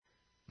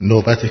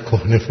نوبت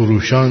کهنه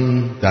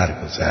فروشان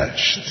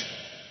درگذشت.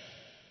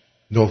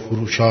 نو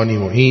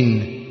فروشانیم و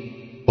این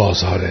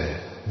بازار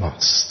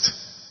ماست.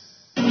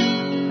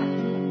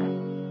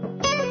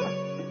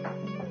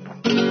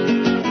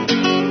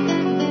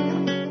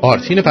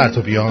 آرتین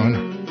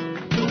پرتویان،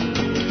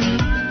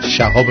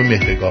 شهاب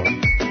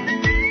مهرگان،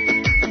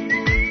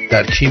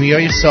 در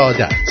کیمیای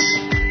سعادت،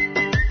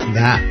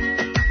 نه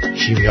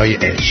کیمیای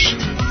عشق.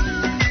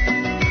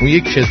 اون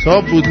یک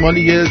کتاب بود مال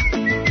یه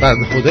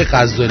بنده خدای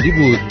غزالی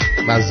بود،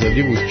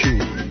 کی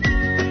بود؟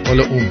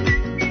 مال اون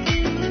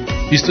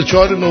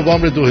 24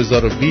 نوامبر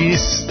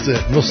 2020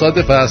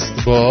 مصادف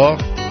است با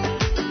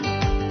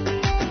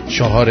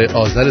 4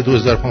 آذر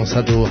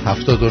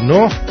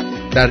 2579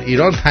 در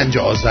ایران 5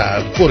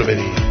 آذر. برو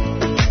بریم.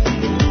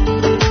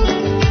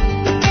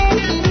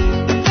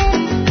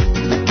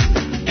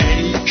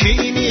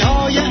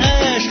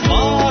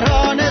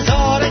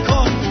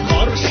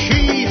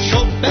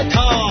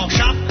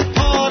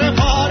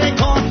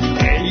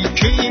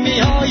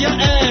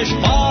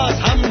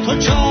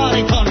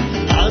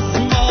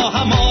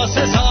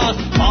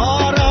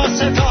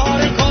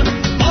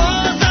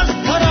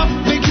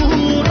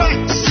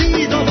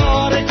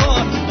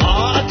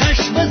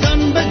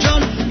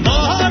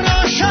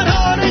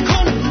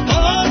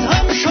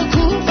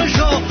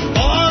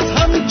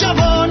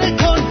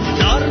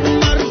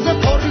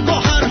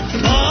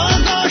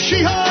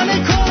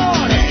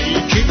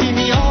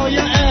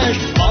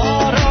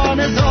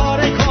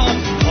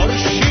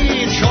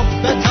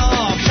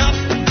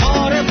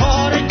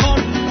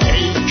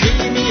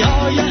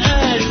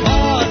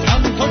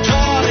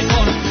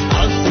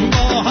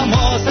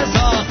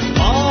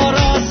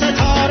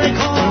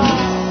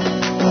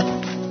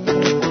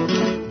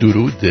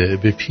 درود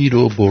به پیر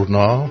و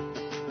برنا.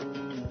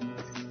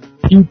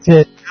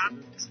 پیت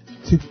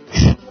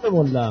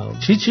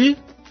چی؟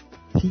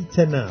 پیت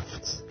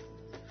نفت.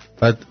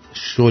 بعد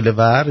شعله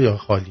ور یا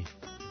خالی؟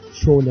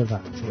 شعله ور.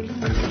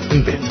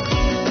 این بهتر.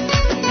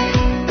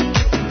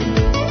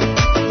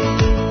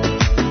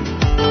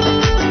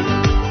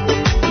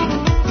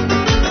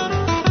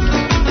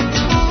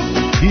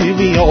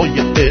 کیمیای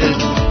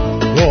عشق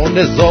رو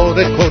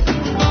نظاره کن،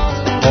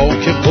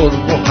 خاک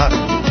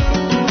پرگوهر.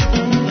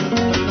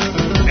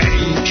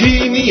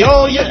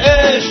 کیمیای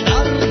عشق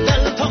در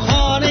دل تو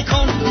خانه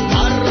کن،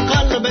 هر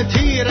قلب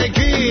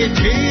تیرگی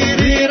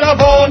تیری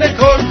روانه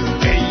کن.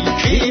 ای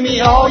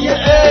کیمیای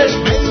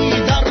عشق می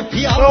در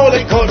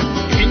پیاله کن،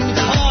 این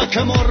خاک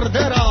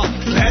مرده را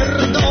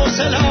فردوس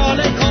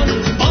لاله کن.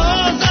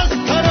 باز از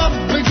طرف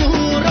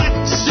بگو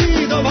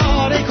رقصی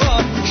دوباره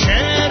کن،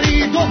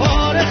 شعری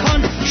دوباره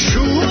کن،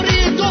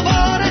 شوری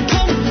دوباره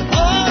کن.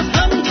 باز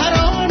هم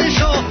ترانه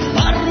شو،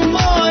 بر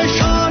ما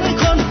اشاره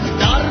کن،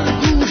 در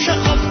گوش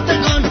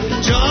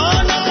خفتگان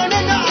جانانه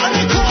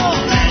نعره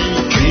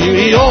کن.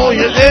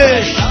 کیمیای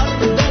عشق در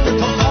دل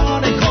تو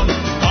خانه کن،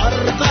 هر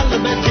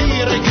قلب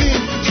تیرگی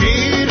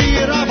تیری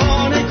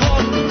روانه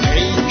کن.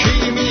 ای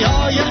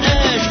کیمیای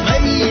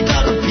عشق می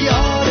در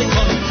پیاله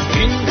کن،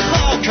 این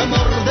خاک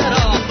مرده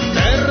را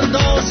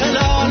فردوس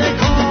لاله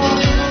کن.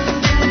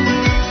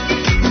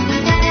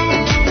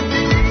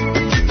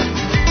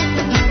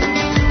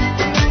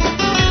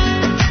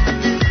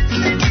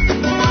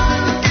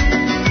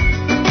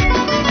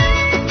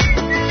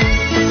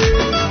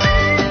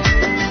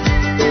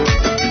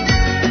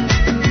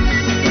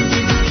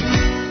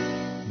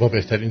 با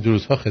بهترین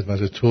درودها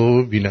خدمت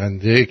تو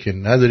بیننده که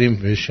نداریم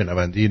و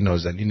شنونده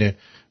نازنین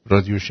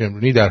رادیو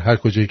شمرونی در هر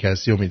کجایی که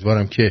هستی.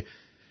 امیدوارم که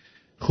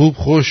خوب،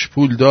 خوش،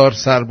 پولدار،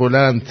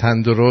 سربلند،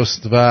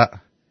 تندرست و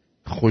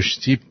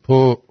خوشتیپ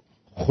و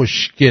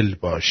خوشگل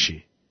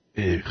باشی.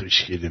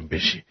 خوشگلم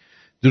بشی.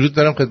 درود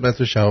دارم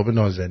خدمت شهاب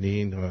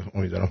نازنین.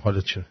 امیدوارم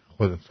حالت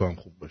خودت هم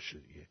خوب باشه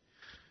دیگه.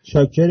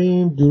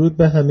 شاکریم. درود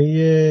به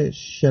همه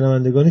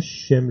شنوندگان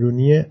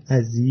شمرونی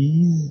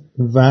عزیز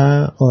و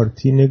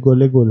آرتین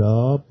گل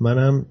گلاب.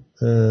 منم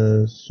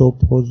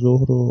صبح و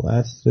ظهر و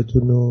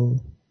عصرتون رو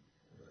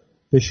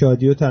به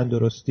شادی و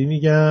تندرستی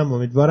میگم.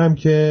 امیدوارم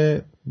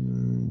که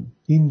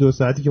این 2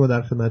 ساعتی که ما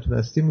در خدمتتون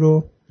هستیم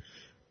رو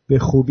به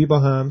خوبی با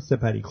هم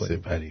سپری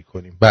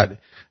کنیم. بله،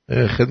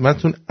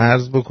 خدمتتون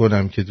عرض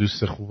بکنم که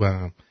دوست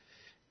خوبم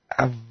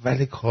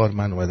اول کار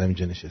من اومدم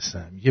اینجا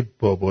نشستم، یه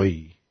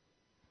بابایی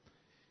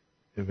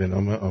به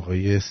نام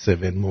آقای 7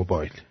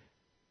 موبایل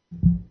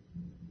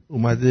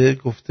اومده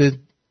گفته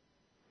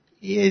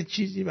یه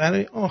چیزی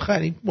برای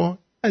آخرین بار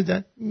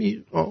ازت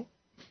میخوام،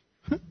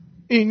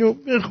 اینو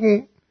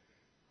بخون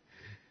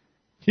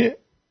که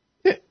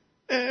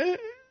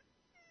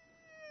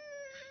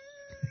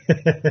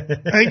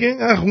اگه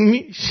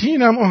نخونی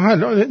سینم و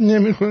حلالت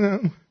نمی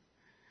کنم.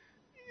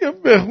 یا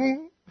بخون.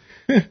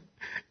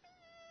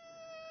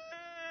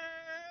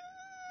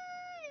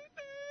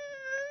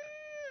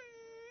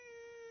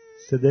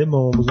 صدای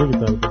مامان بزرگی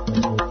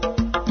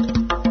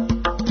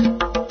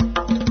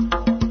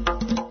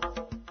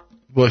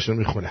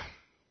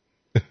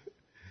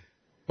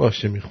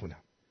باشه میخونم.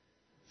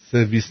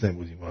 سرویس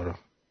نمودیم ما رو.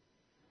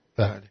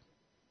 بله.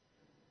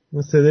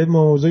 صدای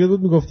مامان بزرگی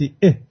بود میگفتی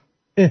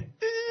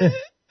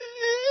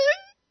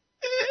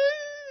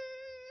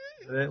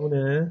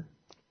اونه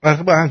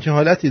آخه با همچین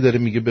حالتی داره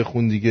میگه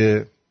بخون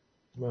دیگه.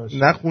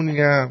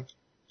 نخونیم.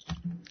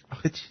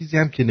 آخه چیزی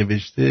هم که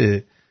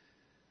نوشته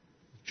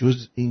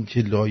جز این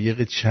که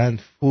لایق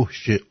چند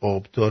فحش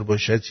آبدار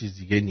باشد چیز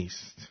دیگه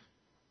نیست.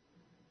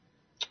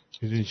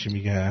 میدونی چی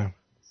میگم؟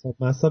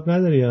 مصاب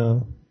نداری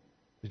یا؟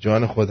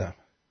 جان خودم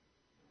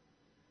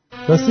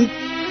راستی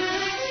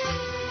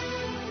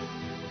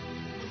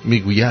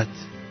میگوید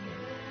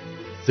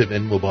 7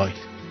 موبایل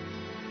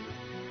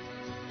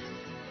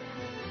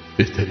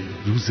بهترین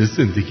روز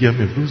زندگیم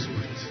امروز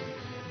بود.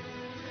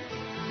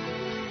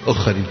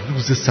 آخرین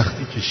روز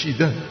سختی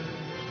کشیدن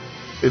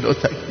بلا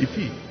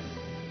تکلیفی.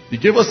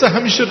 دیگه واسه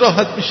همیشه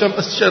راحت میشم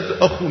از شر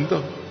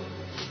آخوندم،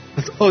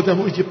 از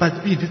آدمایی که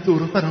بدبین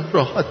دور و برم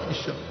راحت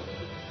میشم.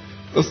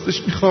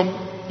 راستش میخوام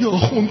یه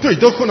آخوند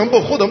پیدا کنم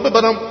با خودم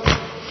ببرم،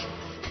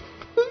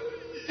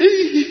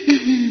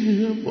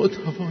 اما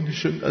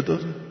توانشو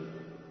نداره.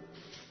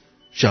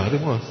 شهر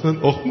ما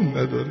اصلا آخوند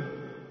نداره.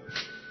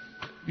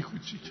 بی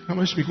کوچیک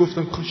همش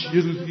میگفتم کاش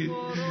یه روزی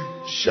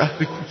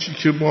شهر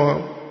کوچیک ما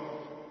هم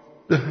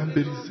به هم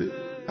بریزه،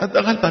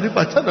 حداقل برای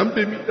وطنم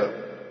بمیرم.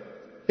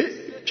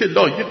 که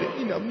لایق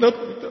اینم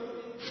نبودم.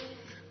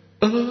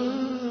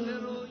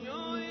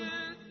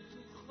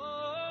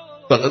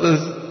 فقط از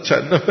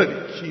چند نفری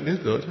کینه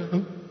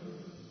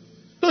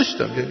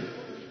داشتم یعنی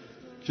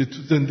که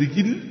تو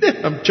زندگی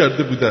لهم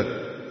کرده بودن.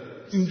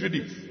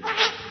 اینجوری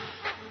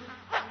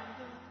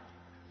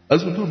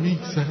از اونها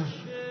میگذرم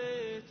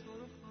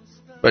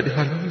ولی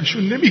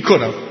حلالشون نمی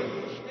کنم.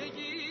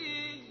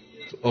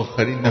 تو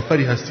آخرین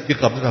نفری هستی که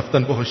قبل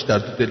رفتن باهاش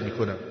درد دل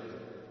میکنم،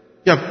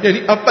 یعنی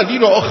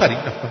اولین و آخرین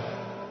نفر.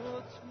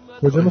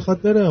 کجا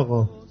میخواد بره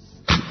آقا؟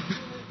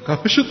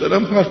 قفشو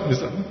دارم حرف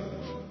میزنم.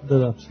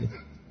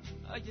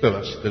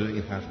 ببخشید داره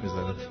این حرف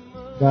میزنم.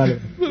 بله.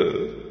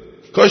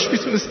 کاش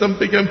میتونستم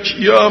بگم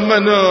کیا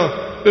منو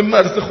به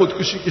مرز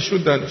خودکشی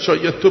کشوندن،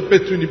 شاید تو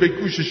بتونی به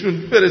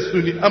گوششون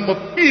برسونی، اما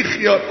بی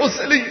خیال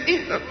حوصله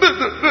اینم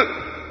ندارم.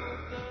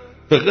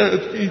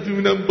 فقط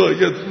میدونم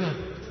باید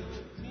رفت.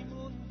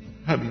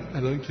 همین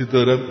الان که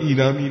دارم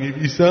اینم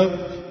مینویسم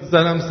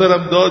زنم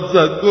سرم داد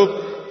زد گفت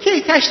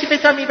کی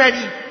تشریفتو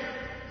میبری؟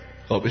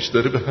 خوابش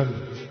داره به هم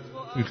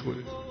میخوره،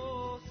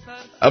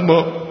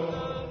 اما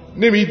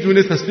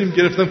نمیدونه. تصمیم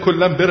گرفتم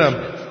کلم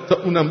برم تا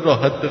اونم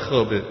راحت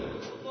بخوابه.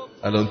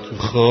 الان تو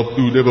خواب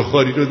لوله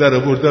بخاری رو در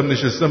آوردم،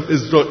 نشستم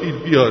اسرائیل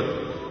بیاد،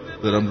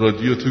 دارم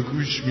رادیو تو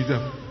گوش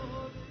میدم.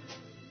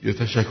 یه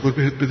تشکر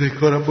بهت بده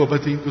کارم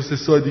بابت این 2-3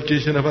 ساعتی که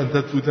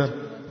شنوندت بودم،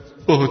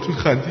 باهاتون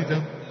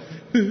خندیدم،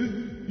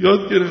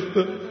 یاد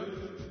گرفتم،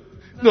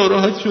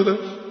 ناراحت شدم.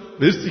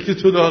 مرسی که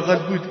تو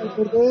لااقل بودی.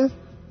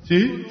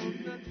 چی؟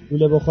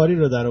 لوله بخاری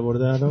رو در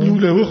آوردم.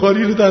 لوله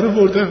بخاری رو در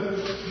آوردم،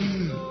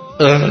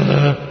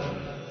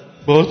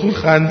 باهاتون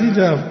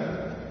خندیدم،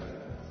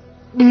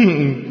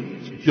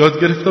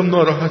 یاد گرفتم،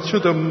 ناراحت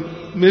شدم.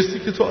 مرسی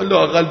که تو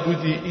لااقل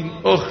بودی. این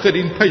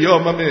آخرین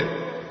پیاممه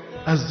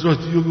از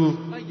رادیو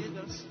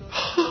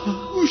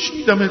گوش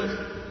میدمت.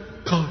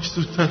 کاش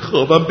زودتر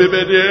خوابم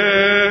ببره،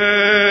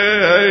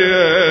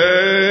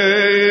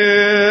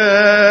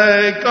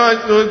 کاش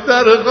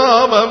زودتر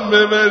خوابم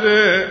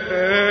ببره.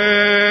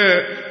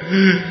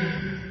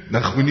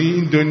 نخونی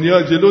این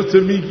دنیا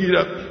جلوتو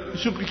میگیرم.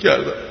 شوخی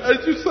کردم،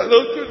 هرچی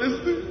صلاح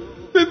تونستی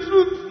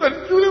بدرود بر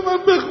جون من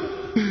بخون.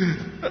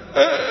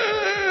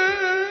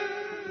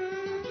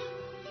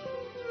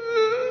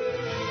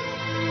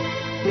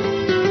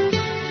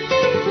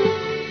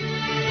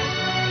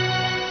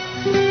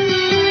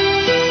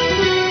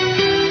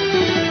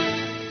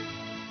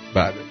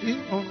 بله این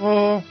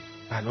آقا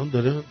الان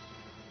داره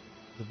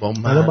با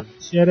من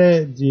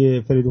شعر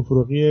فریدون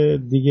فروغی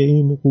دیگه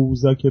این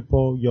قوزا که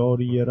پا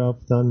یاری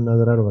رفتن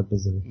نداره رو باید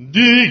بزنیم.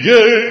 دیگه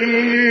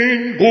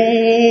این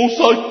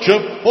قوزا که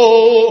پا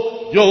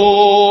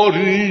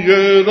یاری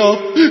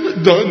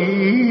رفتن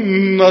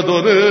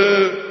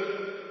نداره،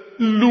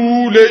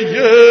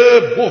 لوله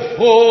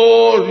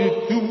بخاری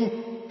تو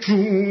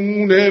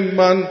جون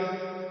من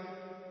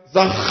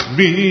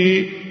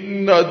زخمی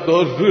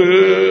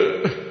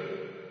نداره.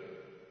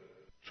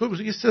 تو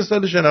بزرگی 3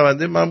 سال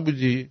شنونده من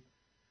بودی،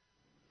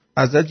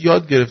 ازت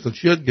یاد گرفتم.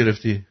 چی یاد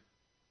گرفتی؟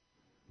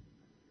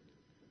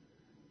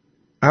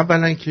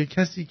 اولا که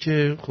کسی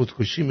که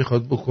خودکشی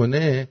میخواد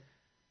بکنه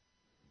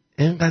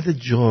اینقدر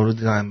جار و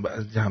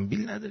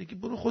جنبیل نداره که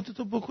برو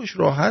خودتو بکش،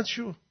 راحت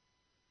شو.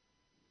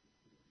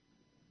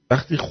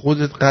 وقتی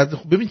خودت قدر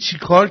ببین چی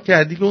کار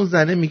کردی که اون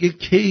زنه میگه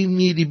کی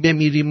میری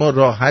بمیری ما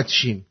راحت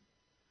شیم.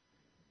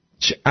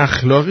 چه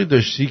اخلاقی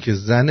داشتی که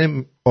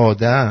زن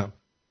آدم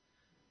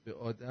به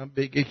آدم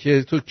بگه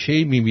که تو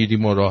کی میمیری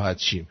ما راحت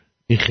شیم.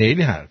 این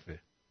خیلی حرفه،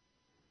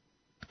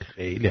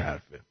 خیلی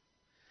حرفه.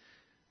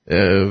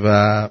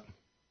 و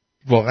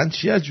واقعا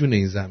چی از جون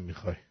این زن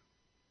میخوای؟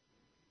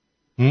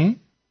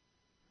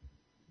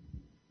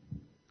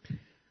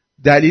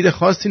 دلیل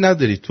خاصی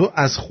نداری، تو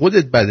از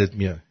خودت بدت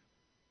میاد.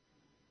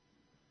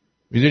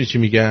 میدونی چی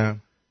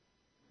میگم؟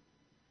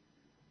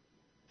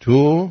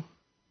 تو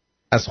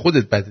از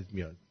خودت بدت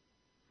میاد،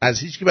 از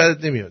هیچ کی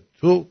بدت نمیاد.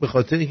 تو به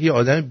خاطر اینکه یه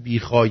آدم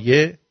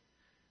بیخایه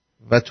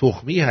و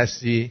تخمی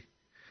هستی،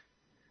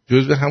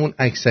 جزو همون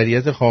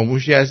اکثریت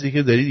خاموشی هستی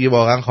که داری دیگه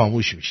واقعا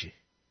خاموش میشی.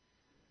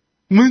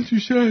 من تو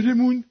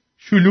شهرمون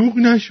شلوغ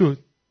نشد.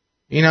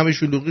 این همه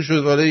شلوغی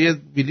شد، حالا یه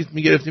بلیت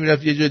میگرفتی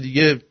میرفتی یه جا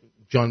دیگه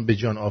جان به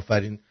جان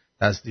آفرین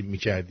تسلیم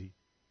میکردی.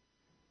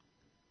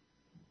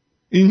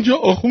 اینجا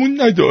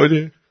آخون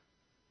نداره.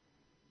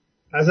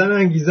 اصلا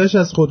انگیزش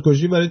از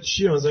خودکشی برای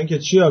چیه؟ مثلا که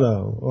چی؟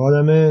 حالا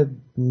آدم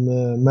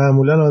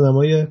معمولا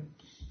آدمای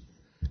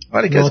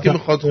آره کسی که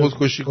میخواد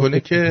خودکشی کنه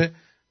که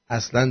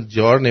اصلا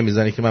جار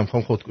نمیزنه که من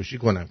میخوام خودکشی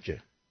کنم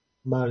که.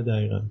 بله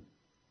دقیقاً.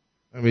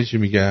 من چی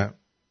میگم؟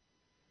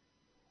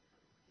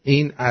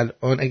 این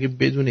الان اگه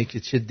بدونه که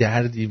چه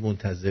دردی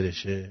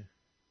منتظرشه،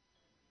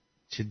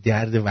 چه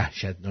درد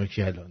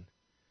وحشتناکی الان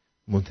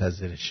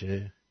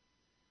منتظرشه،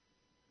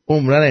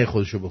 عمرن اگه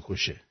خودشو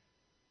بکشه.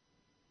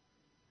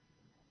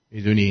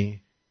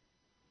 میدونی؟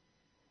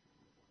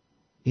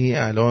 این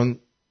الان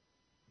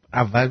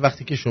اول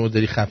وقتی که شما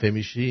داری خفه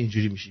میشی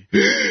اینجوری میشی.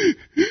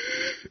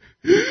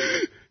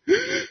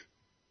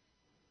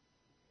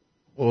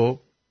 خب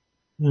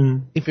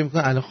این فکر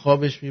میکنه الان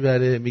خوابش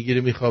میبره،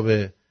 میگیره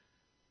میخوابه.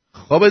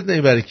 خوابت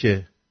نمیبره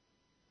که.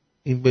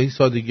 این به این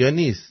سادگی ها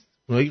نیست.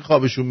 اونایی که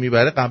خوابشون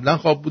میبره قبلا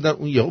خواب بودن،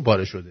 اون یهو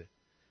باره شده.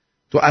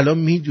 تو الان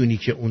میدونی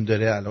که اون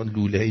داره الان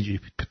لوله اینجوری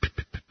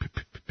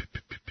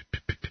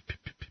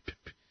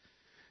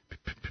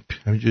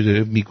همینجوری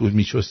داره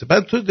میچسته.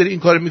 بعد تو داری این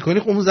کار میکنی،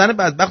 خب اون زن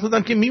بدبخت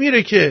دادم که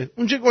میمیره که.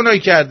 اون چه گناهی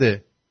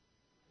کرده؟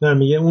 نه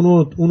میگه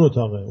اون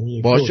اتاقه.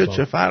 اون باشه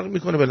چه فرق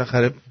میکنه؟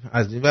 بالاخره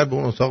از این ور به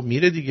اون اتاق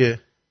میره دیگه.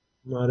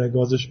 آره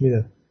گازش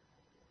میره.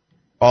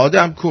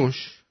 آدم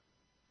کش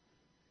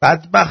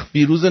بدبخت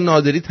فیروز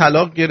نادری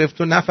طلاق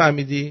گرفت و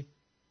نفهمیدی؟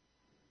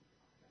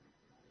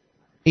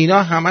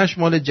 اینا همش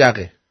مال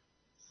جقه.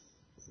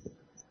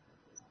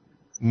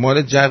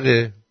 مال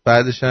جقه،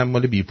 بعدش هم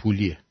مال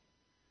بیپولیه.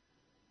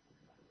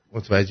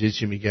 متوجه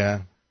چی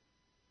میگم؟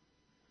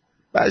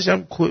 بعدش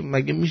هم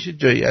مگه میشه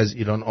جایی از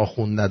ایران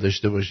آخوند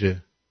نداشته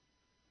باشه؟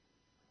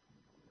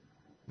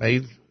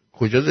 مگه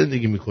کجا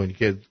زندگی میکنی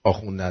که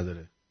آخوند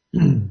نداره؟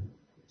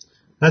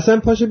 اصلا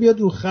پاشه بیاد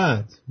رو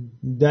خط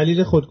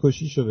دلیل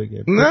خودکشیشو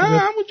بگه. نه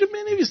همونجا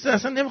بنویسه.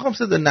 اصلا نمیخوام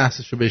صدا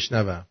نحسشو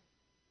بشنوم.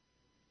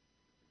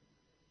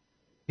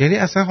 یعنی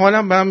اصلا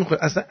حالم به هم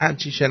میخوره. اصلا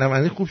همچین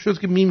شنونده خوب شد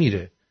که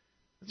میمیره.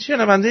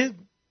 شنونده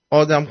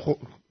آدم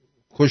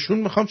کشون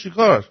میخوام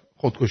چیکار؟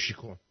 خودکشی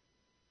کن.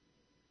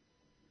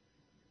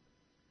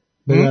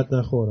 به درد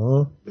نخوره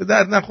ها. به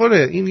درد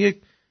نخوره. این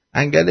یک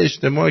انگل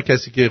اجتماع،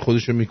 کسی که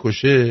خودشو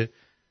میکشه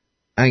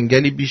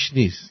انگلی بیش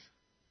نیست.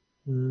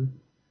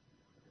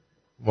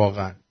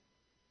 واقعا.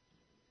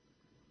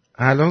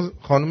 الان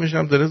خانومش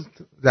هم داره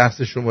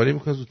دست شماری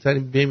میکنه زودتر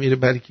این بمیره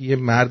برای که یه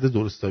مرد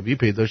درستابی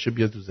پیداشه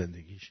بیاد تو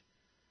زندگیش.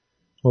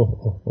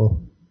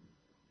 اوه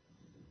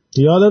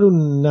یالا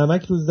رو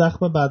نمک رو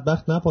زخم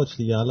بدبخت نپاچ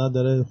دیگه. الان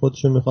داره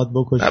خودشو میخواد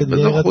بکشه دیگه.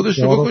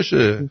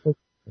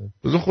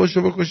 بذار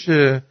خودشو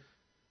بکشه.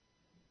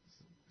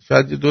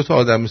 شاید دو تا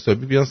آدم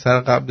حسابی بیان سر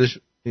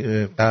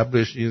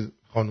قبرش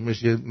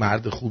خانومش یه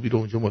مرد خوبی رو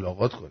اونجا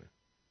ملاقات کنه.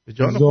 به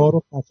جان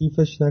زارو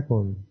خفیفش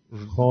نکن.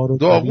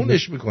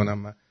 داغونش میکنم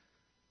من.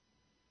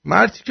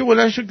 مردی که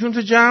بلند شو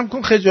جونتو جمع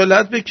کن،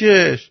 خجالت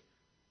بکش.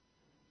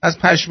 از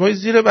پشمای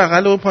زیر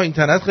بغل و پایین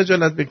تنت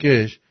خجالت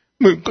بکش.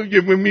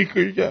 من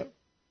میکشم.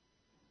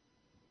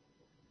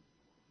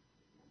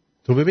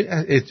 تو ببین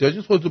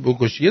احتیاجت خودتو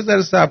بکشی، یه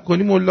ذره صبر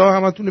کنی ملا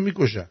همتونو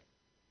میکشن.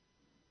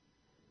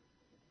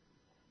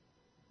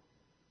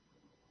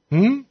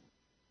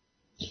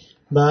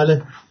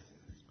 بله.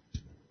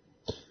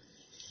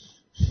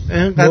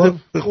 اینقدر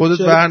به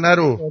خودت بر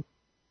نرو.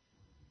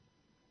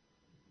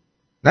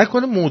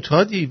 نکنه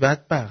معتادی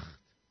بدبخت.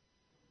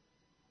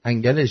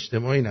 انگل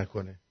اجتماعی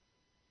نکنه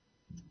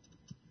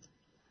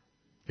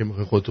که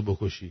میخوای خودتو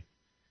بکشی.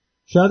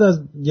 شاید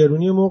از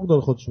گرونی مرغ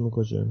داره خودشو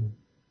میکشه.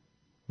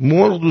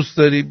 مرغ دوست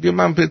داری؟ بیا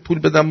من بهت پول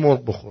بدم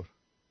مرغ بخور.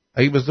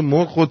 اگه مثلا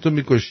مرغ خودتو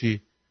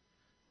میکشی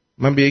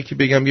من به یکی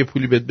بگم یه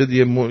پولی بهت بده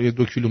یه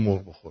 2 کیلو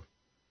مرغ بخور.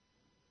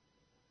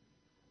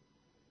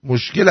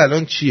 مشکل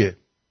الان چیه؟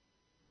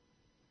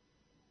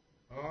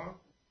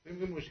 فکر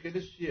می‌کنی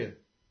مشکلش چیه؟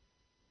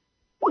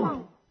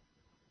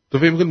 تو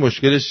فکر می‌کنی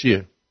مشکلش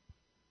چیه؟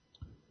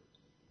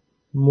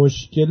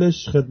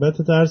 مشکلش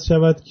خدمت عرض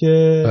شود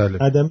که بله.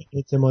 عدم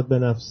اعتماد به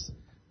نفس.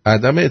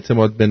 عدم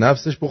اعتماد به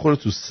نفسش بخوره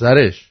تو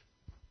سرش.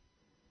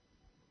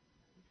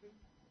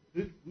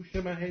 گوش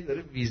من هی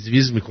داره ویز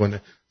ویز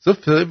میکنه.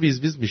 صرف ویز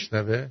ویز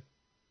میشنوه؟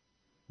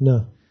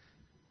 نه.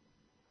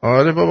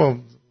 آره بابا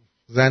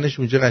زنش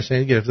اونجا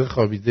قشنگ گرفته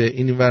خوابیده،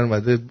 این ور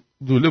اومده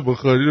دوله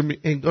بخاری رو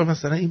انگار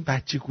مثلا این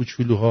بچه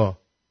کوچولوها.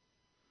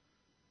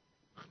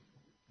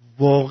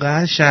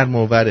 واقعا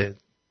شرم‌آوره.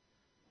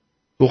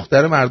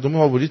 دختر مردم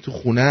آوردی تو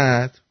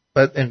خونت،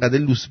 بعد انقدر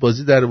لوس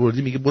بازی در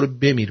آوردی میگه برو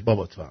بمیر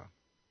بابا تو هم.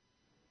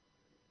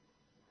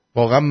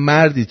 واقعا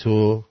مردی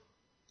تو.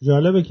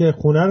 جالبه که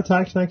خونه رو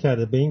ترک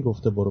نکرده، به این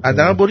گفته برو.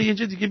 حداقل برو یه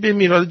جا دیگه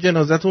بمیر،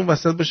 جنازت اون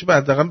وسط باشه،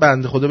 بعداً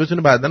بنده خدا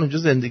بتونه بعداً اونجا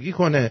زندگی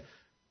کنه.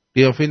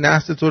 قیافه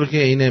نحس تو رو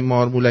که این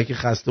مارمولک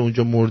خسته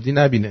اونجا مردی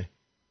نبینه.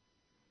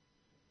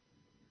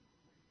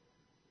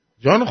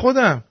 جان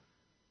خودم.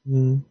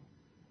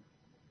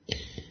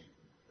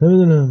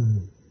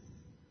 نمیدونم،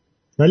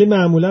 ولی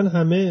معمولا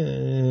همه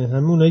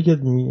اونایی که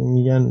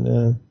میگن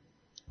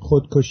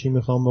خودکشی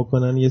میخوام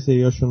بکنن، یه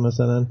سریاشون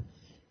مثلا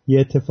یه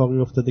اتفاقی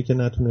افتاده که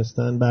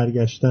نتونستن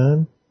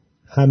برگشتن،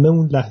 همه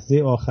اون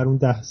لحظه آخر، اون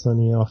 10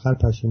 ثانیه آخر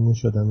پشیمون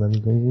شدن و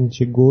میگن این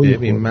چه گویی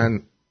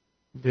خوردم.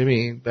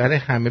 ببین برای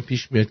همه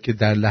پیش میاد که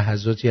در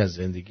لحظاتی از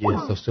زندگی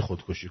احساس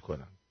خودکشی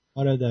کنن.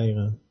 آره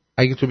دقیقاً.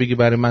 اگه تو بگی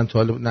برای من تا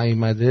حالا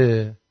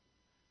نیومده،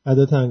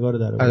 عدد انگار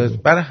در آورده.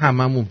 برای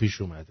هممون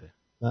پیش اومده.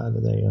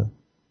 بله دقیقاً.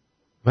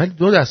 ولی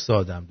دو دسته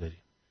آدم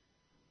داریم.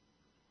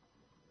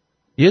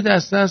 یه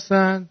دسته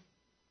هستن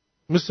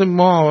مثل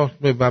ما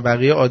و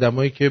بقیه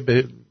آدمایی که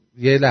به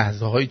یه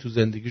لحظه هایی تو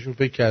زندگیشون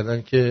فکر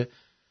کردن که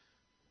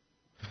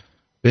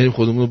بریم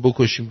خودمون رو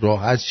بکشیم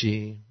راحت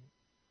شیم،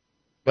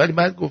 ولی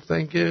بعد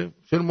گفتن که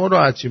چرا ما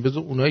راحت شیم،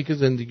 بذار اونایی که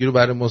زندگی رو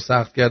برای ما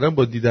سخت کردن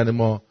با دیدن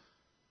ما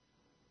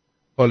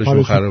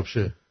حالشون خراب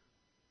شه.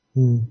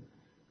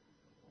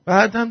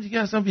 بعد هم دیگه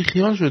اصلا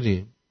بیخیال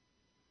شدیم.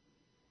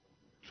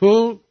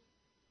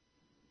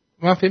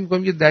 من فکر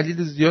می‌کنم یه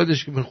دلیل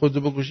زیادش که خودت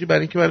رو بکشی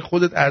برای اینکه برای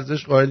خودت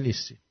ارزش قائل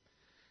نیستی.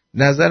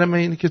 نظر من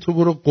اینه که تو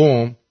برو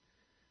قم،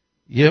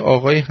 یه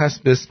آقایی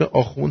هست به اسم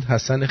آخوند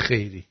حسن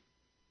خیری.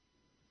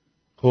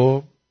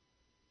 خب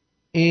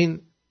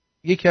این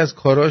یکی از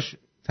کاراش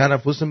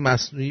تنفس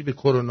مصنوعی به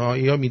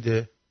کرونایی‌ها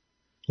میده.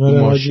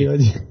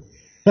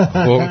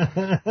 خب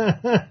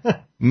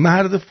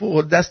مرد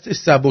فوق دستش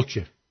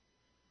سبکه.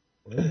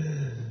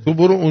 تو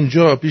برو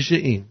اونجا پیش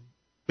این،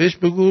 بهش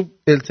بگو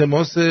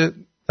التماس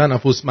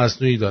تنفس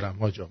مصنوعی دارم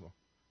حاج آقا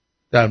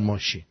در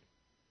ماشین.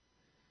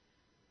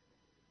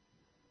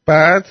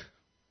 بعد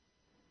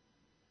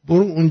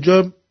برو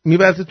اونجا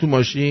میبرد تو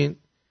ماشین،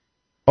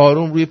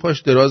 آروم روی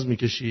پاش دراز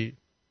میکشی،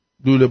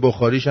 لوله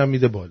بخاریش هم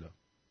میده بالا.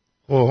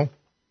 خب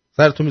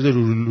سرتو میذاره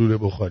رو لوله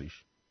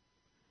بخاریش.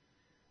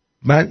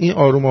 من این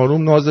آروم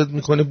آروم نازت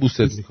میکنه، بوست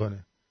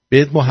میکنه،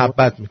 بهت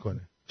محبت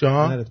میکنه.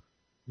 جان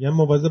یه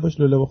مواظب باش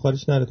لوله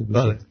بخاریش نره تو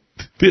گوشت.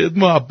 بهت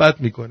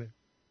محبت میکنه.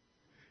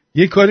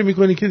 یه کاری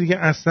میکنی که دیگه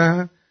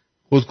اصلا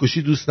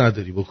خودکشی دوست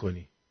نداری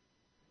بکنی،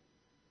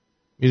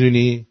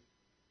 میدونی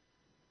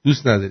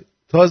دوست نداری.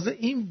 تازه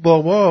این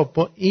بابا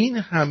با این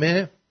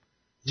همه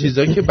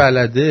چیزایی که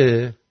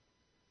بلده،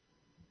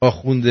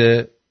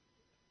 آخونده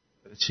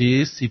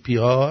سی پی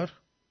آر،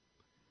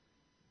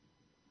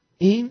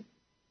 این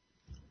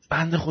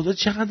بنده خدا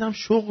چقدر هم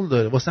شغل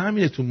داره، واسه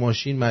همینه تو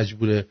ماشین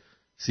مجبوره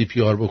سی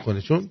پی آر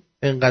بکنه، چون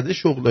انقدر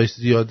شغلاش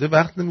زیاده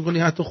وقت نمیکنی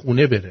حتی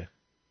خونه بره.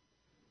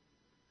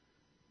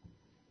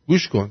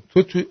 گوش کن،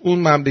 تو اون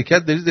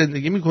مملکت داری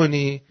زندگی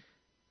میکنی،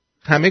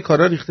 همه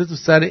کارا ریخته تو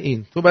سر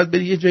این، تو باید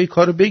بری یه جایی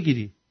کارو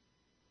بگیری.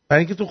 برای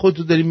اینکه تو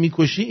خودتو داری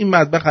میکشی، این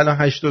مطبخ الان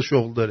 8 تا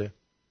شغل داره.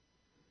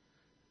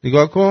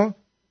 نگاه کن،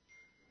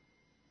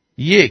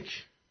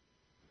 یک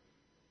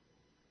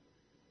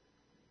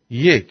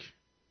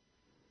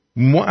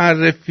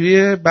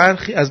معرفی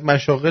برخی از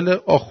مشاغل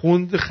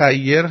آخوند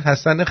خیر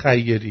حسن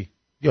خیری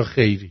یا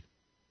خیری،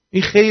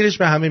 این خیرش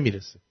به همه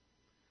میرسه.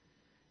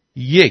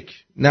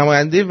 یک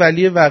نماینده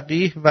ولی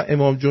وقیح و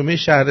امام جمعه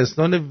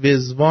شهرستان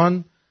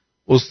وزوان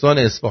استان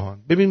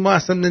اصفهان. ببین ما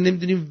اصلا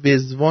نمیدونیم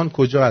وزوان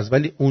کجا است،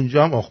 ولی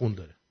اونجا هم آخوند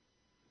داره.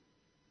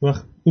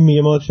 این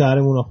میگه ما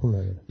شهرمون آخوند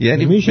داره،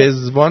 یعنی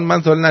وزوان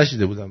من تا حالا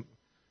نشیده بودم.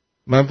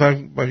 من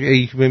فکر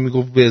یک به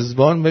میگفت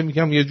وزوان و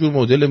میگم یه جور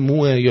مدل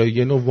موه یا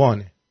یه نوع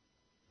وانه.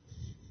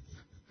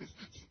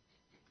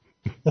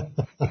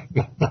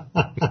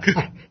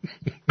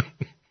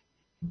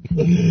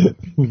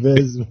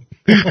 وزوان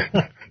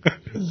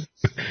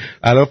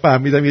الان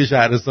فهمیدم یه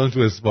شهرستان تو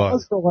اصفهان.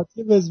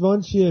 سوغاتی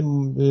وزوان چیه؟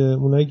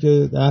 اونایی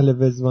که اهل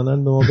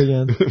وزوانن به ما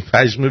بگن.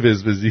 پشم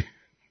وزوزی.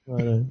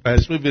 آره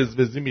پشم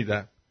وزوزی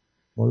میدن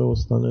مال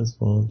استان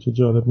اصفهان. چه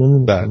جالب.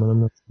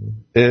 نمیدونم.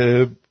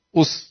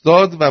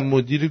 استاد و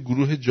مدیر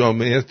گروه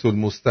جامعه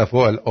المصطفى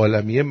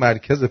العالمیه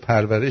مرکز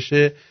پرورش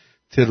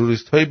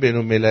تروریست های بین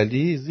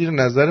المللی زیر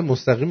نظر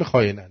مستقیم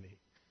خاینانه.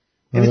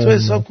 یعنی تو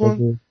حساب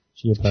کن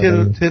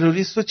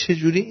تروریست رو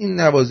چجوری این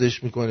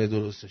نوازش میکنه،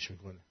 درستش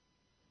میکنه.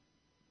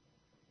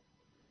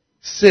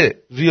 3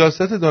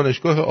 ریاست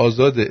دانشگاه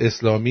آزاد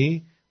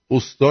اسلامی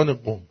استان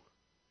قم.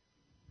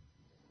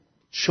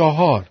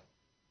 4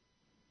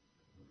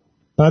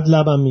 بعد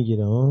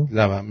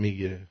لبم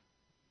میگیره.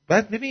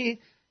 بعد ببین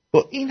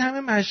با این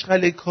همه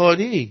مشغله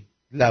کاری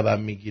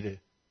لبم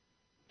میگیره.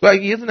 تو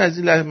اگه یه دونه از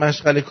این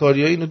مشغله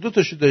کاری ها اینو 2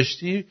 تاشو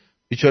داشتی،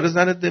 بیچاره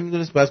زنت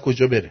نمیدونست باید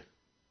کجا بره.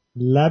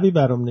 لبی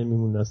برام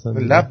نمیمون اصلا.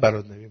 لب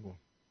برات نمیمون.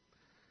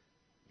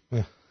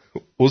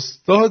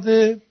 استاد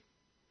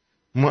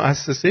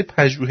مؤسسه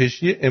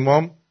پژوهشی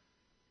امام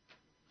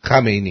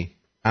خمینی،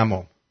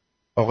 امام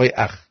آقای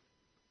اخ.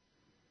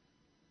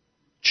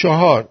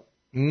 4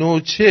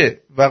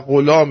 نوچه و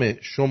غلام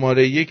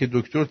شماره 1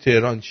 دکتر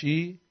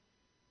تهرانچی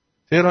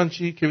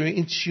که ببین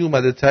این چی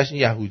اومده تاش،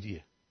 این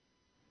یهودیه.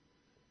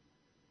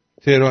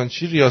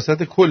 تهرانچی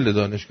ریاست کل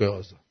دانشگاه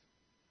آزاد.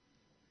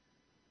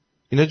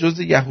 اینا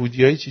جزء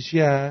یهودیای چی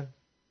هستن؟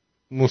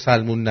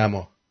 مسلمون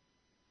نما.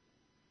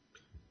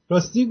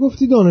 راستی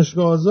گفتی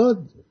دانشگاه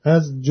آزاد،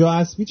 از جا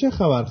اسبی چه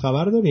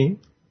خبر دارین؟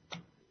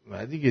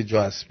 و دیگه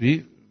جا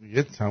اسبی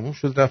یه تموم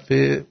شد،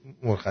 رفته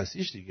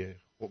مرخصیش دیگه،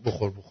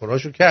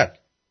 بخوراشو کرد.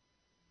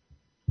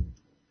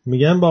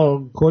 میگن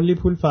با کلی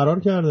پول فرار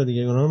کرده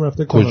دیگه. اونم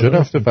رفته کانادا. کجا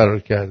رفته فرار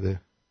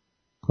کرده؟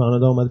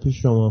 کانادا اومده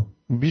پیش شما.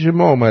 پیش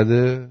ما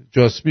اومده؟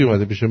 جاسبی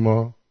اومده پیش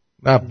ما؟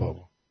 نه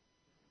بابا،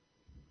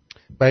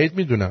 بعید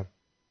میدونم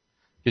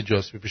که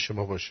جاسبی پیش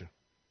ما باشه.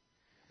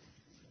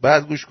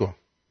 بعد گوش کن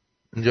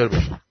اینجا رو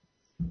بشه.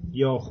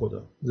 یا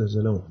خدا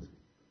زلزله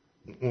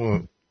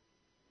اومد.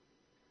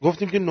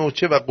 گفتیم که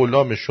نوچه و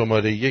غلام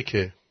شماره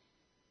 1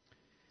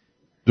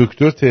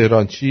 دکتر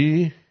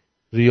تهرانچی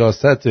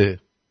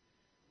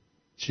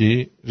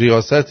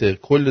ریاست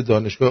کل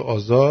دانشگاه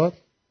آزاد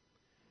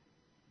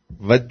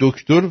و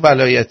دکتر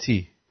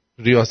ولایتی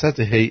ریاست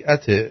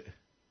هیئت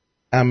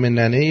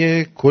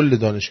امننه کل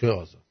دانشگاه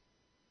آزاد.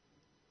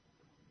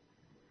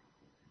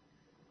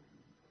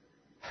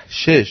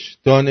 6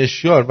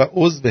 دانشیار و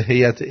عضو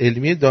هیئت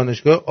علمی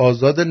دانشگاه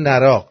آزاد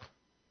نراق.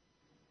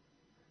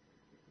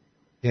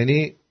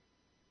 یعنی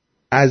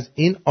از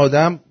این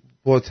آدم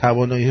با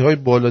توانایی‌های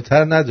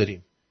بالاتر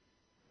نداریم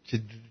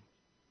که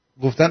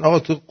گفتن آقا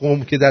تو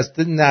قم که دست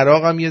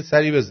نراق هم یه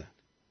سری بزن.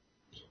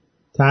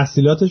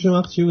 تحصیلاتش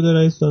وقت چی بوده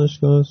رئیس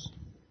دانشگاه؟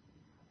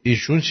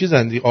 ایشون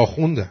چیزن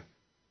آخوندن.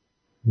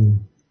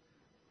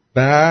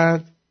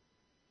 بعد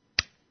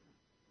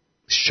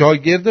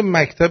شاگرد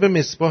مکتب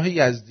مصباح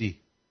یزدی،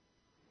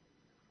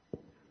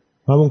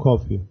 همون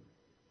کافیه.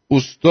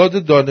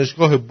 استاد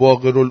دانشگاه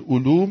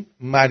باقرالعلوم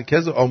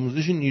مرکز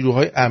آموزش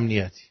نیروهای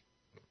امنیتی.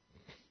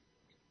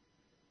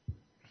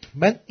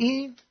 من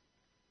این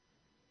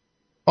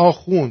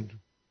آخوند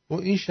با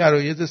این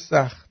شرایط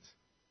سخت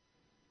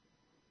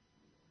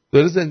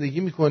داره زندگی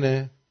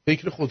میکنه،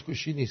 فکر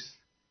خودکشی نیست.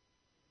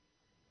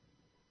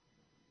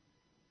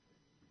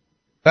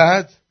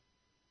 بعد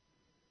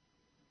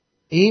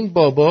این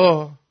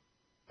بابا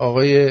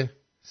آقای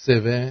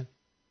 7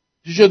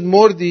 چی شد؟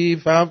 مردی؟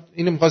 فهم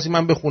اینو میخواستی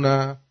من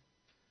بخونم؟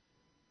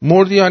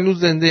 مردی یا هنوز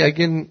زنده؟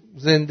 اگه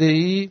زنده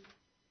ای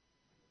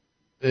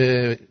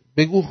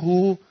بگو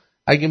هو،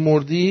 اگه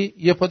مردی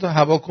یه پاتو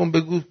هوا کن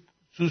بگو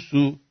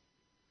سوسو،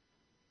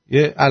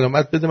 یه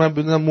علامت بده من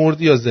بدونم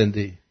مردی یا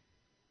زنده ای.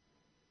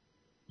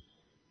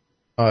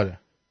 آره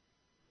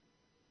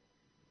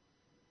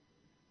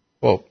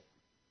خب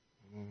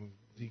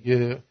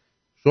دیگه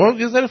شما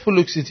یه ذره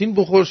فلوکسیتین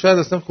بخور، شاید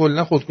اصلا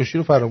کلا خودکشی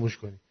رو فراموش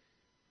کنی.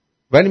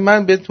 ولی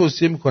من بهت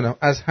توصیه میکنم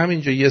از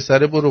همینجا یه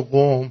سره برو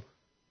قم،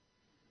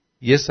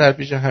 یه سر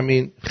پیش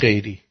همین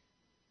خیری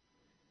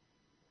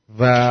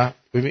و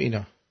ببین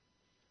اینا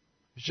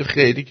پیش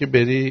خیری که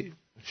بری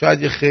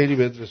شاید یه خیری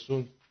بهت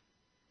رسون،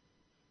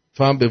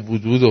 تو هم به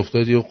وجود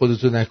افتادی و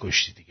خودتو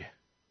نکشتی دیگه،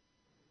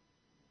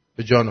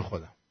 به جان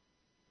خودم.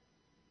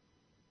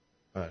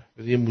 آره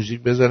یه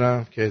موزیک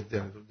بذارم که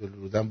دل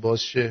رودم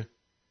باز شه.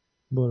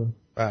 برو.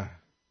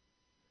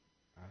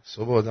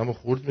 صبح آدمو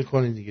خورد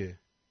میکنی دیگه.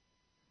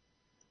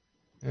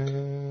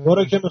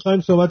 برو که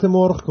میخوایم صحبت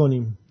مرغ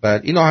کنیم.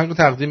 بله این آهنگو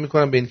تقدیم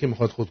میکنم به این که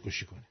میخواد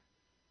خودکشی کنه.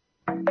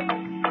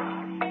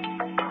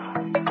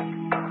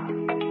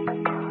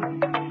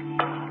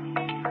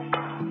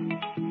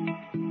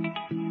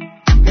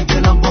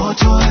 دلم با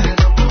توه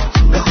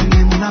بخوای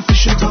میمونم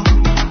پیش تو،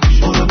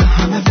 برو به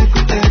همه بگو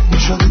ات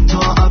میشده تا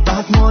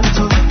ابد مال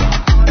تو.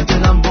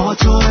 دلم با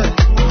توه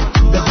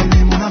بخوای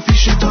میمونم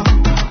پیش تو،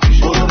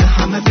 برو به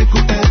همه بگو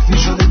ات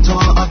میشده تا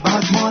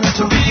ابد مال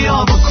تو.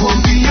 بیا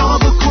بکن بیا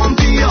بکن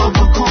بیا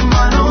بکن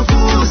منو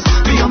بوس،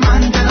 بیا من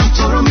دلم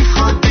تو رو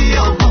میخواد،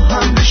 بیا با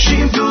هم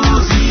بشیم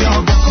دوست.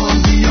 بیا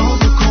بکن بیا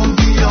بکن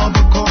بیا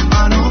بکن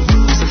منو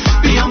بوس،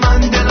 بیا من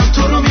دلم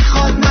تو رو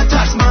میخواد،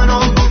 نترس منو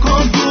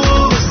بکن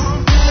بوس.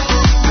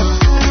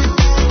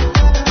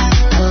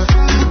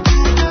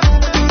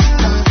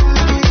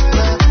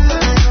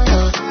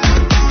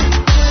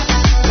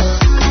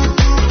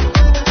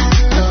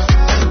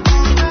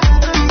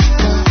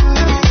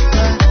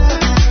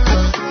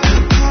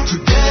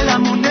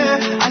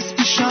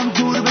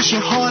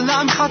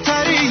 حالم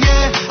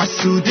خطریه، از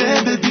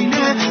سوده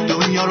ببینه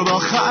دنیا رو با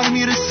خر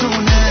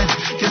میرسونه،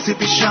 کسی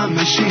پیشم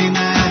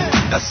بشینه.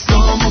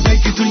 دستامو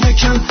بگی تو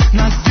یکم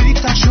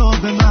نزدیک تشو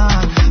به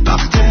من،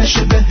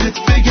 وقتشه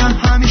بهت بگم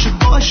همیشه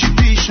باشی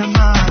پیش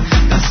من.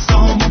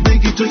 دستامو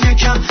بگی تو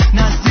یکم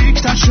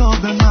نزدیک تشو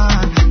به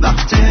من،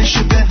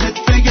 وقتشه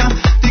بهت بگم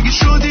دیگه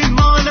شدی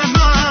مال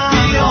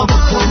من. بیا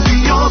بکن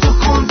بیا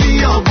بکن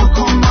بیا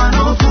بکن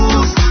منو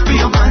بوس،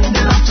 بیا من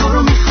دلم تو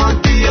رو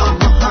میخواد، بیا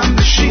با هم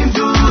بشیم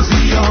دوست.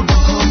 بیا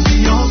بکن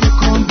بیا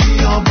بکن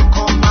بیا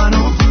بکن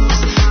منو بوس،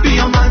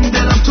 بیا من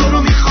دلم تو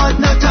رو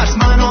میخواد، نترس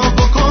منو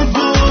بکن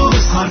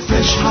بوس.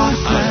 حرفش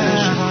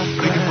حرفه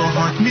بگی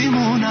باهات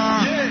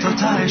میمونم تا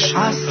تهش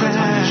هسته،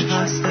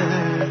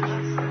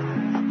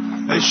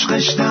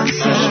 عشقش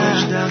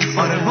دنسه،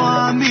 آره با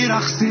هم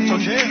میرخصی،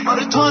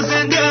 آره تو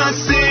زنده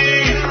هستی.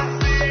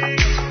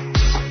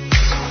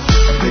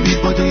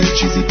 ببین بادا یه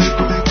چیزی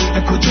بگو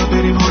کجا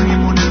بریم حال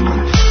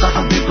میمونه،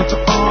 فقط بگو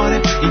تو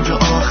آره اینجا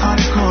آخر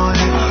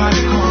کاره.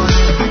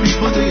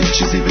 ببین بادا یه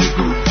چیزی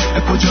بگو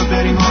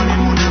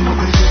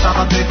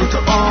بگو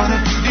تو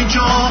آره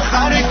اینجا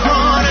آخر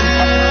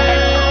کاره.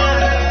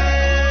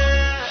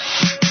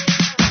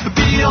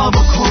 بیا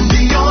بکن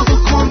بیا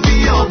بکن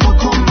بیا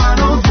بکن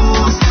منو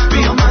بوس،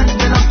 بیا من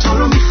دلم تو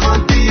رو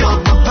میخواد، بیا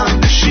با هم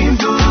بشیم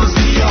دوست.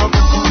 بیا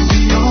بکن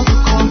بیا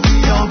بکن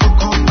بیا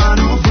بکن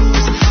منو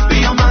بوس،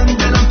 بیا من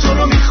دلم تو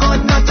رو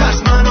میخواد،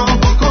 نترس منو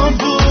بکن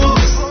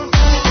بوس.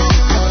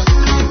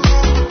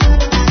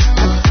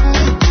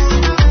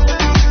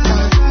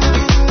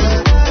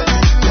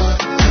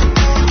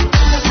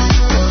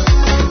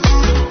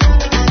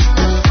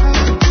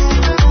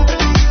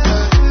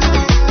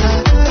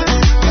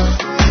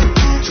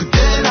 تو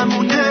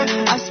دلمونه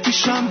از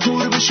پیشم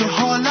دور بشه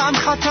حالم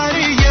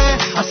خطریه،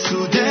 از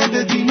سوده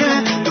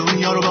ببینه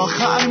دنیا رو با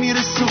خر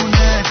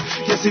میرسونه،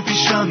 کسی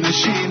پیشم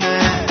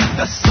بشینه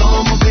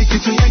دستامو بگی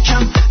تو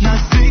یکم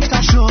نزدیک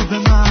تشو به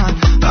من،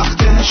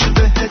 وقتش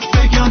بهت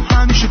بگم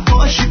همیشه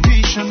باشی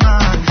پیش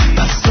من.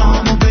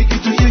 دستامو بگی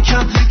تو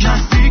یکم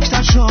نزدیک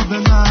تشو به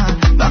من،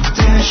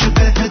 وقتش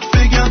بهت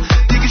بگم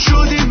دیگه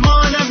شدی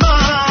مال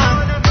من.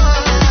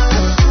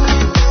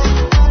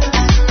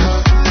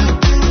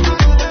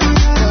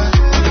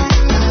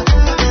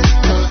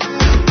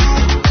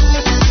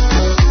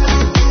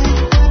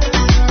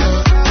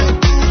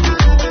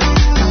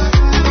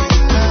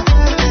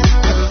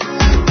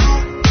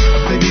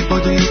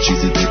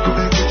 چیزی بگو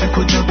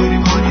کجا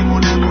بریم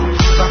هانیمونمون،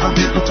 فقط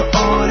بگو تو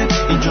آره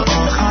اینجا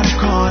آخر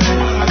کاره.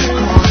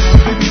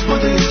 ببین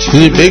بوده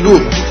چیزی بگو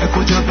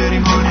کجا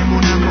بریم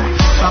هانیمونمون،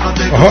 فقط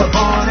بگو تو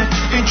آره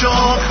اینجا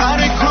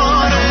آخر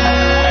کاره.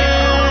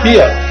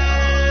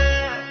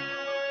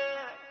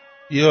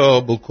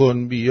 بیا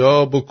بکن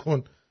بیا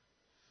بکن.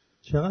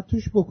 چقدر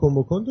توش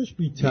بکن داشت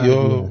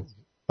بی‌تربیت.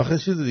 آخه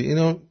چیز دیگه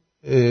اینو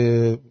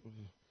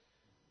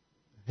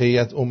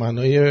هیئت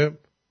امنای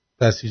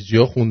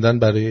بسیجی‌ها خوندن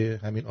برای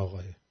همین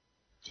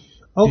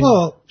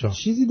آقا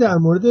چیزی در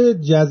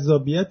مورد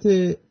جذابیت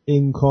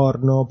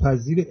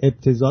انکارناپذیر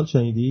ابتذال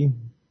شنیدی؟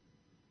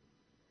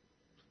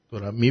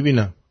 دارم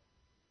میبینم.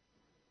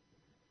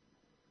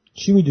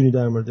 چی میدونی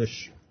در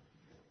موردش؟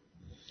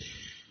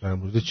 در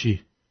مورد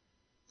چی؟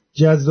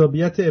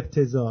 جذابیت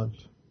ابتذال.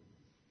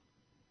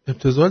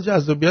 ابتذال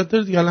جذابیت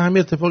داره دیگه. الان همین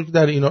اتفاقی که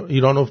در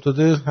ایران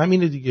افتاده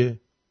همینه دیگه.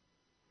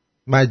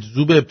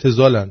 مجذوب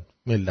ابتذالن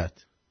ملت.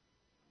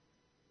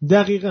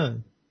 دقیقاً.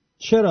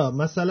 چرا؟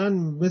 مثلا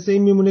مثل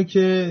این میمونه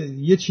که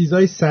یه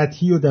چیزای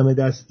سطحی و دم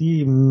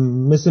دستی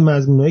مثل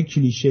مضمونای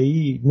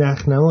کلیشه‌ای،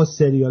 نخنما،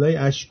 سریالای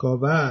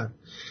اشکاور،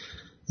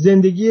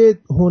 زندگی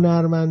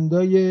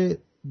هنرمندای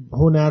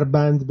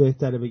هنربند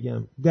بهتره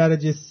بگم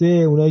درجه 3،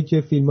 اونایی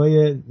که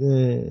فیلمای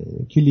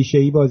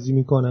کلیشه‌ای بازی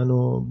میکنن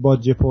و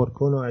باجه پر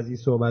کن و از این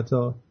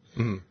صحبت‌ها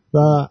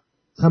و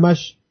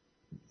همش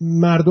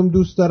مردم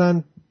دوست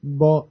دارن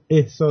با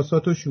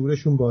احساسات و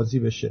شعورشون بازی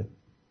بشه.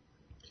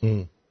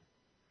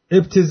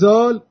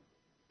 ابتذال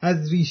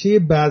از ریشه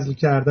بذل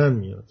کردن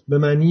میاد، به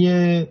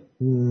معنی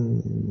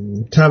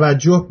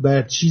توجه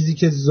بر چیزی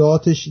که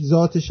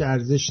ذاتش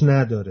ارزش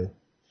نداره.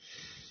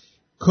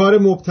 کار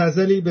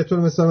مبتذلی به طور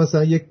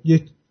مثلا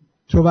یک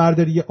تو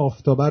برداری یه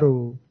آفتابه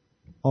رو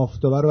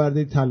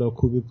برداری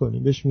طلاکوبی کنی،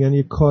 بهش میگن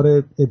یه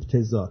کار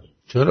ابتذال.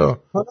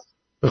 چرا؟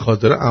 به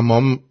خاطر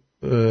امام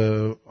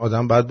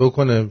آدم باید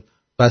بکنه،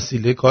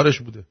 وسیله کارش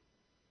بوده.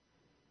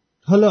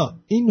 حالا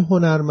این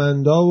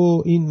هنرمندا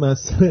و این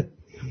مسئله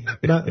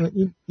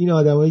این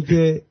آدمایی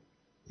که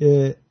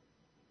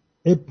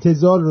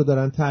ابتذال رو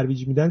دارن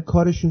ترویج میدن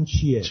کارشون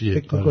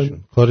چیه؟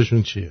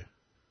 کارشون چیه؟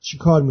 چی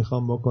کار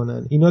میخوان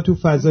بکنن؟ اینا تو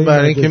فضای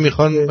برای اینکه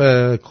میخوان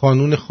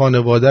کانون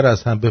خانواده رو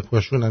از هم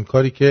بپاشونن،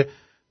 کاری که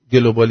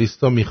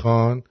گلوبالیستا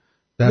میخوان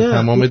در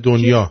تمام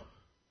دنیا.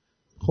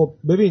 خب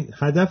ببین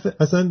هدف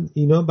اصلا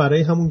اینا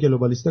برای همون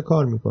گلوبالیستا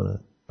کار میکنن.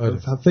 آره.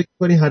 فکر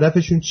کنی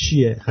هدفشون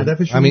چیه؟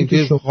 هدفشون همین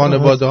که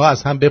خانواده ها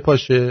از هم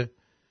بپاشه،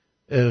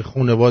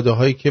 خانواده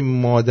هایی که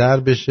مادر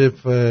بشه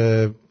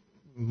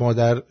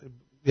مادر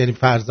یعنی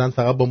فرزند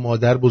فقط با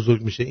مادر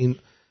بزرگ میشه. این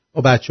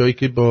بچه‌هایی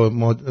که با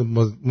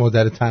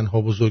مادر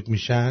تنها بزرگ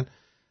میشن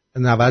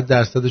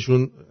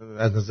 90%شون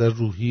از نظر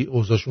روحی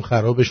اوضاعشون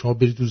خرابه. شما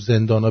برید تو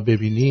زندانا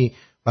ببینی،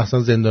 مثلا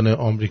زندان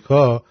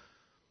آمریکا،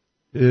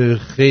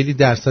 خیلی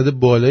درصد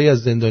بالایی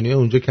از زندانی‌ها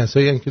اونجا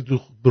کسایی هستن که تو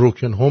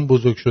بروکن هوم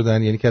بزرگ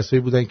شدن، یعنی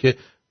کسایی بودن که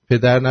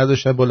پدر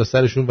نداشتن بالا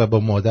سرشون و با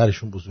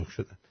مادرشون بزرگ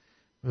شدن.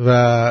 و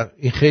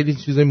این خیلی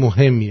چیز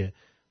مهمیه.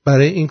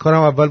 برای این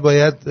کارم اول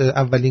باید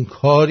اولین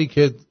کاری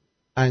که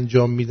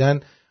انجام میدن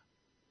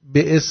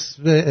به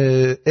اسم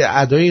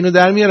ادای اینو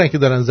در میارن که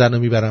دارن زن رو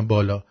میبرن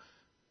بالا،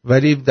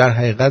 ولی در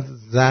حقیقت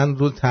زن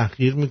رو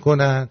تحقیر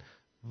میکنن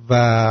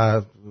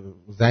و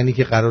زنی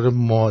که قرار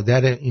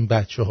مادر این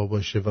بچه ها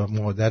باشه و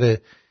مادر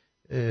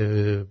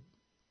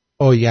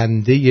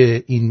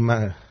آینده این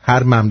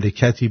هر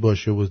مملکتی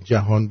باشه و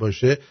جهان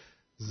باشه،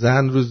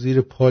 زن رو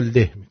زیر پا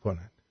له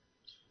میکنن.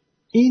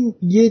 این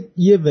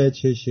یه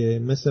وجهشه،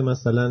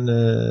 مثلا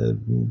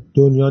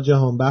دنیا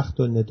جهان بخت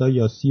و ندا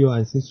یاسی و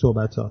از این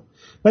صحبت ها.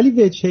 ولی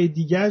وجه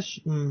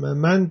دیگهش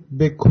من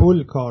به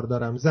کل کار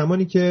دارم.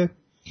 زمانی که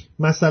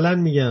مثلا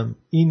میگم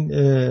این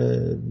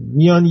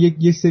میان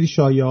یک سری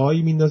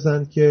شایعه‌ای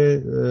میندازن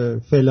که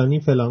فلانی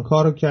فلان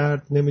کارو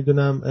کرد،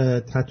 نمیدونم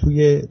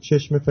تتوی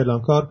چشم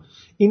فلان کار.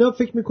 اینا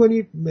فکر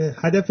میکنی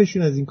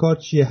هدفشون از این کار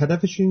چیه؟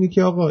 هدفشون اینه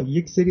که آقا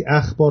یک سری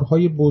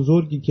اخبارهای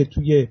بزرگی که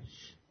توی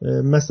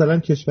مثلا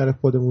کشور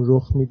خودمون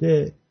رخ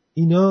میده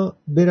اینا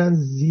برن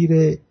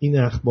زیر این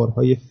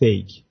اخبارهای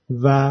فیک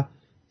و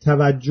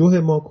توجه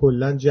ما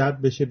کلا جلب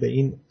بشه به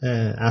این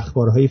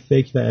اخبارهای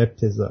فیک و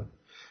ابتذال.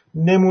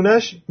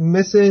 نمونهش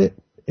مثل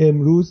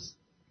امروز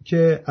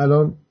که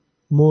الان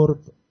مرغ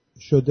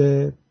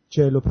شده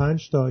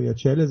 45 تا یا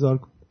 40,000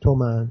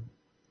 تومان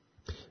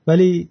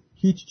ولی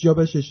هیچ جا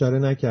بهش اشاره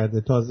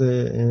نکرده.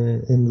 تازه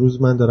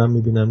امروز من دارم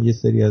میبینم یه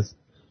سری از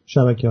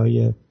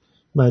شبکه‌های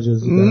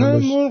مجازی نه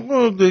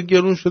مرغ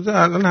گرون شده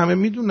الان همه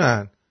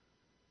میدونن،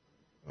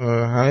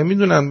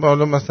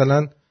 حالا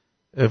مثلا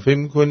فکر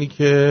میکنی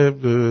که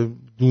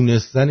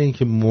دونستن این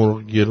که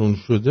مرغ گرون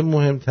شده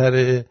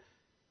مهمتره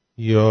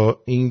یا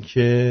این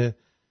که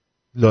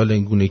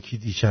لالنگونه کی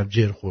دیشب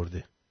جر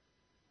خورده؟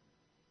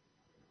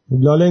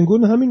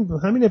 لالنگون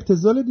همین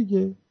ابتذال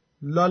دیگه.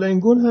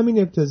 لالنگون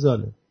همین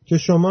ابتذاله که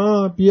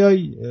شما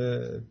بیای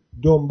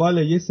دنبال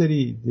یه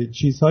سری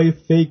چیزهای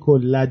فیک و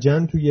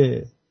لجن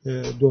توی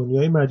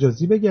دنیای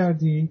مجازی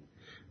بگردی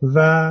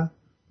و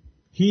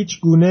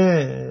هیچ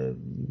گونه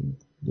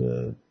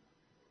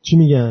چی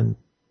میگن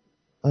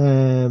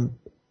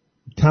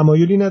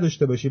تمایلی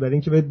نداشته باشی برای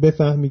اینکه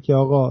بفهمی که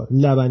آقا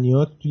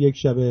لبنیات تو یک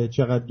شبه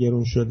چقدر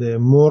گرون شده،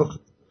 مرغ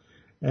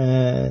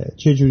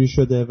چه جوری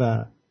شده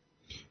و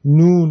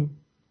نون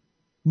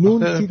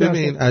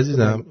ببین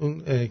عزیزم،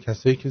 اون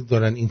کسایی که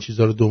دارن این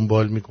چیزا رو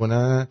دنبال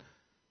میکنن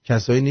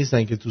کسایی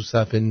نیستن که تو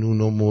صف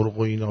نون و مرغ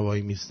و اینا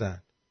وای میستن،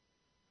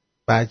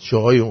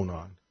 بچه‌های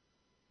اونان.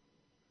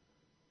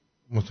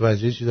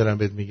 متوجه چی دارم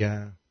بهت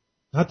میگم؟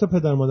 حتی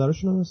پدر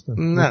مادرشون هم هستن.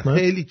 نه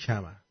خیلی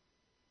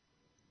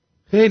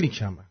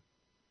کمه.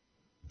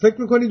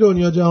 فکر میکنی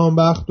دنیا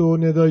جهانبخت و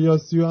ندا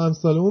یاسی و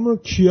امثال اون رو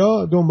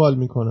کیا دنبال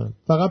میکنن؟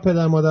 فقط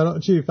پدر مادر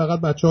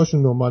فقط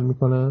بچه‌هاشون دنبال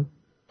میکنن؟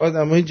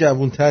 آدمای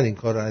جوان‌تر این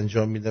کار رو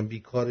انجام میدن،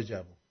 بیکار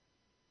جوان.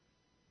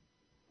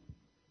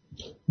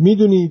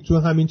 میدونی تو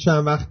همین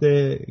چند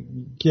وقته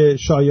که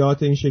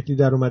شایعات این شکلی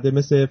در اومده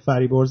مثل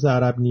فریبرز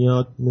عرب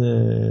نیاد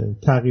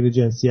تغییر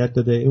جنسیت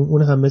داده،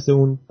 اون هم مثل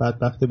اون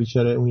بدبخت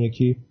بیچاره اون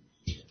یکی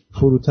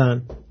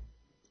فروتن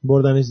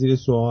بردنش زیر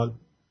سوال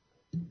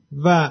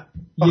و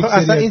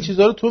اصلا این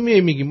چیزا رو تو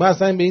میگی، من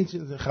اصلا به این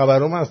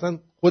خبرها من اصلا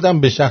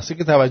خودم به شخصی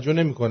که توجه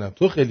نمیکنم،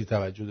 تو خیلی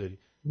توجه داری.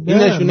 این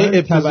نشونه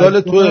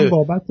ابتذال توه.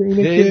 بابت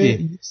اینه که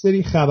یک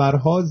سری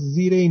خبرها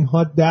زیر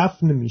اینها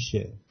دفن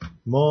میشه.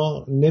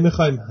 ما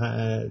نمیخوایم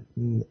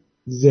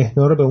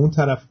ذهنها رو به اون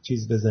طرف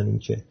چیز بزنیم،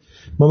 که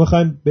ما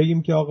میخوایم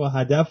بگیم که آقا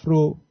هدف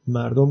رو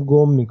مردم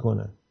گم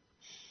میکنن.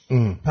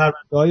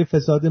 پرونده‌های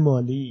فساد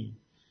مالی،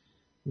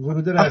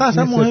 ورود رسمی،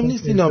 اصلا مهم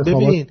نیست اینا.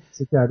 ببین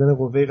کردن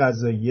قوه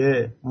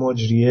قضاییه،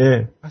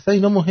 مجریه، اصلا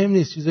اینا مهم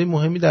نیست. چیزای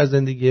مهمی در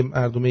زندگی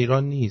مردم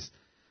ایران نیست.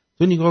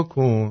 تو نگاه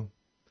کن،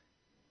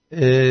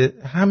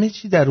 همه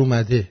چی در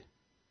اومده.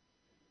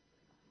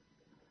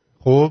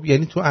 خب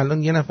یعنی تو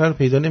الان یه نفر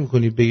پیدا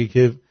نمی‌کنی بگه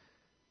که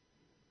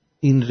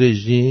این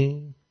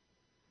رژیم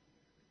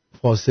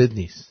فاسد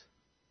نیست.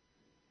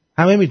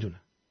 همه میدونن.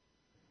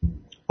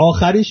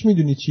 آخریش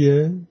میدونی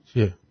چیه؟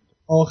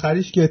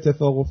 آخریش که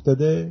اتفاق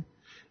افتاده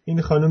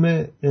این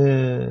خانم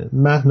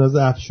مهناز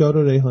افشار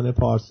و ریحانه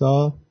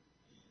پارسا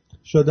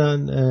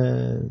شدن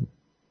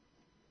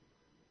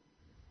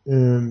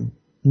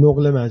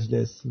نقل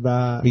مجلس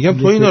و میگم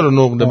تو اینا رو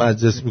نقل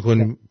مجلس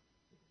میکنیم.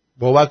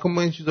 باور کن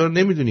ما این چیزا رو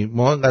نمیدونیم.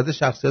 ما انقدر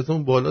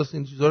شخصیتمون بالاست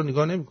این چیزا رو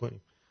نگاه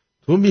نمیکنیم.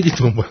 تو میری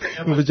دنبال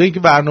به جای اینکه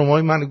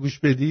برنامه‌های منو گوش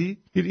بدی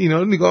اینا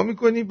رو نگاه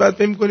میکنی، بعد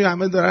فکر میکنی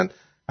همه دارن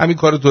همین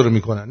کارو تو رو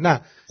میکنن.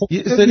 نه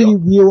یه سری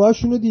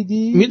ویدیوهاشونو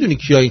دیدی؟ میدونی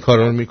کیا این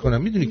کارا رو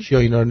میکنن؟ میدونی کیا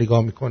اینا رو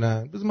نگاه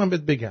میکنن؟ بذار من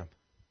بهت بگم.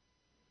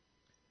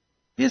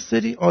 یه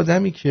سری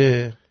آدمی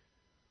که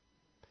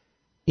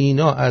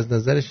اینا از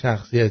نظر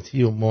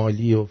شخصیتی و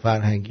مالی و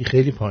فرهنگی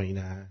خیلی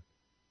پایینن.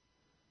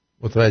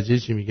 متوجه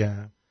چی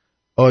میگم؟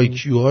 آی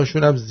کیو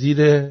هاشون هم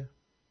زیر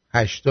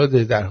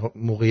 80 در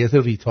موقعیت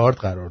ریتارد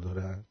قرار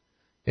دارن،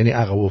 یعنی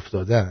عقب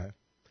افتادن.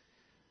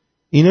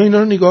 اینا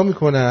رو نگاه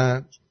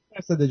میکنن.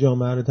 درصد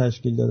جامعه رو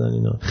تشکیل دادن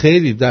اینا.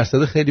 خیلی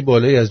درصد خیلی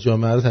بالایی از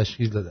جامعه رو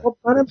تشکیل دادن. خب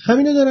منم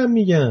همینو دارم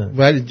میگم.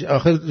 ولی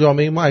آخر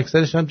جامعه ما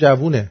اکثرش هم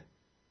جوونه.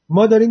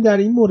 ما داریم در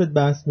این مورد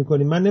بحث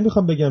میکنیم. من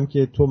نمیخوام بگم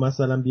که تو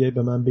مثلا بیای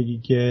به من بگی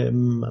که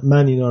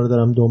من اینا رو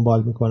دارم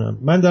دنبال میکنم.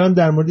 من دارم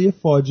در مورد یه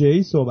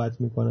فاجعه‌ای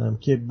صحبت میکنم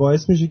که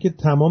باعث میشه که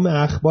تمام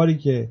اخباری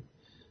که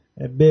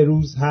به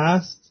روز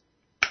هست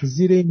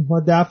زیر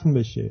اینها دفن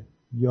بشه.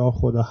 یا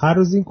خدا، هر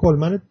روز این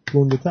کلمن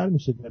گنده‌تر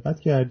میشه. دقت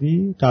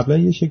کردی؟ قبلا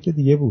یه شکل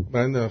دیگه بود.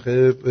 من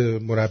آخه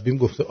مربیم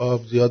گفته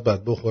آب زیاد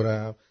باید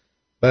بخورم،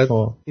 بعد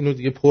اینو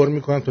دیگه پر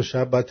میکنم تا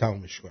شب بعد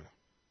تمومش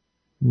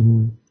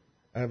کنم.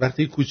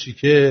 وقتی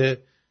کوچیکه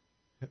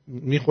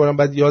میخورم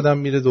بعد یادم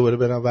میره دوباره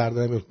برم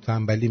وردارم،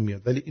 تنبلی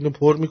میاد، ولی اینو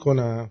پر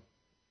میکنم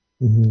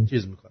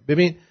چیز میکنم.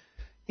 ببین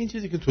این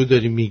چیزی که تو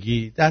داری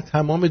میگی در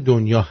تمام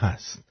دنیا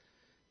هست.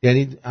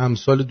 یعنی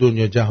امثال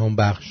دنیا جهان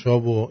بخشا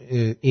و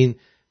این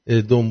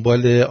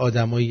دنبال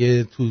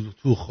آدمای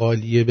تو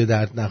خالیه به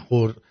درد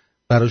نخور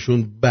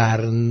براشون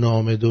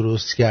برنامه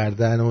درست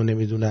کردن و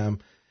نمیدونم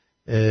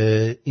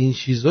این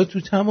چیزا تو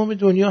تمام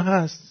دنیا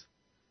هست.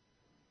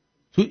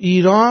 تو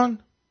ایران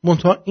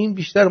منتها این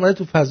بیشتر اومده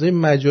تو فضای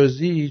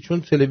مجازی،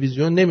 چون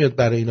تلویزیون نمیاد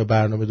برای اینا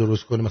برنامه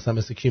درست کنه، مثلا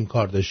مثل کیم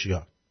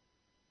کارداشیان.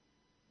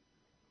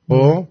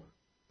 خب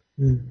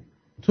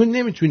تو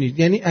نمیتونید،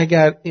 یعنی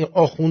اگر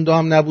آخونده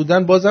هم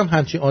نبودن بازم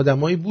همچین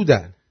آدمایی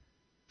بودن.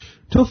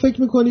 تو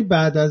فکر میکنی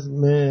بعد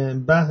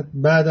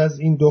از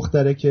این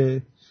دختره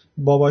که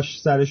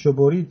باباش سرشو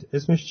برید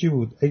اسمش چی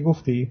بود؟ ای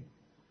گفتی؟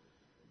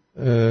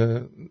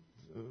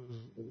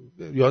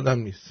 یادم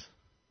نیست.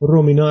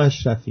 رومینا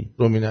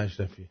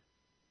اشرفی.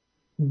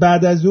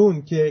 بعد از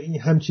اون که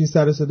این همچین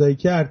سر و صدایی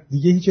کرد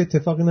دیگه هیچ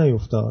اتفاقی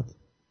نیفتاد.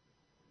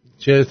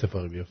 چه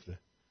اتفاقی بیفته؟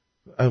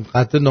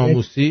 قطع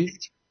ناموسی؟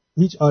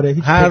 هیچ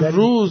هر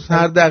روز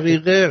هر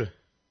دقیقه.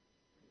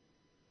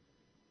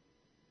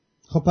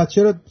 خب پس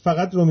چرا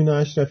فقط رومینا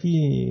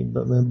اشرفی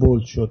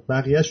بولد شد؟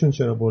 بقیه‌شون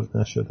چرا بولد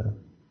نشدن؟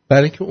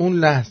 برای اینکه اون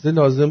لحظه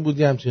لازم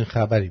بود همچین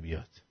خبری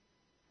بیاد.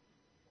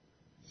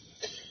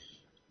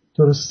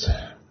 درست.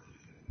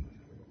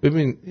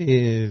 ببین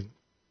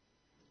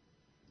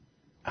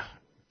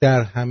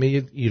در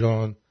همه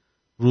ایران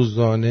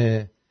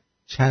روزانه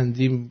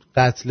چندین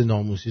قتل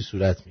ناموسی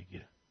صورت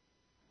میگیره.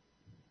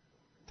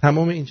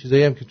 تمام این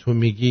چیزایی هم که تو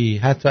میگی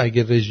حتی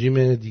اگر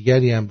رژیم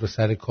دیگری هم رو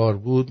سر کار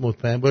بود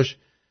مطمئن باش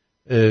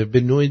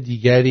به نوع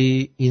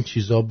دیگری این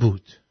چیزا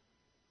بود.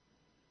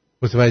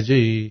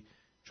 متوجهی؟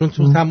 چون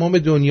تو تمام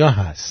دنیا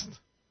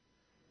هست.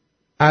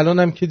 الان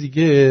هم که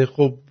دیگه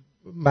خب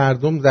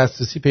مردم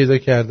دسترسی پیدا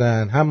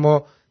کردن، هم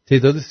ما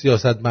تعداد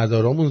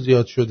سیاستمدارامون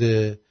زیاد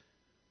شده،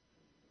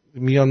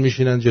 میان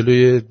میشینن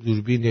جلوی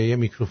دوربین یا یه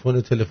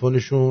میکروفون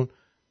تلفنشون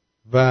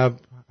و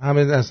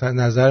همه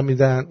نظر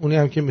میدن. اونی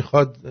هم که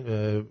میخواد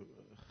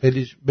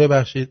خیلی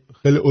ببخشید،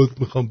 خیلی عذر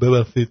میخوام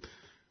ببخشید،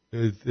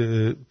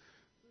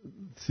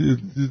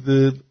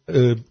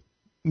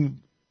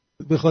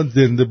 بخوان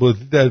زنده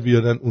بازی در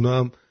بیارن، اونا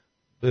هم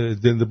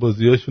زنده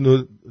بازی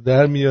هاشونو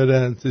در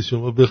میارن، چه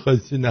شما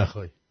بخواید چه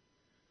نخوای.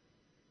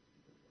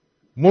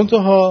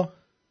 منتها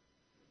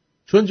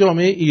چون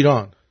جامعه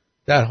ایران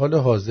در حال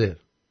حاضر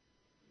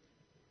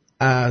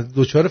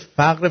دچار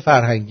فقر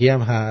فرهنگی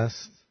هم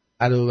هست،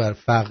 علاوه بر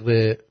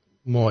فقر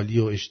مالی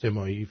و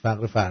اجتماعی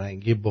فقر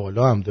فرهنگی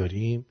بالا هم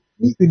داریم.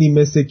 میدونی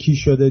مثل کی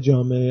شده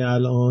جامعه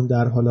الان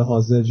در حال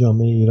حاضر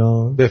جامعه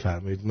ایران؟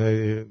 بفرمایید.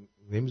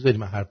 نمیذاری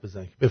من حرف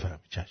بزنم که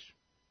بفرمایید. چشم.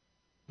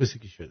 مثل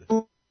کی شده؟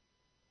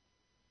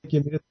 که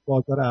میره تو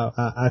بازار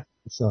عطر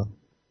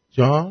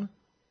جان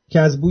که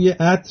از بوی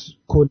عطر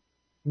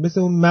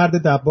مثل اون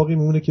مرد دباغی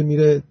میمونه که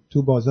میره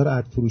تو بازار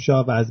عطر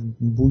فروشا و از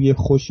بوی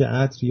خوش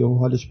عطر یهو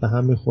حالش به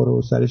هم میخوره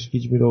و سرش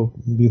گیج میره و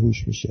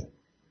بیهوش میشه.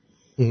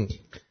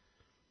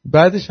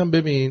 بعدش هم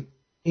ببین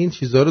این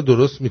چیزها رو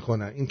درست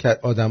میکنن، این که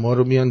آدما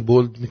رو میان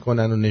بولد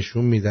میکنن و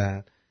نشون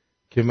میدن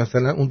که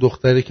مثلا اون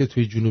دختری که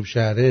توی جنوب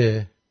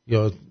شهره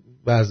یا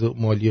وضع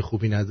مالی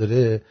خوبی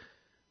نداره،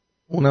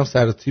 اونم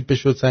سر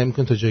تیپش رو سعی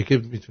میکنه تا جایی که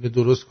میتونه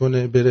درست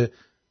کنه، بره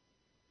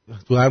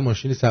تو هر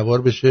ماشینی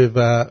سوار بشه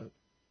و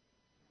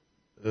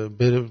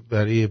بره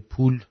برای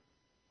پول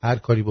هر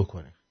کاری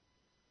بکنه.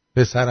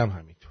 پسرم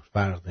همینطور،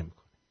 فرق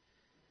نمیکنه.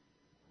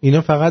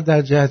 اینا فقط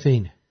در جهت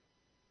اینه.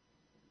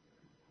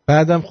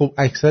 بعدم خب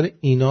اکثر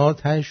اینا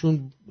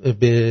تهشون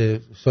به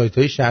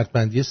سایت‌های شرط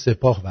بندی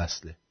سپاه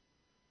وصله.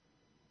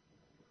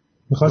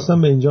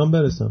 میخواستم به اینجام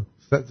برسم.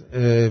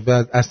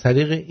 و از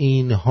طریق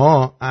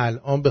اینها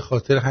الان به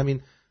خاطر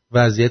همین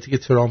وضعیتی که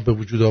ترامپ به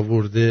وجود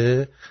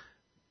آورده،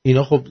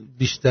 اینا خب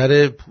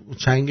بیشتر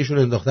چنگشون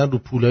انداختن رو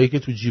پولایی که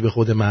تو جیب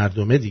خود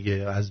مردمه دیگه،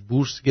 از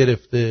بورس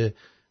گرفته،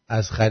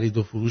 از خرید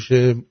و فروش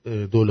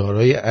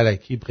دلارای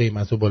الکی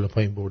قیمتو بالا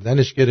پایین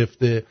بردنش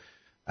گرفته،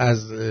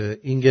 از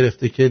این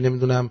گرفته که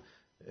نمیدونم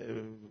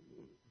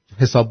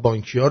حساب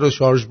بانکی ها رو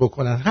شارژ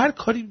بکنن، هر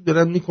کاری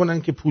دارن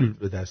میکنن که پول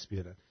به دست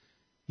بیارن.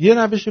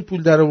 یه روش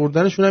پول در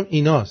آوردنشون هم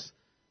ایناست.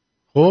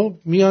 خب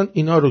میان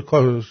اینا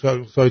رو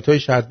سایت های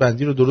شرط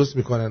بندی رو درست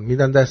میکنن،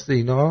 میدن دست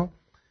اینا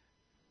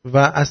و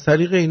از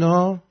طریق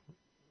اینا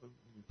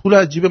پول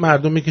از جیب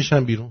مردم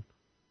میکشن بیرون.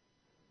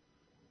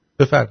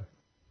 بفرم.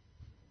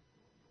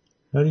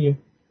 هریه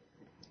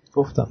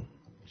گفتم.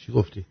 چی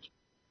گفتی؟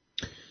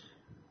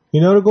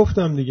 اینا رو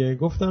گفتم دیگه.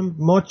 گفتم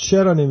ما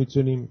چرا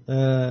نمیتونیم،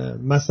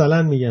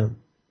 مثلا میگم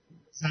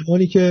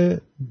زمانی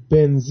که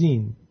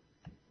بنزین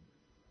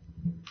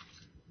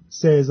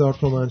 3000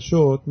 تومان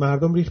شد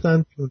مردم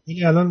ریختن بیرون.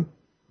 الان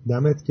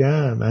دمت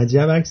گرم،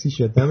 عجب عکسی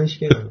شد، دمش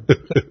گرم.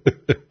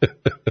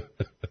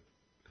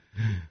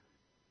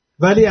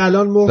 ولی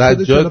الان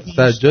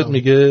سجاد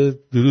میگه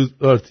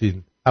درود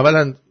آرتین.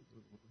 اولا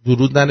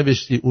درود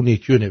ننوشتی، اون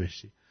یکی رو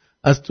نوشتی.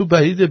 از تو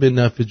بعیده به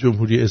نفع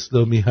جمهوری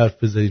اسلامی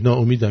حرف بزنی،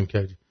 ناامیدم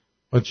کردی.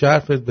 من چه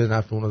حرفت به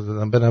نفع اونا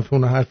زدم؟ به نفع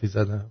اونا حرفی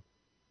زدم؟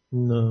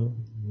 نه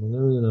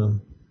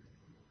نمیدونم.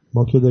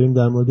 ما که داریم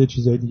در مورد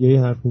چیزای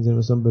دیگه حرف میزنیم،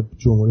 مثلا به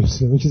جمهوری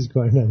اسلامی کسی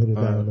کاری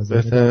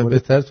نداره.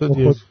 بهتر تو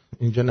دیگه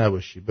اینجا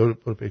نباشی، برو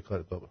پی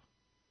کارت بابا.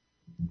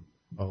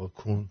 آقا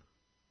کون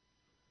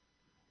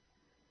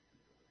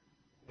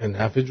این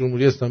حرف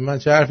جمهوری اسلامی، من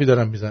چه حرفی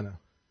دارم میزنم؟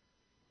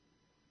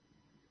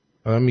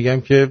 من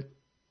میگم که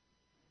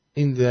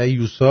این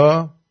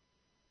دیوسا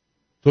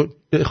تو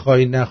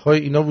بخوای نخوای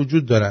اینا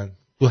وجود دارن،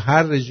 تو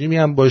هر رژیمی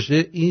هم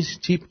باشه این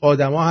تیپ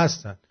آدما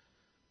هستن.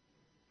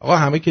 آقا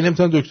همه که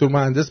نمیتونن دکتر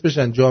مهندس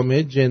بشن،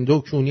 جامعه جنده و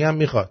کونی هم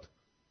میخواد.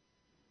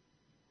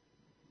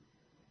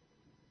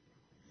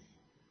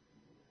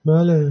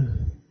 بله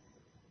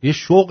یه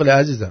شغل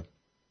عزیزم،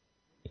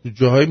 تو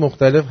جاهای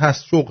مختلف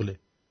هست شغله،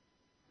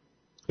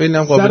 خیلی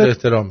هم قابل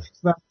احترامه.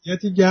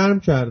 وضعیتی گرم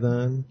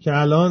کردن که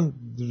الان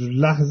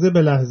لحظه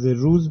به لحظه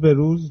روز به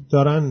روز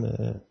دارن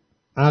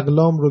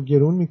اقلام رو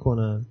گرون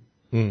میکنن،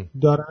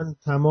 دارن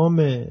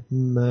تمام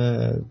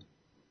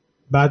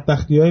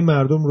بدبختی‌های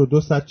مردم رو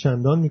 200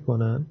 چندان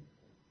میکنن،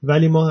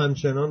 ولی ما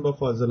همچنان با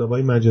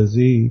فاضلابای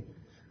مجازی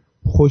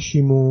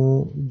خوشیم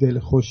و دل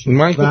خوشیم.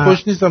 من که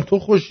خوش نیستم، تو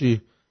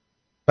خوشی.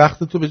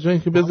 وقت تو به جای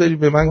اینکه بذاری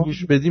به من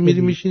گوش بدی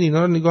میری میشین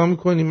اینا رو نگاه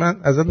میکنی، من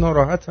ازت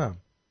ناراحتم.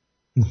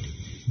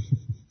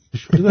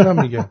 چی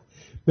دارم میگم؟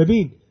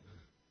 ببین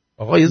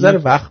آقا یه ذره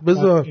وقت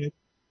بذار.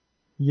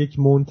 یک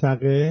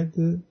منتقد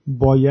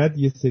باید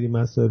یه سری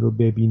مسائل رو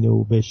ببینه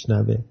و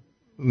بشنوه.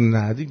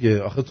 نه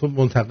دیگه، آخه تو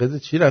منتقد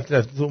چی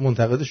رفتی تو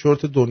منتقد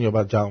شورت دنیا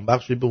بعد جهان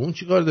بخشی، به اون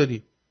چی کار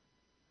داری؟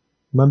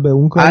 من به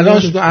اون کار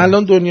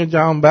الان دنیا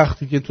جهان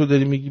بختی که تو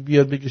داری میگی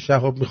بیاد بگی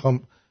شهاب میخوام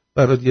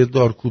برات یه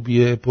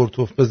دارکوبی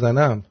پرتوف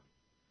بزنم،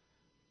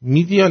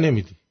 میدی یا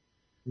نمیدی؟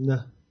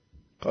 نه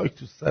خاک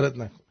تو سرت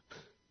نکن،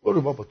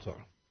 برو بابا تو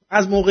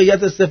از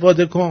موقعیت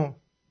استفاده کن.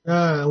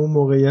 نه اون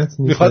موقعیت نیست،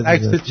 میخواد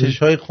عکس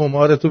چشای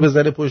خمارتو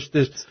بزنه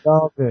پشتش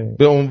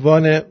به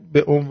عنوان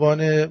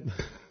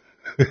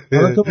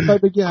حالا تو میخوای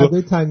بگی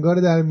عده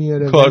تنگار در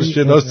میاره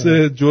کارشناس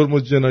جرم و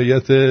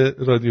جنایت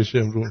رادیو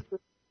شمرون.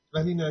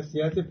 ولی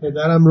نصیحت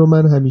پدرم رو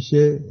من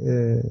همیشه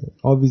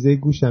آویزه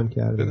گوشم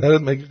کردم.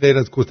 پدرت مگه غیر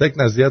از کتک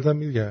نصیحت هم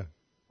میگه؟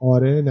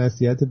 آره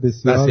نصیحت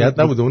بسیار. نصیحت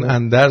نبوده، اون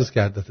اندرز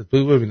کردته.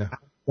 تو ببینم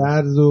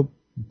درز و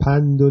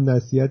پند و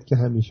نصیحت که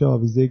همیشه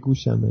آویزه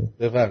گوشمه.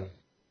 بفرم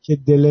که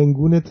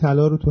دلنگون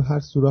طلا رو تو هر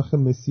سوراخ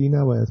مسی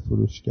نباید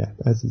فروش کرد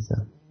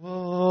عزیزم.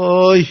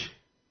 وای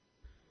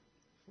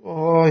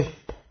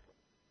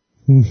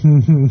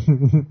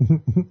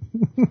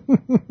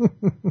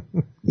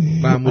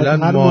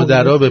معمولا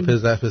مادرها به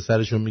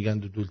پسرشون میگن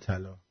دودول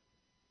طلا.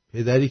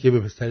 پدری که به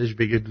پسرش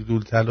بگه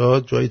دودول طلا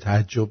جای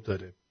تعجب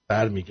داره.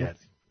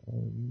 برمیگردیم.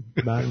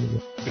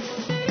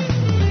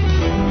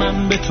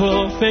 من به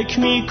تو فکر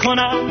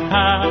میکنم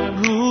هر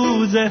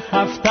روز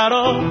هفته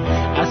را،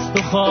 از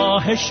تو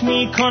خواهش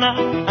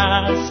میکنم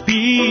از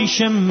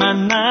پیش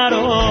من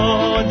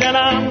نرو.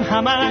 دلم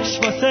همش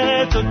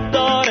واسه تو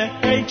داره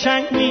هی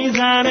چنگ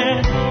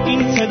میزنه،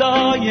 این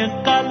صدای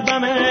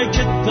قلبمه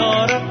که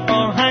داره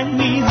آهنگ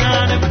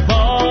میزنه.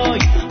 وای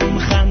اون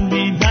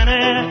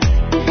خندیدنه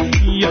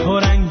یه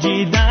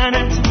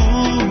رنگیدنت،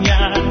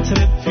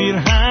 بویت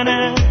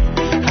پیرهنه،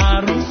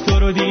 هر روز تو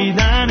رو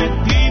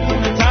دیدنت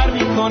دیوونه تر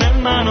میکنه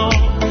منو،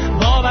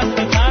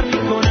 وابسته تر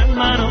میکنه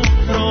منو،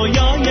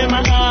 رویای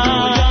من.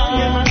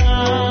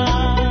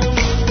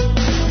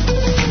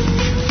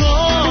 تو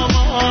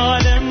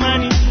مال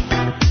منی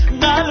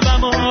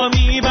قلبمو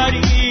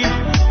میبری،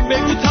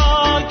 بگو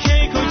تا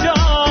کی کجا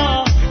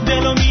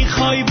دلو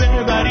میخوای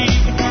ببری.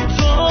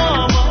 تو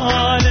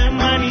مال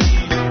منی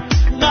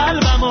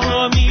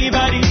قلبمو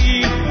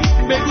میبری،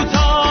 بگو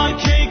تا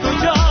کی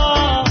کجا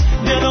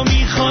دلو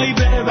میخوای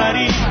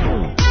ببری.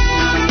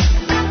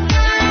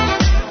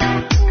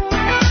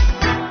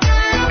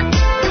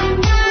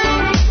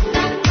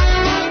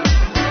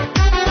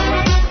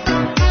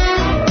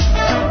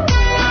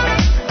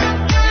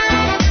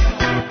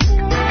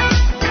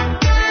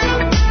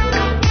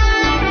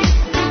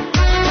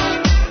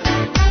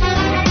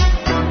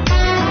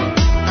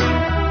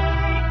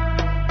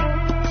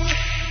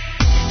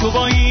 تو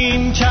با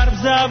این چرب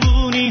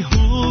زبونی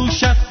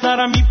هوش از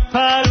سرم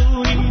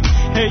میپرونی،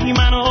 هی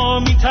منو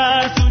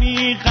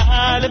میترسونی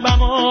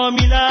قلبمو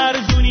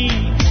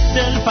میلرزونی.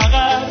 دل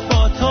فقط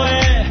با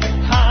توه،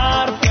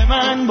 حرف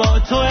من با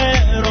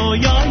توه،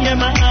 رویای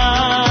من.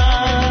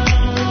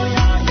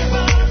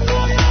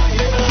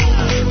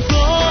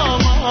 تو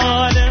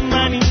مال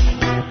منی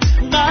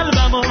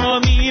قلبمو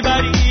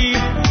میبری،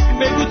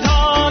 بگو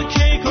تا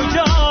کی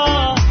کجا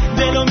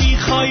دلو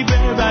میخوای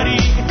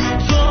ببری.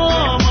 تو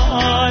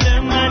مال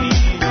منی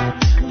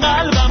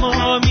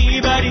قلبمو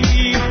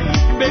میبری،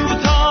 بگو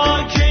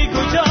تا کی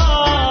کجا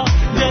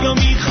دلو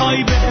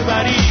میخوای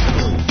ببری.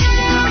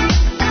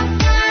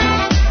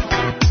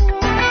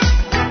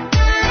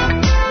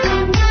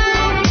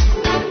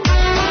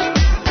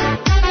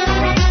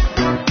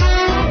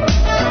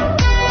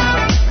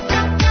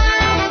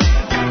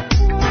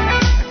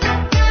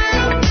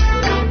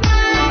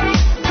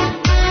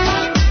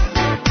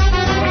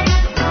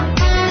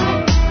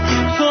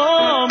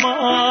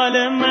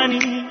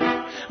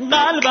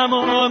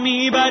 قلبمو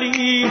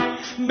میبری،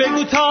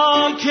 بگو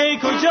تا کی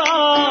کجا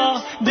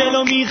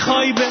دلو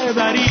میخوای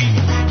ببری،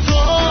 تو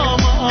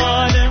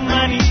مال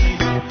منی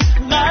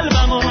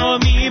قلبمو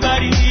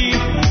میبری،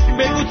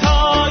 بگو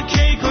تا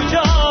کی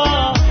کجا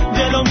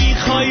دلو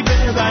میخوای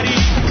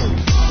ببری.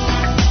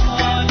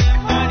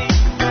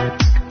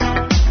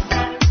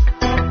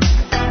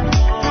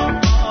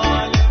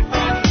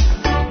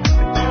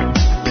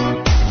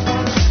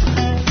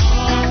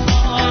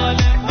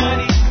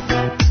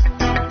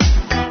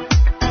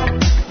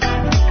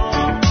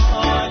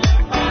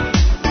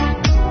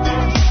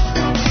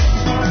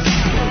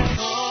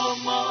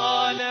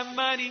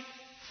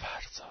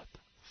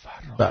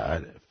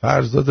 بله،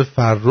 فرزاد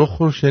فرخ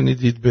رو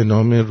شنیدید به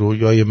نام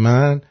رویای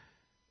من.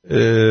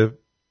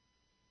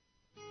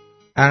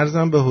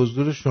 عرضم به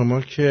حضور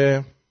شما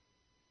که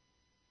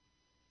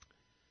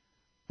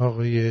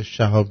آقای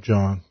شهاب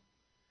جان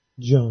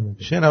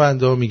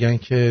شنونده ها میگن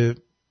که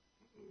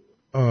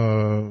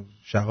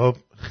شهاب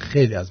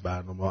خیلی از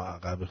برنامه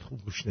عقب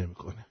خوب گوش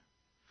نمیکنه.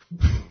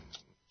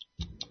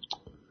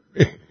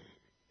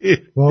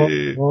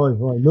 وای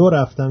وای لو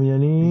رفتم،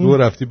 یعنی لو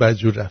رفتی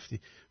بدجور رفتی.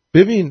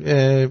 ببین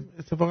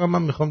اتفاقا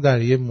من میخوام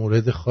در یه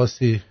مورد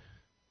خاصی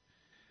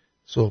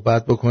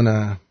صحبت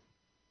بکنم.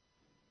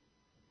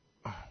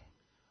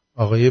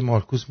 آقای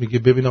مارکوس میگه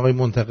ببین آقای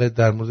منتقد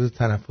در مورد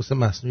تنفس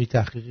مصنوعی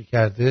تحقیقی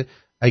کرده،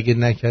 اگه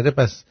نکرده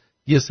پس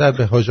یه سر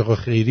به حاج آقا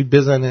خیری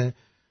بزنه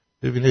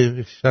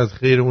ببینه شاید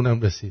خیر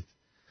اونم رسید.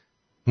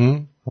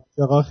 حاج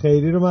آقا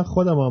خیری رو من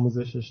خودم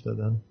آموزشش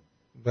دادم.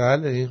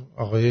 بله این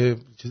آقای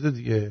چیز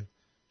دیگه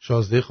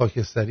شازده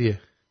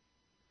خاکستریه.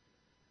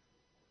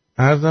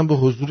 عرضم به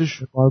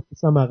حضورش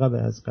مارکوس هم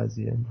عقبه از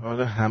قضیه.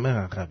 آره همه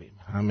عقبیم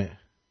همه.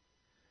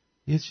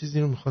 یه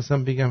چیزی رو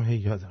میخواستم بگم هی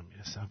یادم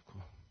میرسم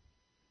کن.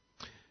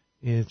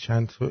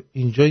 چند تا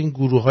اینجا این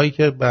گروه هایی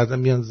که بعدا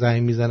میان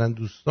زنگ میزنن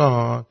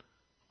دوستان،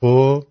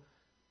 خب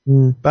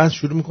بعد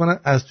شروع میکنن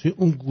از توی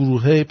اون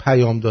گروه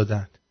پیام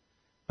دادن،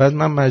 بعد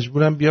من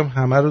مجبورم بیام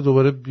همه رو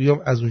دوباره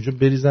بیام از اونجا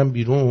بریزم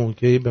بیرون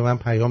که به من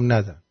پیام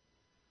ندن.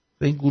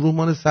 این گروه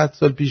مال 100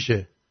 سال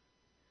پیشه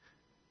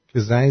که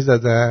زنگ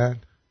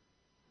زدن،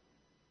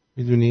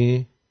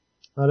 میدونی؟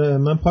 آره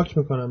من پاک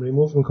میکنم،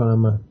 ریموو میکنم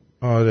من.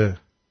 آره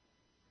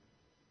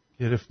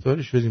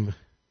گرفتاری شدیم.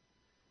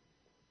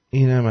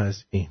 اینم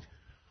از این.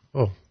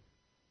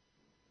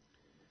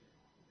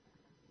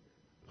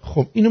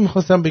 خب اینو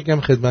میخواستم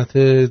بگم خدمت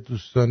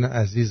دوستان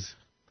عزیز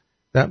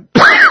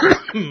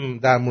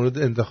در مورد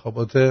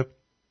انتخابات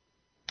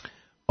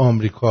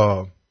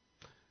آمریکا.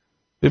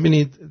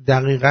 ببینید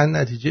دقیقاً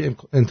نتیجه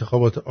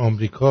انتخابات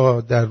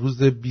آمریکا در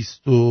روز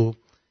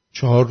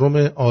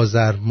 24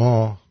 آذر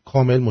ماه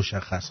کامل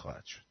مشخص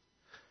خواهد شد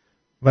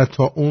و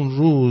تا اون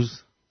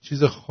روز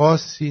چیز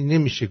خاصی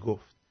نمیشه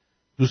گفت.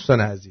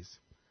 دوستان عزیز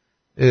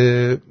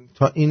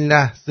تا این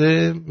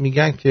لحظه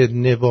میگن که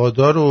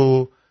نوادا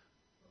رو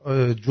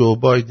جو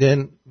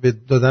بایدن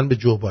دادن به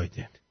جو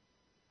بایدن.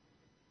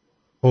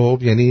 خب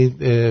یعنی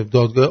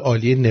دادگاه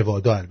عالی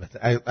نوادا.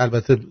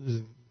 البته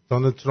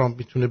دونالد ترامپ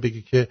میتونه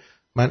بگه که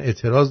من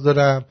اعتراض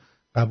دارم،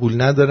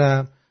 قبول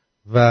ندارم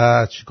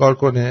و چیکار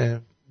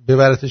کنه،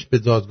 ببرتش به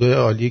دادگاه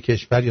عالی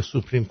کشور یا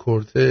سوپریم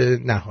کورت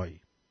نهایی.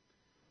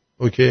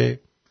 اوکی.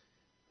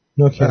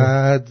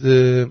 بعد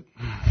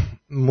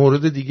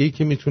مورد دیگه‌ای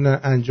که میتونن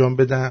انجام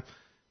بدن،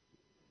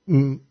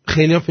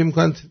 خیلی ها فکر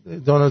میکنن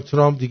دونالد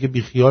ترامپ دیگه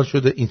بیخیال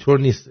شده، اینطور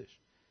نیستش.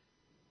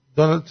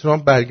 دونالد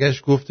ترامپ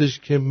برگشت گفتش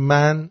که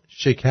من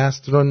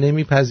شکست را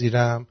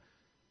نمیپذیرم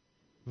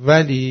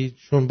ولی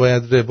چون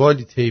باید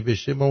روالی طی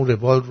بشه ما اون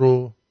روال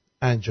رو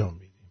انجام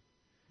میدیم.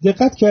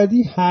 دقت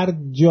کردی هر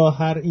جا،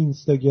 هر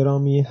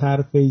اینستاگرامی،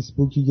 هر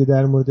فیسبوکی که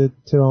در مورد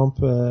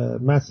ترامپ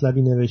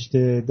مطلبی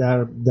نوشته،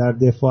 در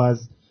دفاع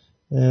از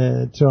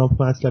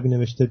ترامپ مطلبی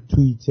نوشته،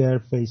 توییتر،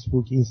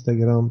 فیسبوک،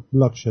 اینستاگرام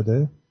بلاک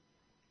شده؟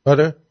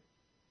 آره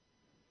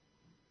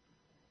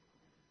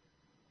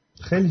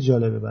خیلی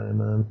جالبه برای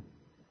من.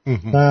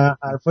 و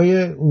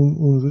حرفای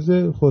اون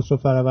روز خسرو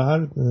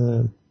فروهر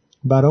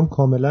برام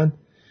کاملا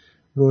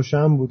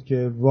روشن بود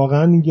که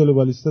واقعا این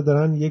گلوبالیستا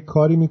دارن یک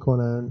کاری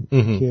میکنن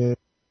که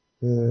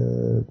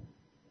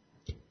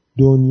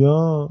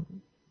دنیا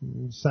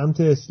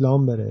سمت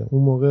اسلام بره.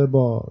 اون موقع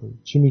با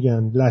چی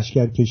میگن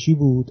لشکرکشی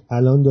بود،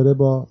 الان داره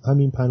با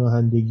همین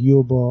پناهندگی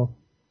و با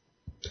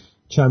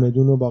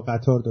چمدون و با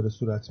قطار داره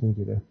صورت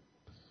میگیره.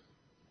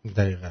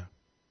 دقیقا.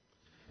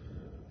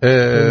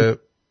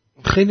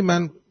 خیلی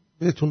من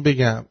بهتون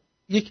بگم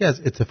یکی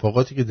از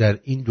اتفاقاتی که در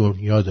این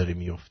دنیا داره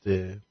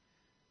میفته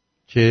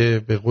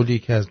که به قول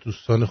یکی از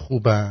دوستان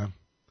خوبم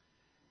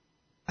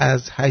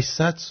از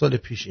 800 سال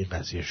پیش این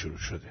قضیه شروع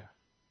شده.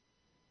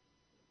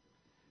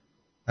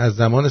 از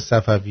زمان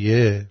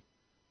صفویه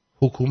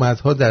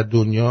حکومت‌ها در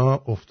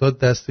دنیا افتاد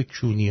دست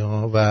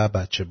کونی‌ها و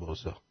بچه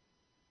بازا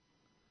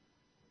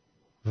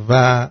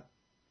و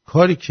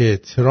کاری که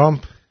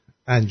ترامپ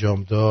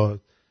انجام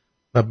داد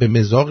و به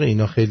مذاق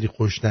اینا خیلی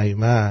خوش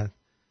نیامد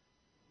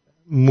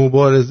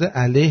مبارزه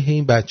علیه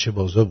این بچه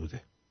بازا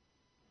بوده.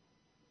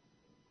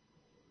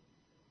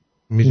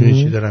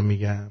 میدونی چی دارم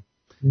میگم؟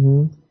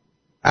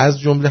 از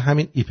جمله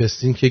همین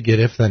ایپستین که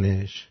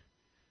گرفتنش.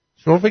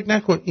 شما فکر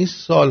نکن این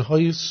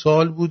سالهای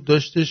سال بود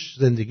داشتش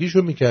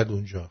زندگیشو میکرد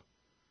اونجا.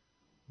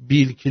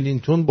 بیل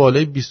کلینتون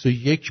بالای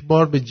 21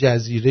 بار به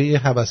جزیره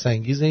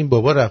هوس‌انگیز این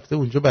بابا رفته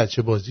اونجا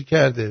بچه بازی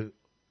کرده.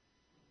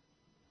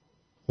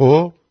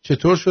 خب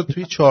چطور شد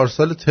توی 4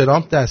 سال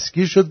ترامپ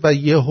دستگیر شد و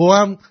یهو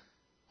هم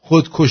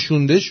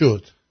خودکشونده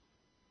شد؟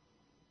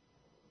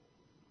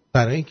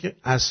 برای اینکه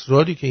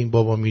اسراری که این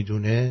بابا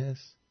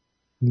میدونست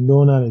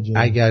لو نره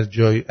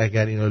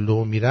اگر اینا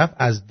لو میرفت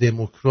از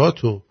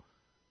دموکرات و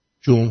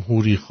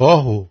جمهوری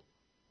خواه و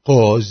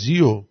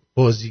قاضی و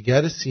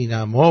بازیگر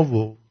سینما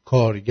و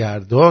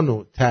کارگردان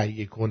و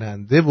تهیه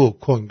کننده و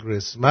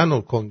کنگرسمن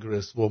و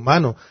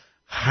کنگرسومن و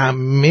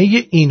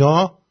همه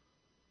اینا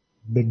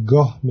به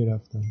گاه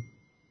میرفتن،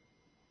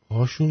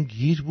 هاشون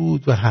گیر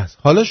بود و هست.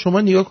 حالا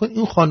شما نگاه کن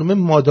این خانم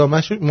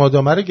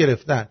مادامه رو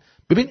گرفتن.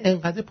 ببین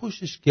انقدر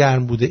پشتش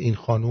گرم بوده این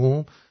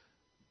خانم.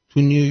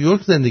 تو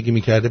نیویورک زندگی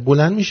میکرده،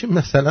 بلند میشه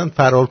مثلا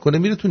فرار کنه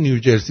میره تو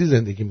نیوجرسی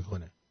زندگی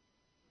میکنه.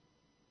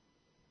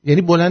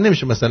 یعنی بلند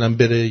نمیشه مثلا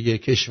بره یه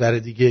کشور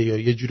دیگه یا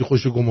یه جوری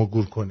خوشو گم و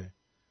گور کنه.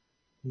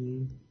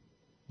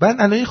 بعد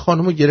الان این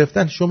خانومو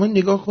گرفتن. شما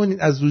نگاه کنید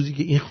از روزی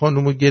که این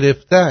خانومو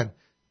گرفتن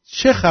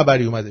چه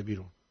خبری اومده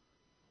بیرون.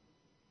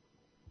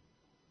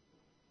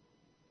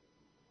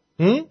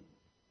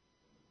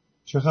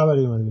 چه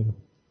خبری اومده بیرون؟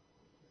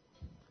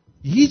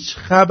 هیچ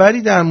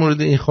خبری در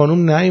مورد این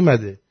خانوم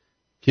نیومده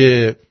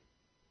که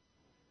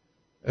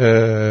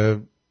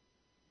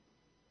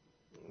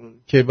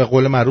به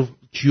قول معروف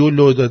کیو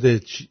لو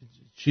داده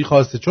چی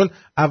خواسته. چون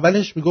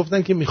اولش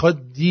میگفتن که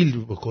میخواد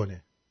دیل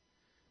بکنه،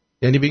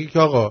 یعنی بگی که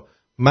آقا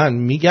من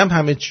میگم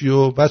همه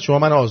چیو بعد شما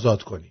من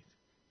آزاد کنید.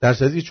 در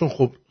صورتی چون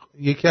خب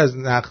یکی از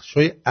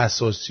نقش‌های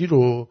اساسی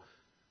رو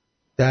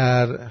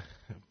در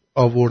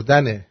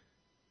آوردن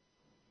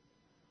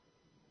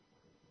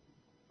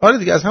آره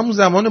دیگه از همون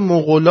زمان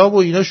مغولا و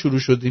اینا شروع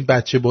شد، این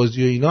بچه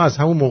بازی و اینا از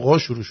همون موقع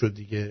شروع شد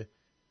دیگه.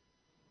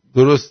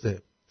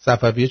 درسته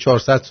صفویه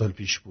 400 سال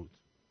پیش بود،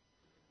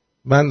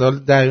 من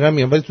دقیقا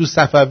میگم، ولی تو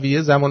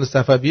صفویه زمان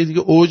صفویه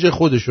دیگه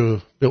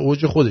به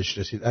اوج خودش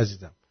رسید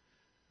عزیزم.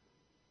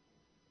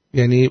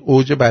 یعنی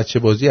اوج بچه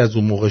بازی از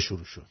اون موقع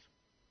شروع شد.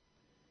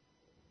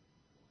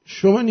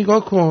 شما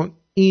نگاه کن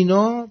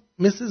اینا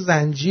مثل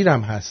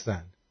زنجیرم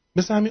هستن،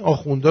 مثل همین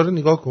آخوندا رو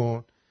نگاه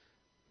کن.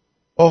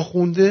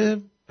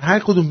 آخونده هر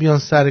کدوم بیان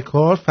سر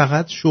کار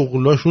فقط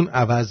شغلاشون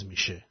عوض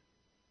میشه.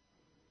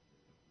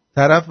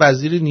 طرف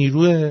وزیر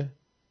نیروه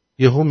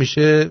یهو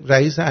میشه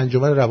رئیس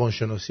انجمن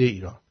روانشناسی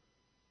ایران.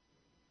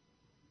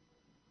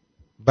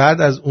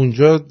 بعد از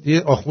اونجا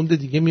یه آخوند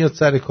دیگه میاد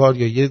سر کار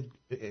یا یه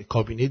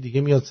کابینه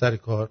دیگه میاد سر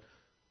کار،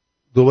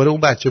 دوباره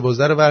اون بچه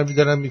بازه رو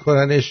برمیدارن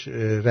میکننش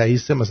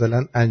رئیس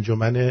مثلا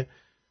انجمن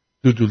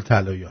دودول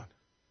طلایان.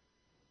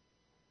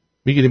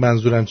 میگیری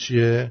منظورم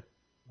چیه؟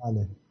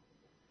 بله.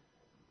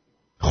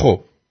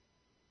 خب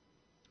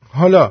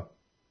حالا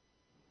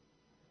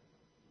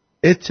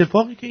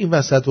اتفاقی که این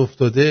وسط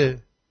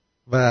افتاده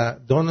و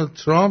دونالد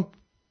ترامپ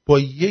با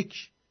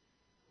یک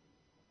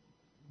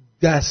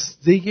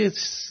دسته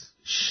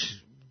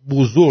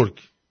بزرگ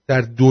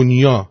در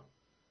دنیا،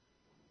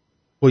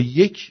 با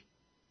یک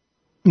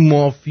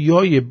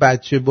مافیای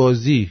بچه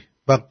بازی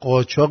و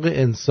قاچاق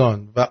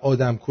انسان و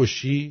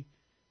آدمکشی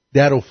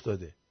در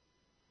افتاده.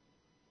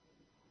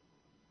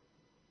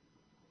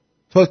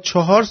 تا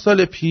 4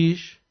 سال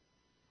پیش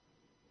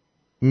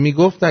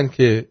میگفتن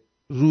که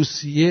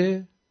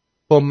روسیه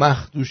با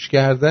مخدوش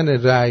کردن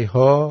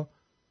رأی‌ها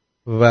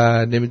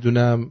و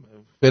نمیدونم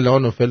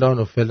فلان و فلان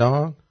و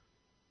فلان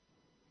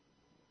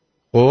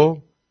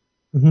خب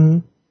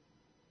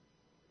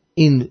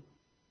این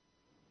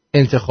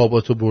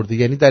انتخاباتو برده،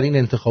 یعنی در این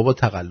انتخابات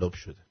تقلب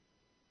شده.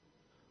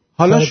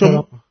 حالا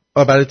شما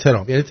برای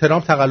ترامپ، یعنی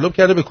ترامپ تقلب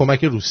کرده به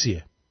کمک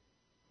روسیه.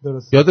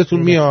 درست. یادتون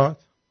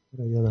میاد؟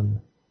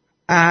 یادم.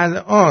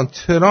 الان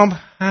ترامپ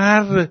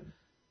هر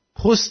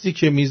پستی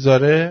که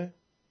میذاره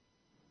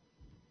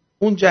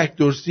اون جک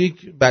دورسی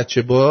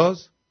بچه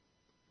باز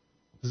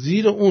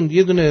زیر اون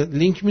یه دونه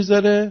لینک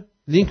میذاره.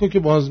 لینک رو که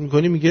باز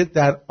میکنی میگه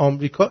در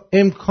آمریکا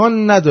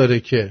امکان نداره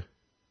که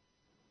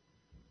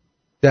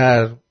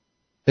در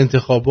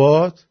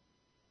انتخابات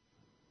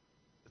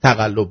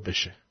تقلب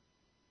بشه.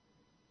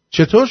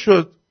 چطور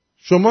شد؟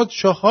 شما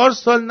 4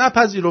 سال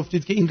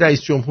نپذیرفتید که این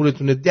رئیس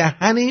جمهورتونه،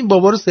 دهن این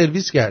بابا رو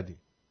سرویس کردید.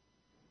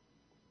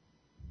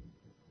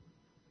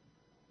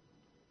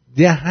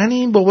 دهن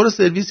این بابا رو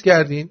سرویس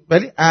کردین،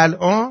 ولی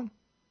الان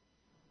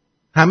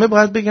همه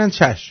باید بگن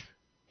چشم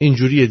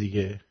اینجوریه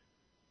دیگه،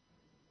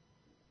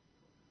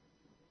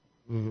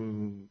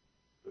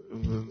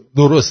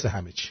 درسته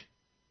همه چی.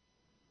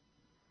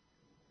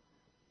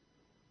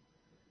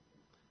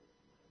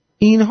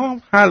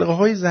 اینها حلقه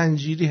های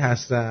زنجیری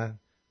هستن.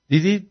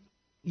 دیدید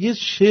یه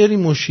شعری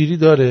مشیری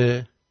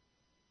داره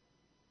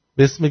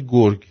به اسم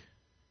گرگ.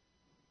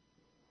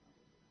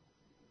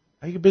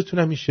 اگه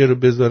بتونم این شعر رو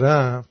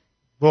بذارم،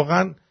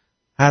 واقعا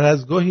هر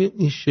از گاهی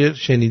این شعر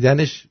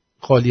شنیدنش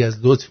خالی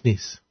از لطف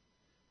نیست.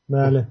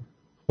 بله.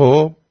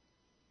 خب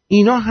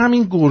اینا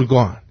همین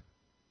گرگان.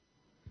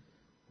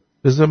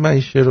 بذار من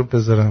این شعر رو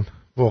بذارم،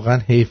 واقعا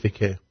حیفه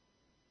که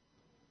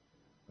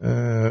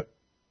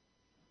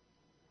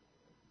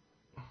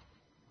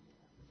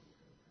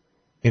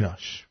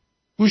ایناش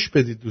گوش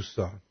بدید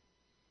دوستان.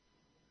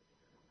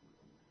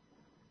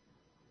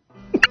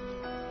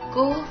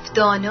 گفت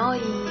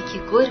دانایی که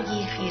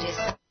گرگی خیره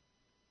سر،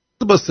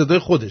 با صدای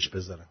خودش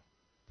بذارم.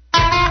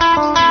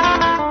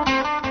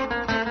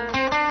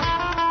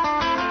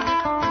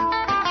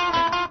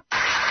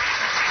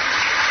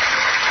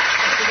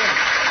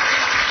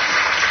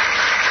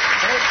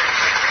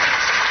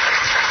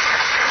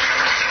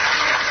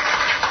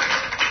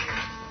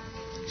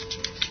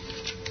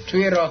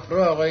 توی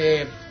راهرو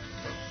آقای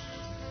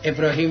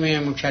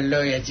ابراهیم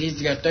مکلای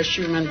عزیز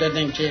یادداشتی من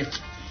دادن که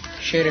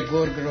شعر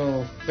گرگ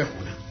رو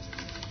بخونم.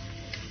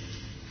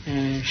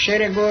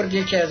 شعر گرگ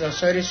یکی از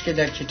آثاری است که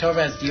در کتاب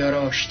از دیار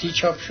آشتی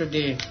چاپ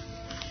شده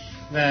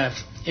و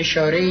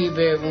اشاره‌ای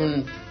به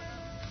اون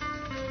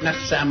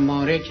نفس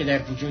اماره که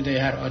در وجود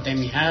هر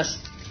آدمی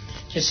هست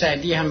که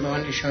سعدی هم به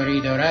آن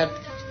اشاره‌ای دارد.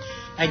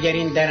 اگر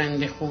این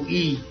درنده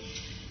خویی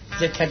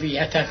ز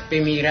طبیعتت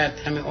بمیرد،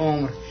 همه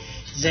عمر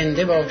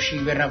زنده باشی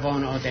به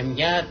روان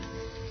آدمیت.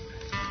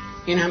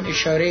 این هم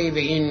اشاره‌ای به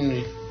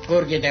این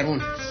گرگ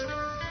درون است.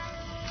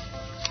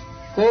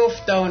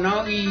 گفت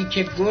دانایی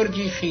که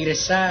گرگی خیره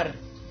سر،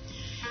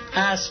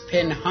 از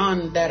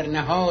پنهان در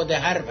نهاد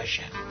هر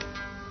بشر.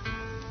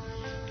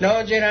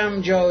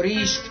 لاجرم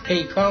جاریست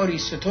پیکاری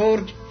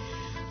سترگ،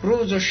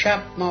 روز و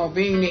شب ما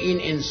بین این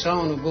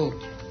انسان و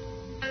گرگ.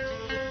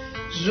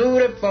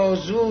 زور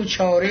بازو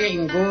چاره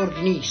این گرگ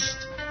نیست،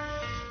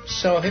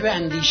 صاحب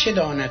اندیشه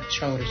داند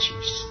چاره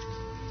چیست.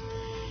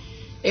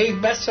 ای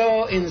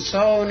بسا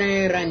انسان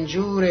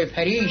رنجور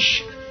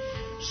پریش،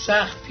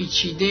 سخت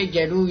پیچیده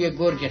گلوی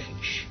گرگ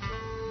خویش.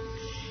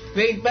 و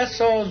ای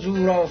بسا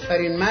زور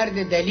آفرین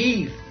مرد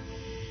دلیر،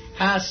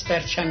 هست در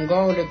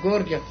چنگال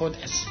گرگ خود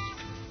اسیر.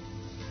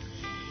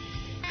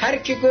 هر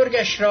که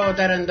گرگش را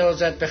در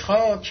اندازد به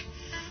خاک،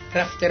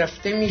 رفته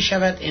رفته می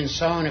شود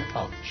انسان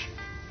پاک.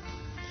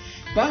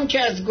 وان که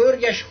از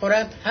گرگش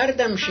خورد هر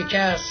دم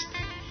شکست،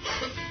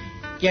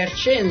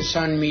 گرچه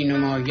انسان می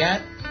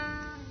نماید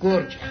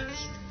گرگ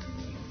است.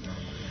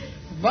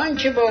 وان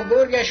که با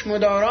گرگش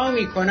مدارا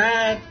می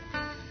کند،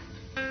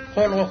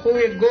 خلق و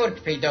خوی گرگ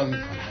پیدا می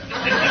کند.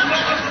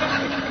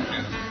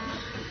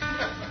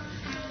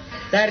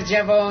 در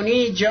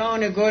جوانی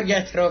جان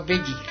گرگت را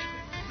بگیر،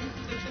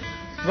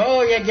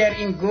 وای اگر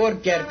این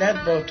گرگ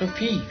گردد با تو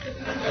پیر.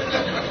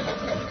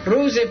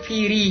 روز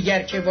پیری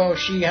گر که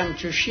باشی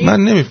همچو شیر. من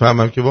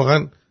نمیفهمم که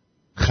واقعا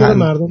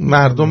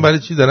مردم برای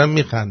چی دارن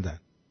میخندن.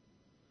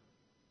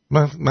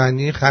 من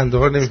معنی خنده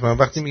ها نمیفهمم.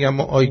 وقتی میگم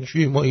ما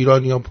آیکیوی ما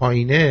ایرانی ها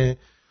پایینه،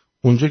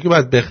 اونجا که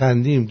باید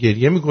بخندیم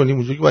گریه میکنیم،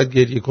 اونجا که باید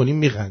گریه کنیم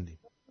میخندیم.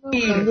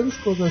 خنده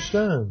روش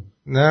گذاشتن.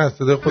 نه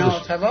صدای خودش.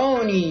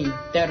 ناتوانی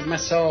در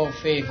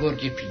مساف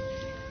گرگ پیر.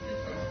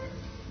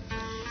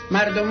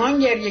 مردمان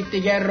گر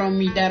یکدیگر را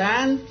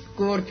میدرند،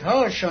 گرگ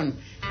هاشون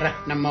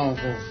رهنما و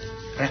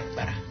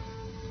رهبرند.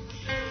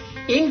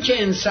 این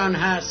که انسان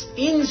هست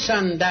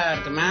اینسان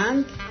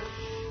دردمند،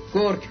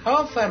 گرگ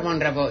ها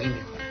فرمان روایی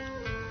میکنند.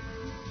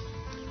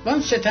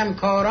 وان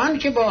ستمکاران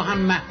که با هم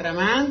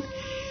محرمند،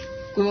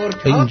 گرگ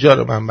ها اینجا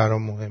رو من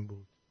برام مهم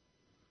بود.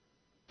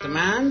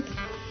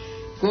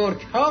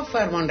 گرگ ها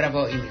فرمان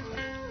روایی میکنند.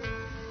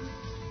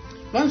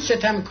 وان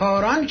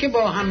ستمکاران که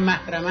با هم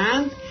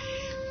محرمند،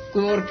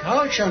 گرگ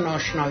هاشون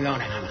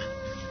آشنایان همند.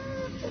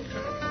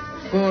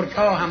 گرگ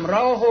ها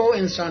همراه و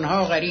انسان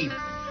ها غریب،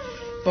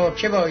 با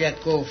که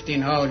باید گفت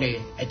این حال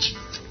عجیب.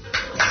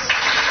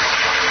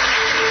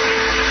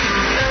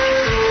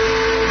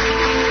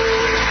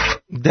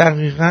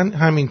 دقیقاً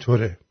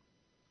همینطوره.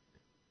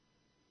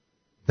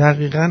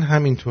 دقیقاً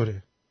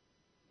همینطوره.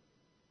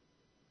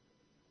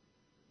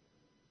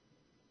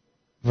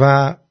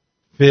 و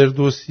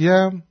فردوسی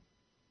هم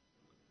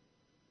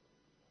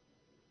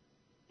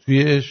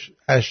توی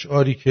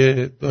اشعاری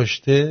که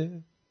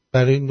داشته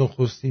برای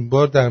نخستین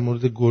بار در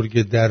مورد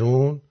گرگ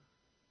درون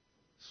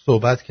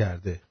صحبت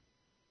کرده.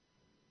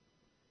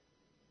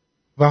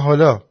 و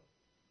حالا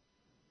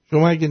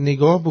شما اگه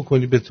نگاه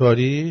بکنی به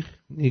تاریخ،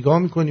 نگاه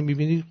میکنی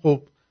میبینی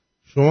خب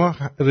شما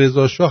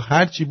رضا شاه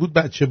هر چی بود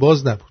بچه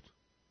باز نبود،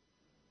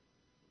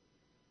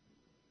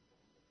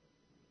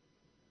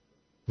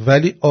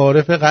 ولی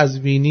عارف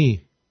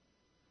قزوینی،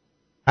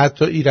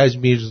 حتی ایرج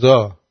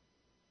میرزا،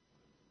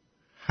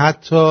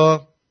 حتی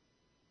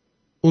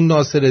اون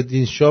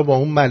ناصرالدین شاه با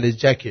اون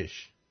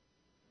ملجکش،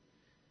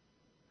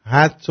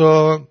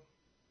 حتی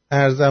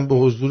عرضم به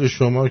حضور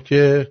شما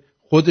که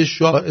خود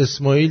شاه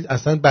اسماعیل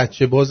اصلا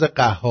بچه باز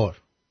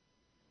قهار،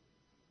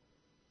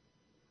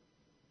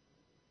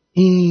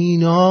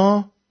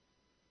 اینا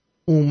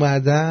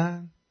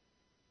اومدن.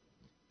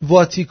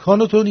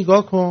 واتیکانو تو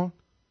نگاه کن،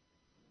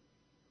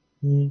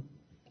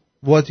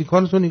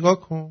 واتیکانو تو نگاه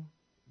کن،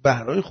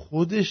 برای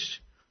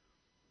خودش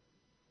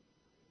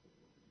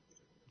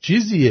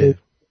چیزیه،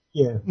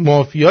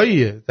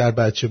 مافیاییه در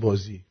بچه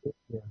بازی.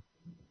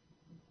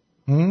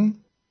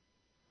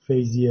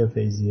 فیزیه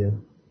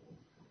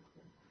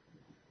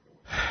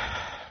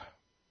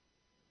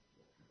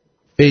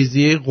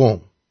فیضیه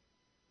قم،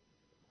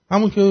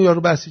 همون که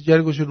یارو بسیجی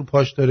گوشه رو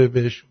پاش داره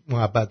بهش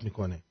محبت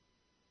میکنه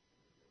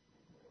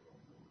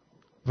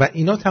و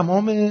اینا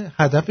تمام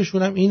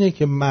هدفشون هم اینه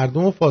که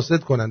مردم رو فاسد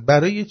کنن.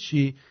 برای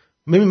چی؟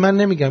 من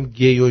نمیگم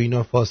گی و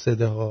اینا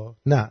فاسده ها،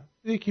 نه،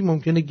 یکی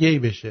ممکنه گی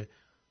بشه،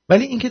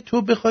 ولی اینکه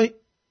تو بخوای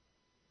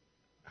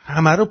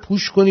همه رو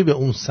پوش کنی به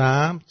اون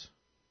سمت،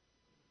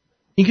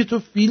 اینکه تو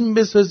فیلم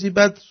بسازی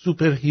بعد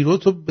سوپر هیرو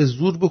تو به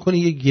زور بکنی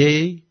یه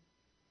گی،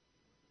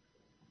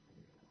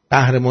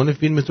 قهرمان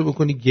فیلم تو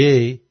بکنی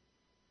گی،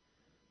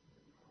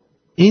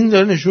 این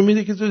داره نشون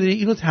میده که تو داری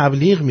اینو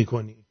تبلیغ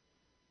میکنی.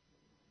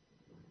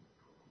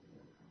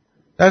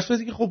 در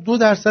صورتی که خب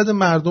 2%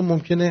 مردم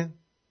ممکنه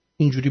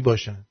اینجوری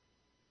باشن.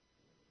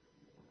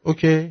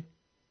 اوکی؟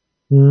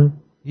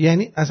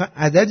 یعنی اصلا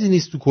عددی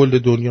نیست تو کل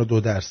دنیا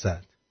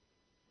 2%.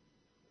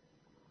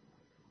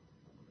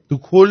 تو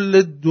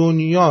کل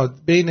دنیا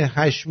بین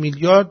 8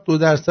 میلیارد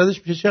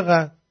 2%ش میشه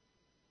چقدر؟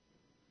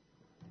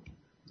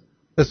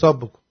 حساب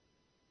بکن.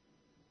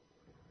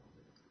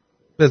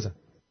 بزن.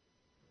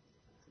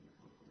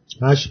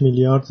 8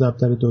 میلیارد ضرب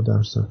در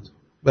 2%.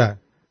 بله.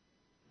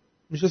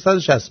 میشه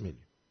 160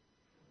 میلیون.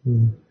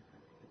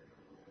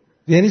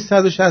 یعنی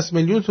 160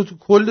 میلیون تو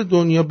کل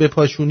دنیا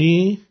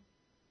بپاشونی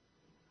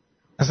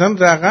اصلا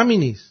رقمی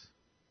نیست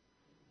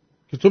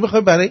که تو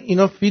بخوای برای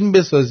اینا فیلم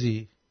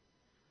بسازی،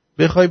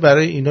 بخوای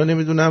برای اینا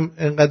نمیدونم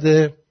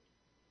انقدر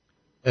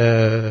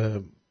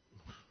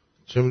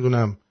چه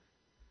میدونم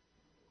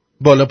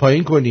بالا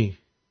پایین کنی.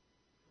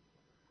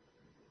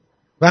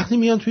 وقتی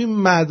میان توی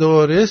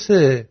مدارس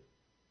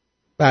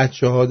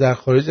بچه ها در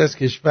خارج از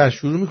کشور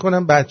شروع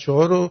میکنن بچه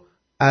ها رو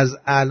از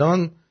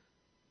الان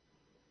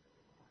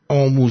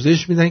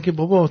آموزش میدن که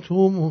بابا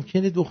تو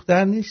ممکنه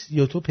دختر نیست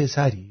یا تو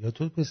پسری، یا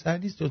تو پسر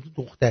نیست یا تو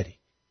دختری.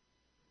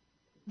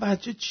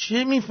 بچه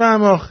چه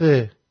میفهم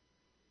آخه؟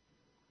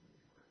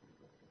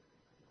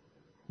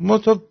 ما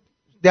تا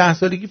 10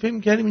 سالگی فکر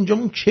میکردیم اینجا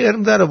مون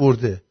کرم در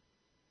آورده.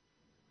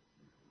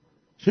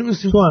 چه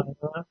میسیم؟ تو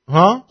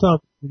هم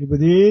اینجوری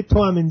بودی؟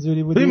 تو هم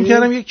اینجوری بودی؟ فکر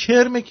میکردم یه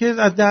کرمه که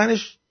از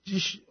دهنش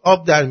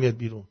آب در میاد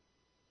بیرون.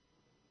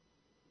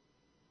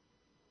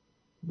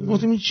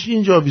 گفتم این چی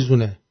اینجا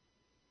آویزونه؟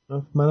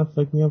 من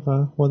فکر میکنم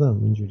فقط خودم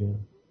اینجوریه.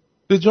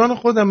 به جان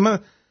خودم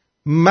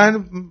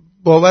من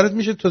باورت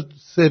میشه تا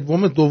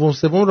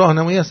سوم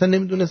راهنمایی اصلا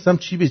نمیدونستم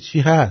چی به چی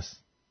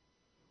هست.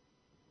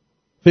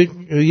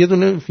 یه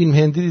دونه فیلم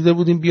هندی دیده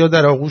بودیم بیا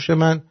در آغوش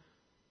من،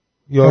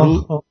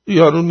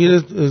 یارو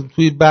میره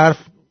توی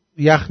برف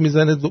یخ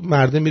میزنه،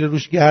 مرده میره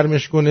روش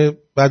گرمش کنه،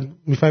 بعد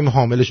میفهمیم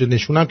حامله شده.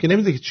 نشونم که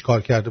نمیده که چی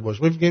کار کرده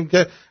باشه. میگیم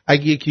که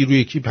اگه یکی روی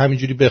یکی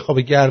همینجوری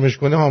بخوابه گرمش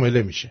کنه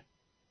حامله میشه.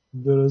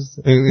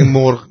 درست. این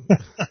مرغ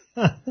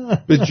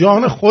به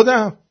جان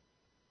خودم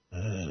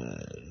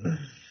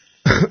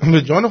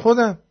به جان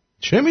خودم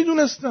چه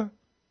میدونستم.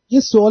 یه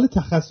سوال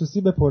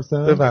تخصصی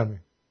بپرسم.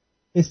 بفرمایید.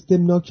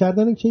 استمنا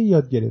کردن که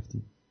یاد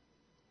گرفتی؟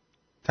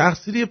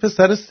 تقصیری یه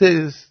پسر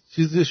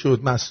چیزی شد،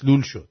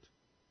 مسلول شد.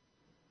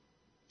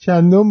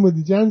 چندم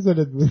بودی؟ چند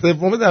سالت بود؟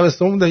 سوم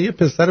دبستان بودم. یه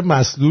پسر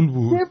مسلول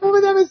بود. سوم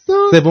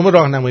دبستان؟ سوم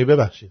راهنمایی.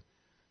 ببخشید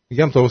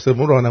میگم تا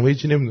سوم راهنمایی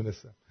چی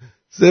نمیدونستم.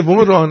 سوم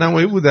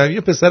راهنمایی بودم.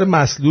 یه پسر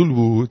مسلول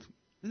بود،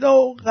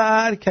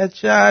 لاغر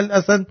کچل،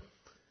 اصلا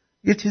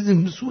یه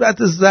چیزی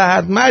صورت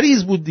زرد،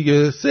 مریض بود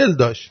دیگه، سل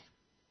داشت.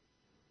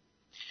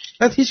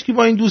 بعد هیچکی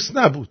با این دوست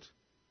نبود.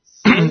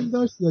 سل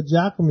داشت یا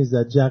جق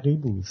میزد؟ جقی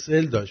بود.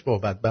 سل داشت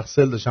بابا، بدبخت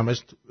سل داشت،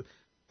 همش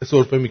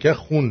سرفه میکرد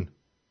خون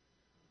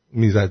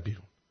میزد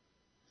بیرون.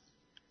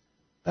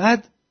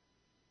 بعد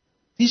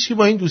هیچکی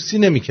با این دوستی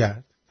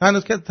نمیکرد.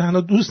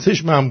 تنها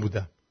دوستش من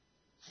بودم.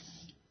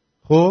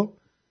 خب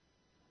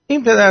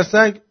این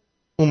پدرسگ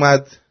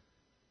اومد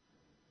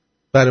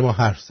برای ما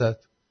حرف زد،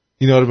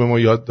 اینا رو به ما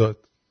یاد داد.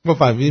 ما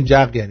فهمیدیم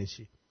جغ یعنی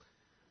چی.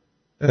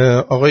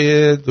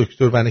 آقای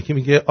دکتر بنکی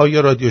میگه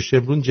آیا رادیو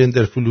شمرون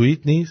جندر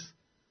فلوید نیست؟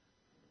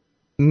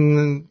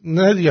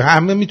 نه دیگه،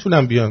 همه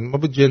میتونن بیان. ما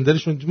با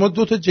جندرشون، ما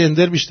 2 تا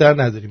جندر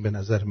بیشتر نداریم به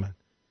نظر من،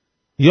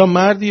 یا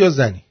مردی یا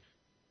زنی.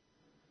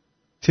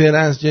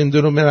 ترنس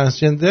جندر و مرنس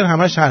جندر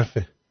همش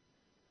حرفه.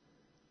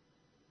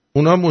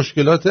 اونا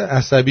مشکلات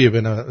عصبیه،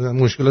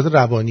 مشکلات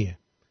روانیه.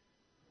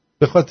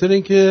 به خاطر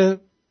اینکه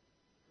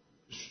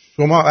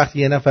شما وقتی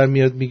یه نفر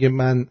میاد میگه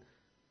من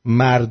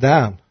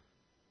مردم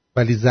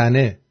ولی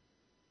زنه،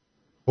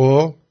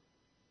 خب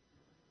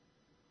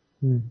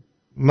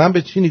من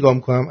به چی نگاه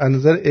میکنم؟ از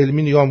نظر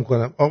علمی نگاه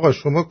میکنم. آقا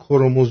شما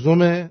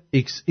کروموزوم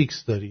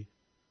XX داری،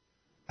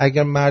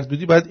 اگر مرد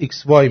بودی باید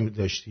XY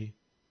میداشتی.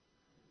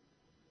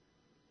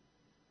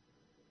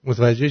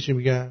 متوجه چی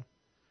میگم؟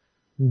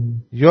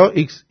 یا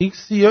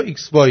XX یا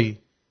XY.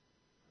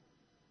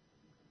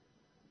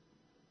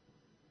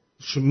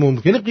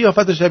 ممکنه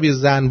قیافت شبیه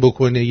زن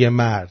بکنه یه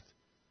مرد،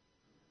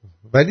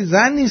 ولی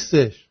زن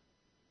نیستش.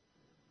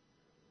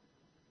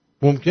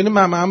 ممکنه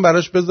ممه هم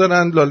براش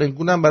بذارن،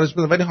 لالنگون هم براش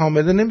بذارن، ولی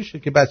حامله نمیشه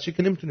که، بچه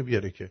که نمیتونه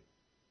بیاره که.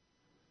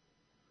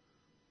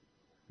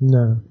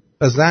 نه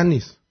و زن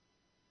نیست.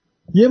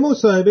 یه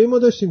مصاحبه ما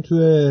داشتیم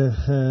توی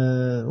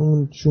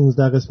اون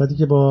 16 قسمتی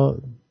که با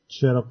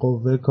چرا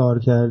قوه کار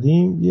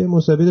کردیم یه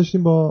مصاحبه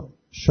داشتیم با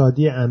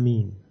شادی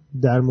امین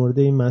در مورد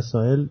این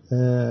مسائل.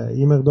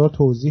 یه مقدار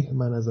توضیح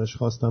من ازش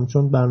خواستم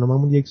چون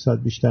برنامه‌مون 1 ساعت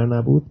بیشتر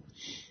نبود.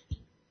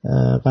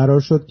 قرار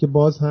شد که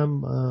باز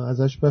هم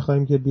ازش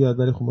بخوایم که بیاد،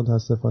 ولی خب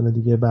متاسفانه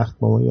دیگه وقت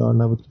با ما یار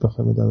نبود که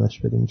بخوایم ادامهش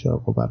بدیم چرا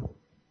قوه.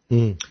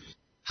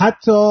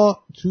 حتی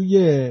توی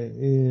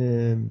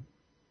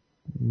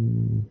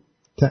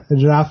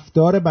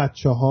رفتار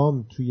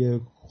بچه‌هام توی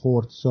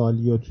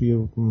خردسالی و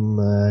توی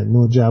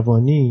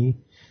نوجوانی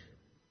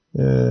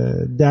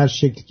در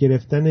شکل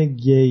گرفتن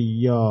گی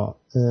یا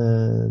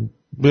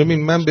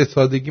ببین من به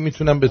سادگی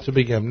میتونم به تو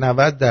بگم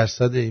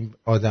 90% این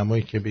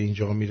آدمایی که به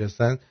اینجا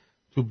میرسن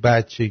تو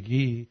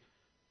بچگی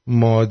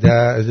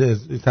مادر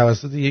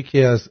توسط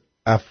یکی از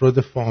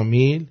افراد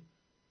فامیل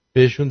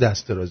بهشون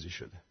دست درازی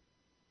شده.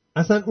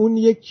 اصلا اون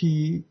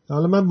یکی،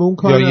 حالا من به اون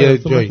کار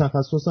ندارم،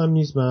 تخصصم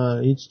نیست و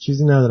هیچ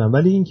چیزی ندارم،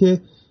 ولی این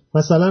که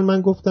مثلا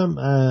من گفتم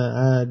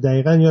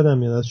دقیقا یادم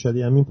میاد از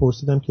شادی همین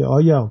پرسیدم که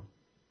آیا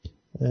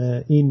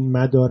این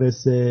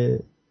مدارس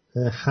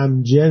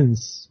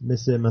همجنس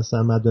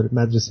مثلا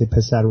مدرسه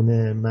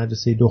پسرونه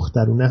مدرسه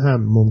دخترونه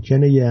هم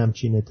ممکنه یه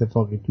همچین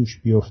اتفاقی توش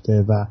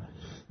بیفته و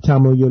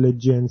تمایل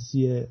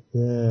جنسی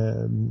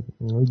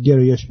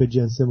گرایش به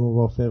جنس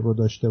موافق رو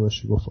داشته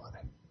باشه؟ گفت آره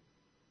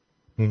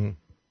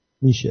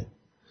میشه.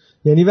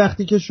 یعنی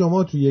وقتی که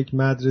شما تو یک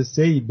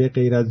مدرسه‌ای به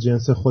غیر از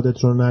جنس خودت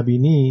رو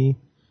نبینی،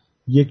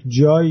 یک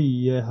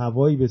جایی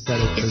هوایی به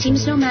سرت بزنه،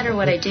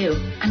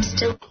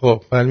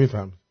 خب من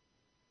میفهم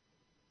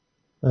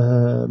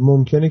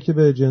ممکنه که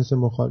به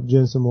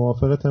جنس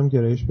موافقت هم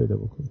گرایش پیدا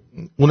بکنی.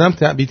 اونم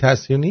بی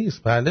تاثیر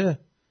نیست. بله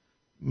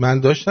من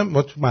داشتم،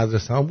 ما تو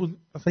مدرسه هم بود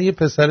مثلا یه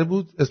پسره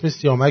بود اسمش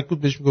سیامک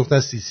بود، بهش میگفتن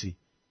سیسی.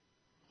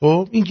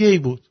 خب این گی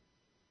بود.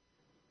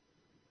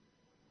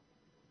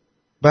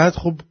 بعد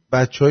خب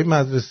بچهای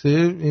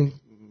مدرسه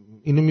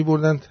اینو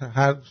میبردن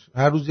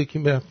هر روز یکی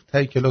میرفت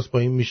تای کلاس با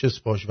این میشه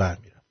باش ور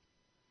میرفت.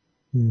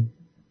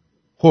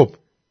 خب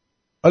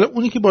حالا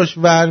اونی که باش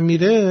ور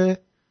میره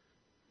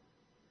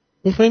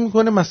اون فکر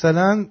میکنه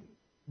مثلا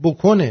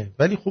بکنه،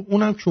 ولی خب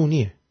اونم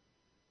چونیه.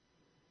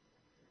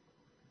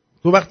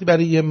 تو وقتی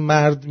برای یه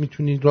مرد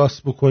میتونی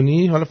راست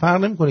بکنی، حالا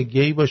فرق نمیکنه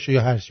گی باشه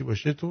یا هر چی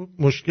باشه، تو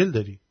مشکل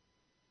داری.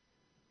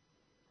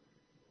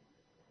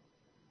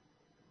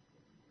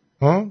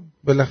 ها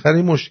بالاخره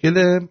این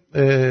مشکل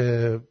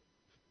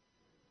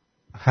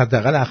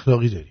حداقل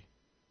اخلاقی داری.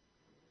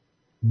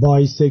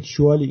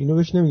 بایسکشوالی، اینو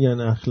بهش نمیگن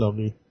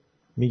اخلاقی،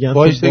 میگن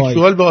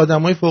بایسکشوال. به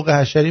آدمای فوق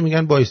حشری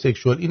میگن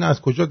بایسکشوال. این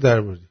از کجا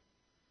در بردی؟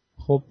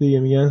 خب دیگه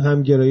میگن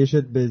هم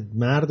گرایشت به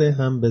مرد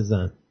هم به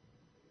زن.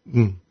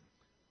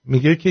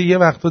 میگه که یه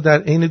وقتا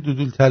در عین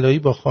دودول طلایی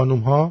با خانوم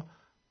ها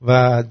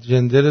و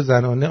جندر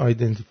زنانه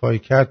آیدنتیفای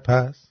کرد،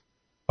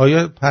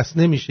 پس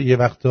نمیشه یه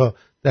وقتا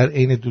در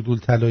عین دودول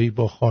طلایی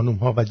با خانوم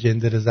ها و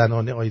جندر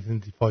زنانه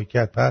آیدنتیفای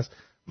کرد، پس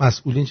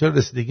مسئولین چرا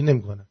رسیدگی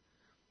نمیکنن؟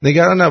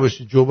 نگران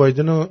نباشید، جو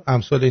بایدن و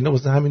امثال اینا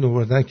واسه همین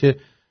آوردن که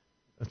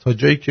تا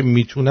جایی که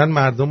میتونن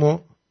مردمو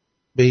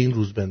به این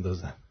روز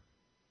بندازن.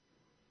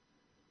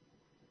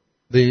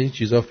 به این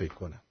چیزا فکر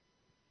کنم.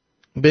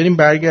 بریم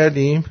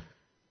برگردیم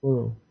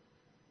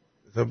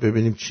تا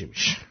ببینیم چی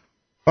میشه.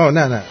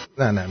 نه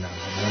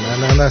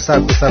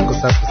سب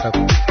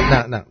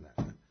نه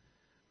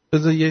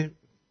بذار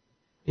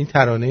این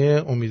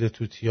ترانه امید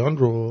توتیان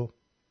رو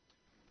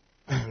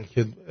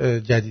که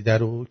جدیده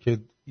رو که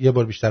یه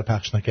بار بیشتر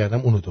پخش نکردم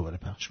اونو دوباره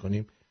پخش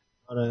کنیم.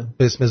 آره.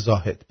 به اسم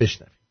زاهد.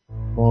 بشنویم.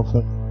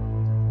 موافق.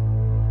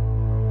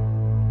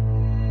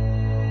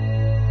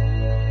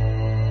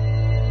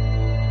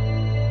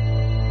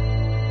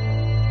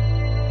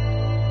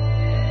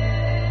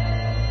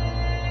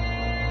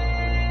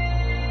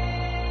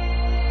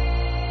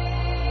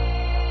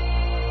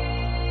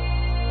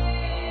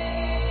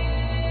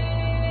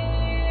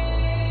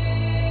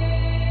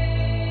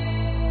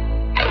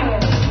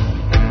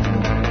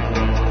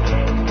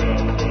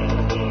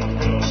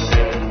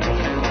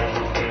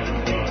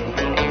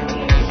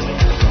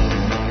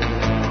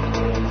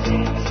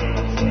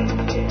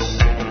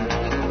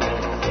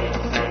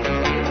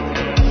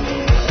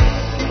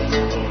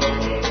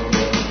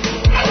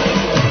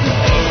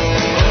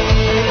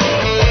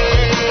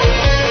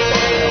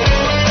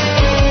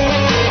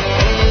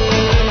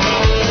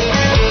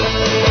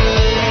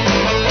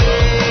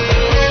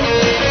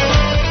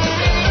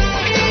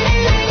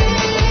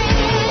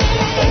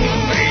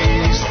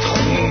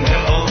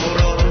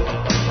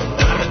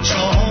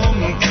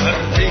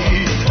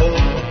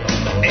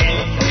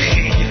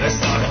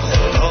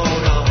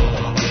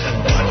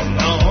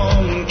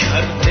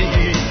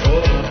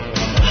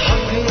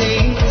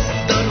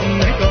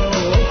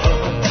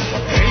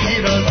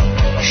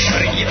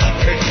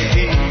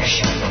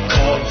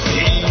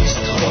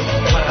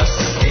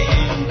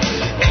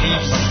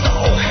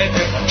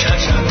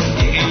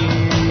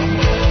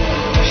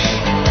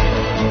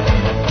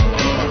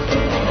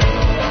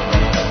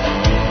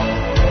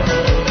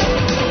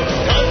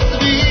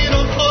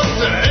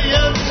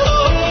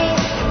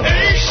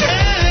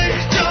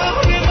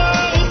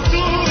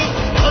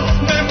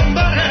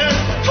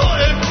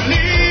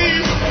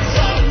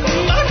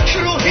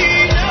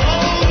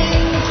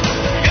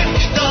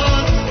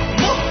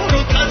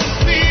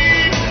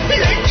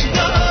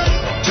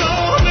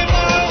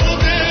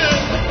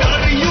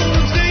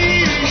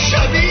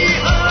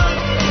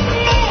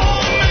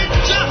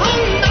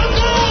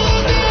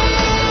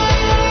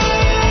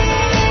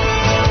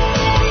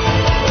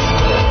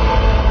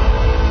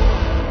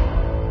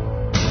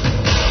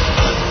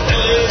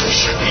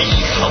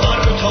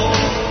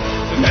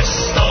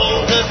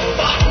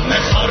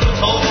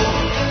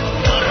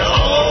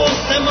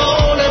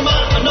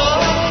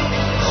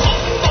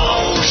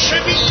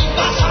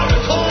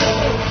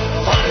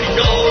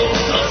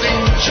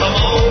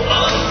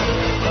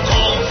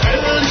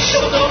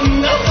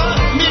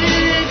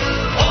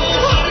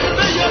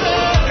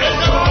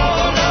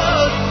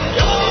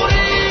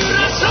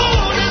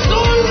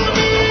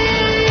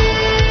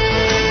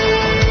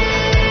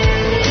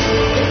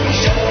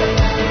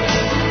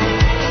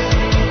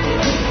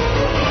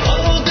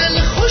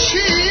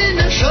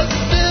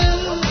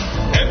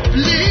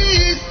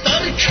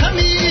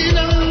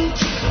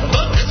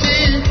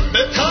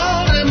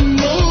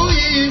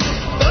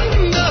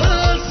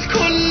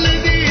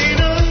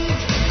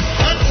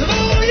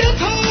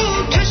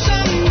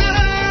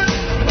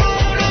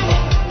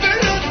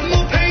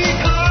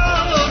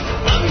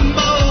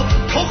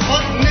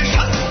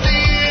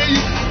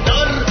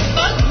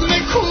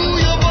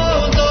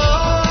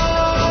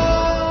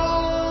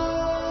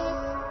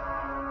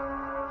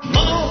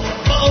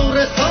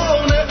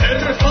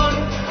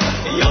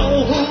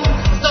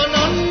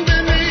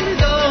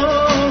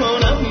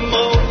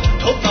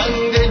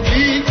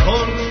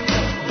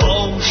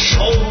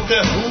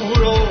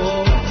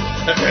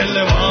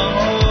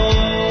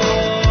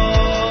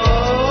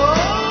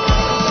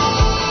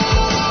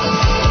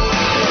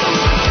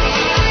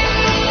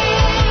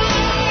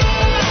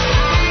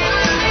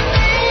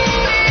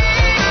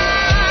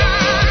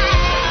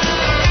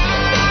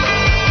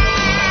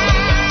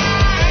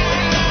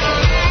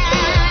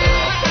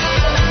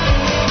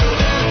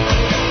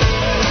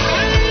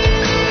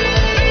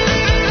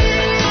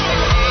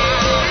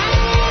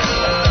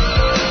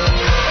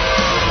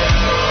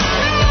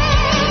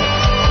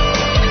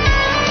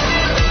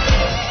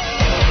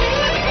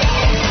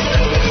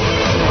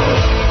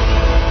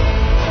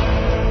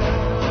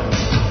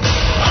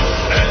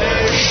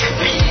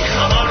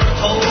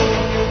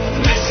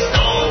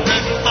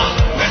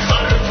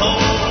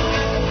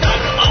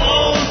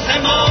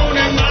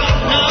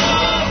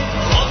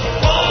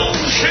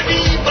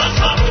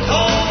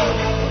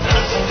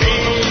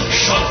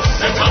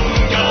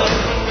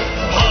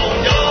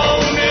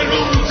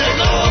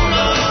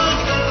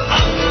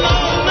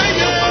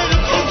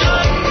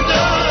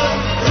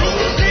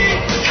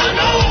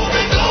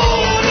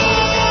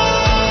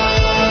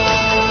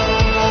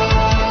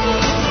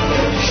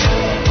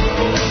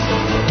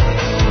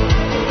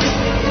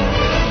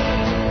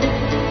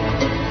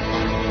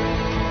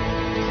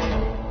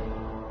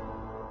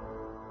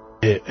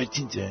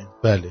 آرتین جان.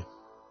 بله.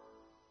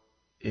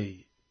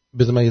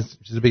 بذار من یه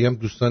چیزی بگم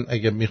دوستان،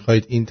 اگر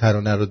میخواید این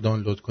ترانه رو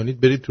دانلود کنید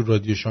برید تو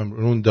رادیو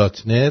شامرون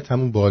 .net،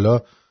 همون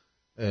بالا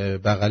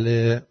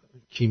بغل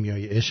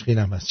کیمیای عشق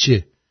اینم هست.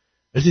 چیه؟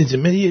 آرتین جان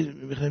من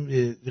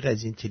میخوام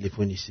از این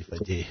تلفن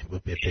استفاده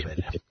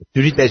ببرم.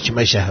 درود بر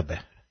شما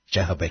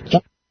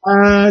شهابک.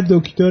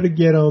 دکتر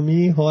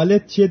گرامی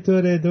حالت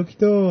چطوره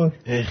دکتر؟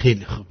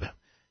 خیلی خوبم.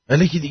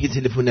 حالا که دیگه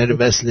تلفن رو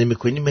وصل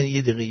نمی‌کنی من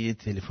یه دقیقه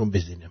تلفن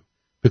بزنم.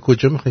 به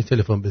کجا میخوای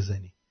تلفن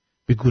بزنی؟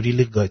 به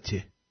گوریل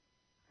گاته.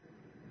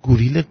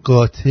 گوریل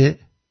گاته؟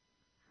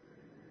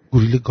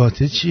 گوریل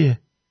گاته چیه؟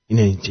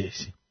 اینا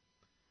اینجاست.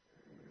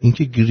 این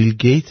که گریل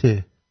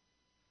گیته.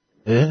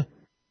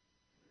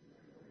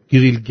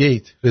 گریل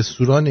گیت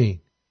رستوران این.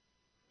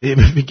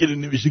 من فکر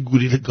نمیشه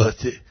گوریل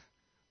گاته.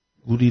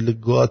 گوریل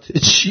گاته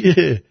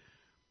چیه؟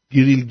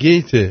 گریل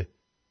گیته.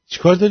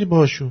 چیکار داری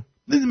باهاشون؟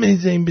 من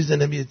زنگ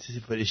بزنم یه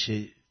سفارش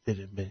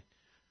دارم.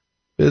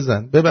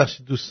 بزن.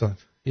 ببخشید دوستان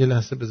یه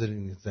لحظه بذارید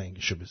این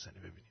زنگشو بزنه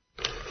ببینیم.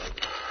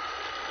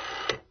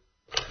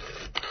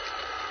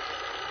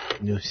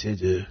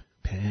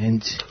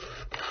 905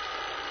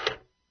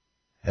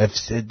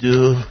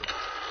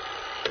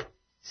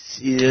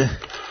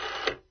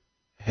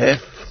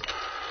 737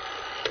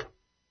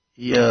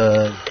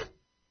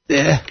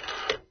 11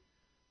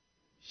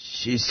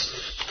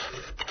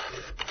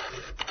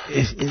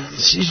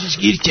 شیش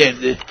گیر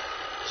کرده.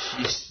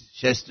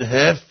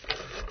 67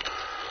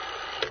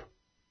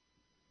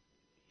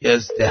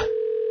 11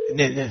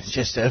 نه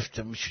 67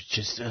 تا میشود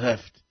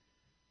 67.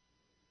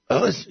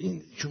 آقا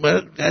این شما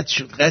قطع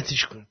شد،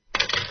 قطعش کن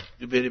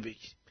دو بره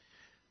بگی.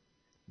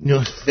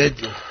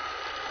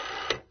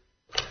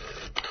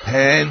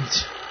 905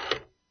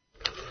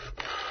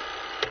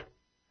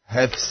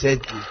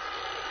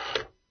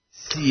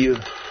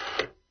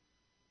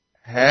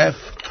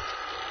 737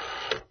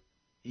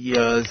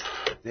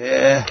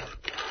 11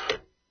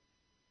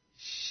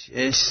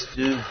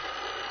 67.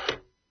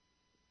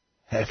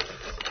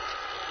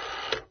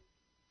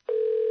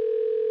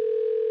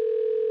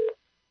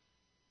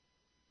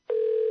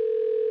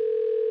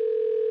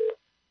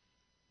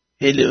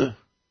 Hello.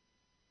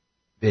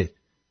 Well.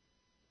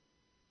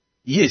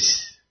 Yes.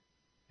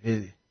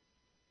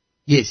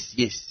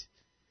 Yes.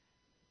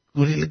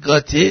 گوریل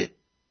گاته.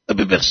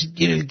 ببخشید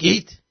گریل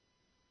گیت.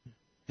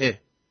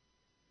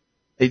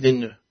 I don't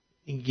know.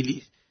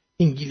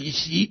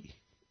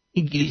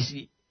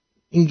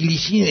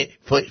 انگلیسی نه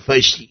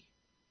فارسی.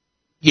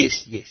 Yes.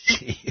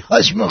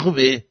 حاشما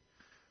خوبه.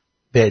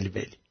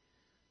 بله.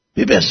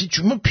 ببخشید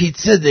شما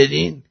پیتزا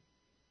دارین؟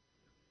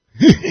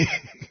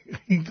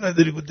 این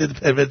کادری بود داده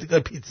پروردگار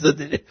پیتزا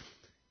داره.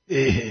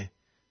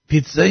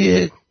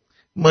 پیتزای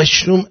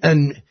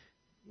مشروم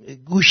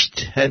گوشت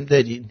هم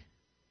دارین؟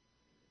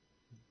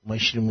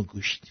 مشروم و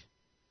گوشت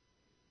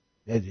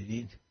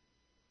ندارین؟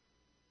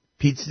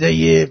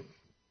 پیتزای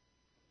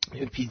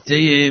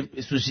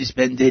سوسیس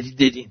بندری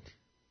دارین؟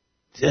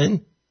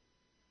 زن؟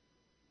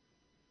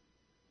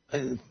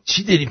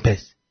 چی دارین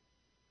پس؟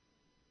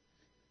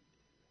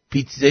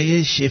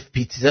 پیتزای شف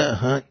پیتزا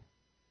ها؟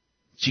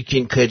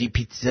 چیکن کاری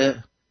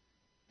پیتزا؟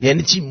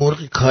 یعنی چی؟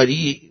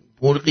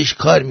 مرغش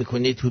کار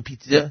میکنه تو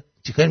پیتزا؟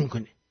 چی کار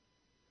میکنه؟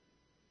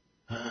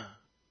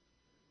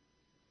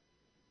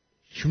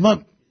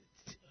 شما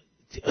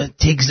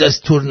تگزاس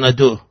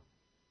تورنادو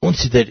اون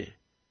چی داره؟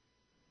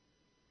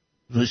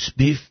 روس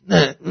بیف؟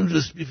 نه اون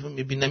روس بیف رو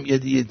میبینم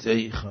یه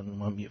جایی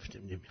خانوم ها میفتم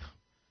نمیخوام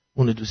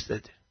اونو دوست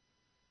داره.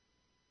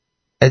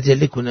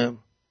 عجله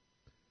کنم.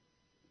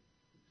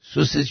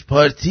 سوسج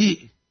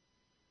پارتی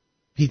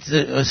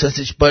پیتزا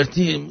ساسج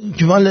پارتی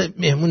که مال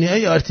مهمونی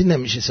های آرتین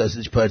نمیشه.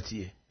 ساسج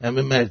پارتیه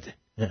همه مرده.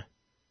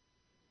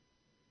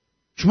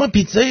 شما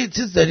پیتزای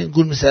چیز دارین؟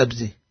 قورمه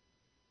سبزی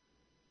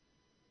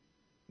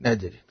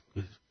ندارین؟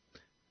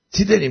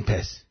 چی دارین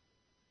پس؟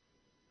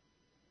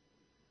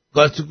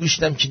 گالتو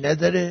گوشتم که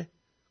نداره؟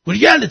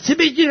 گوریاله چه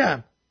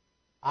بگیرم؟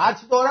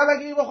 هرچی داره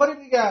بگیری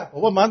بخوریم دیگه.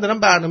 بابا من دارم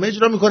برنامه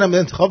اجرا میکنم،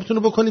 انتخابتون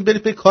رو بکنید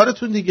برید پی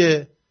کارتون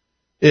دیگه.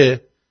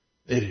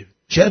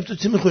 شب تو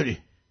چی میخوری؟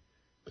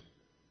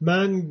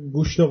 من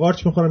گوشت و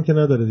قارچ میخورم که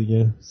نداره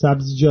دیگه.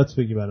 سبزیجات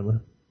بگی برای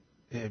من.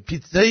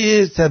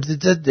 پیتزای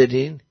سبزیجات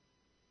دارین؟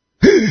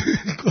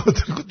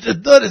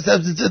 داره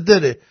سبزیجات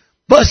داره.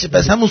 باشه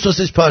پس همون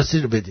سوسیس پارسی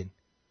رو بدین.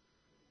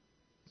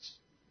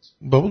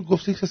 بابا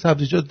گفتی که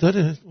سبزیجات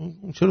داره،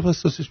 چرا پس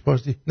سوسیس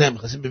پارسی؟ نه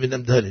میخواستم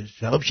ببینم داره.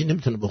 شهابش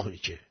نمیتونه بخوری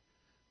که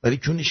ولی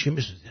کونش که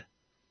میسوزه.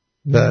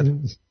 بله.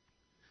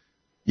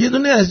 یه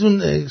دونه از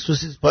اون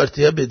سوسیس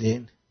پارتی ها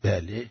بدین.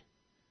 بله.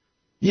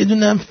 یه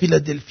دونه هم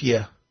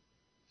فیلادلفیا.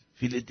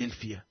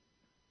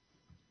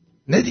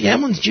 نه دیگه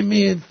همون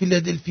که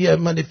فیلادلفیا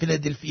مال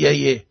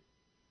فیلادلفیایه.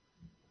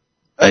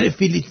 آره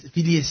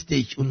فیلی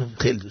استیک اونو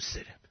خیلی دوست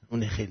دارم.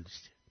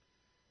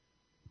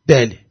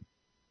 بله.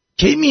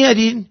 کی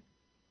میارین؟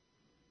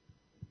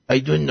 I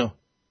don't know.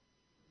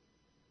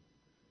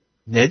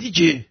 نه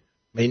دیگه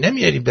من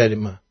نمیاریم برای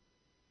ما.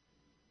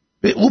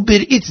 به اوبر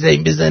ایت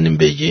زنگ بزنیم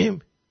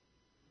بگیم.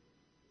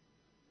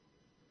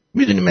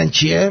 میدونی من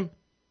چیم؟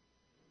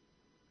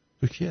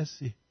 تو کی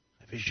هستی؟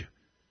 خفه شو،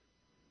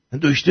 من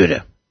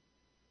دکترم.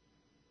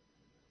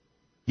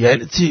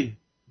 یعنی چی؟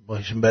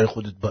 باشم برای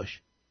خودت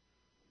باش.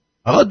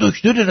 آقا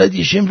دکتر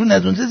رادیو شمرون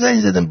از اونجا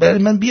زنگ زدم برای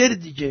من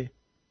بیارید دیگه.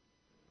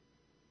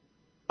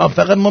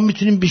 فقط ما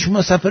میتونیم به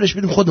شما سفرش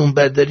بریم خودمون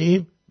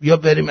برداریم یا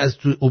بریم از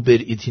تو اوبر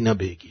ایتینا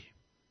بگیریم.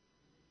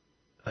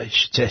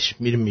 چشم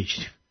میریم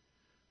میگیریم.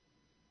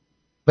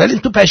 ولی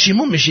تو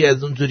پشیمون میشی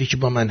از اونجوری که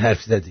با من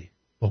حرف زدی.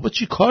 بابا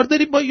چی کار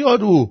داری با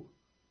یارو؟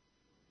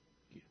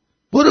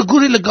 برو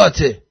گوریل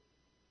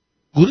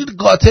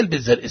قاتل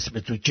بذار اسم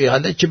تو که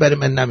حالا که برای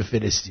من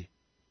نمیفرستی.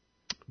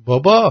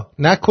 بابا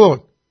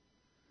نکن.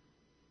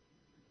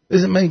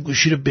 بذار من این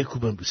گوشی رو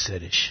بکوبم رو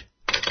سرش.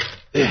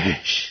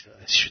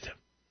 راحت شدم.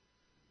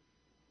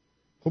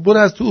 خب برو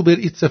از تو اوبر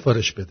ایت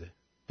سفارش بده.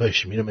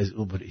 باشه میرم از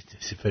اوبر ایت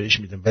سفارش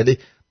میدم، ولی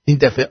این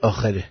دفعه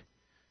آخره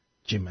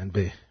که من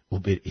به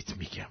اوبر ایت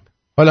میگم.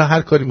 حالا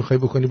هر کاری میخوای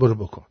بکنی برو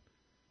بکن.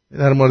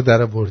 در ما رو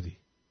در آوردی.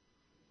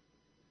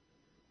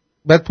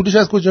 بعد پولش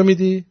از کجا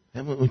میدی؟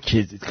 همون اون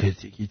کردیت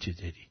کارتگی چه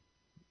داری؟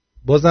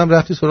 بازم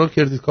رفتی سراغ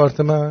کردیت کارت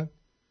من؟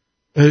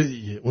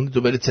 اون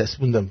دوباره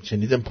چسبوندم،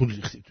 شنیدم پول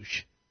ریختی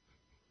توش.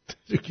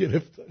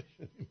 گرفتار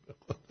شدیم.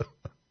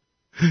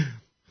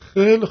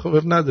 خیلی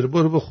خوب نداره،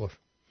 برو بخور.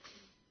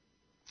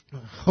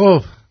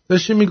 خب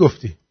داشتی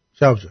میگفتی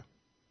شب جان.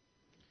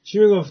 چی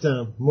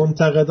میگفتم؟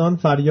 منتقدان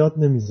فریاد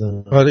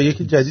نمیزنن. آره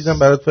یکی جدیدم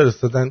برات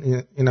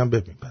فرستادن، اینم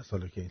ببین. پس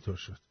حالا که اینطور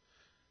شد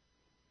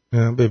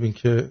ببین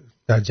که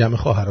در جمع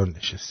خواهران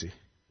نشستی.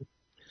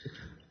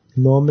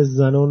 نام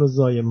زنان و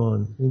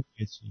زایمان.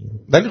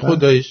 ولی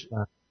خدایش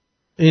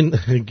این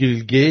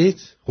گریل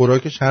گیت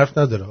خوراکش حرف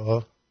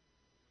نداره.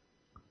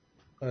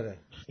 آره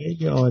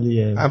خیلی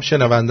عالیه. هم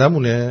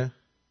شنوندمونه.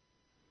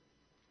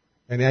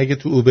 یعنی اگه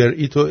تو اوبر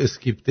ایت و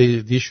اسکیپ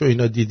دیش و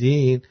اینا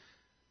دیدین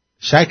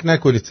شک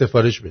نکنید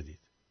سفارش بدید.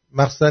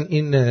 مخصوصا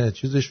این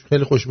چیزش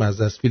خیلی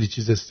خوشمزه است. فیلی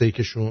چیز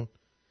استیکشون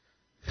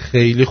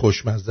خیلی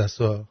خوشمزه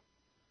است.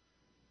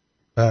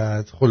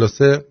 بعد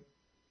خلاصه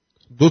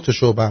 2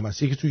 شعبه هم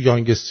هست. یکی تو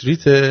یانگ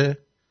استریت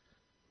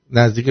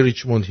نزدیک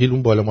ریچموند هیل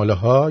اون بالا ماله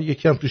ها،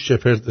 یکی هم تو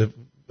شپرد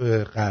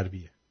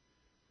غربیه.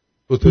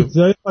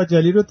 پیتزای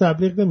حاجلی رو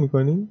تبلیغ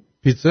نمی‌کنی؟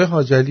 پیتزای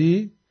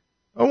حاجلی؟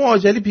 اما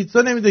حاجلی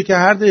پیتزا نمیده که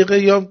هر دقیقه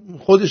یا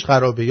خودش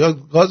خرابه یا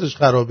گازش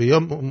خرابه یا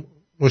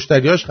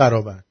مشتریاش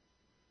خرابن.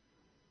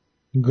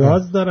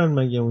 گاز دارن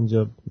مگه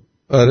اونجا؟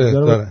 آره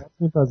دارن.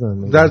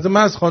 در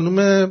ضمن از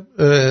خانم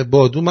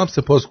بادوم هم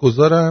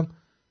سپاسگزارم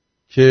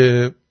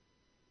که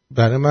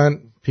برای من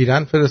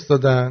پیرن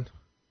فرستادن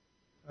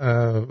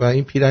و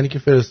این پیرنی که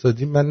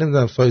فرستادیم من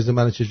نمیدونم سایز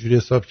منو چجوری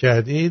حساب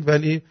کردید،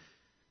 ولی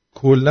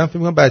کلا فکر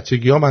می‌کنم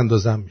بچگیام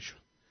اندازم میشد.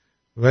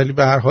 ولی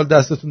به هر حال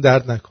دستتون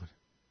درد نکنه.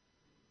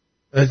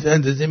 از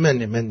اندازه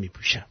من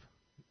میپوشم.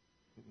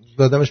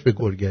 دادمش به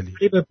گرگلی.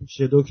 کی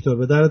بپوشه دکتر؟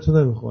 به درتون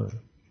نمیخوره.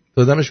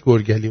 دادمش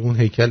گرگلی، اون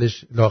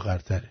هیکلش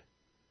لاغرتره.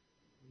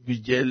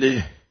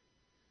 گرگلی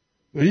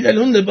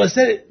اون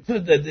لباسه تو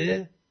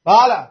داده؟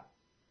 بله.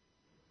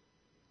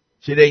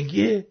 چه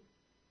رنگیه؟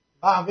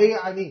 قهوه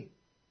عنی.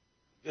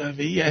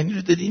 قهوه عنی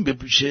رو دادی این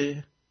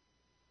بپوشه؟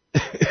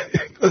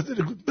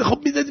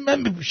 خب میدادی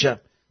من بپوشم.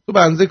 تو به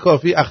اندازه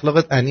کافی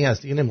اخلاقت عنی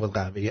هست دیگه، نمیخواد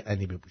قهوه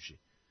عنی بپوشی.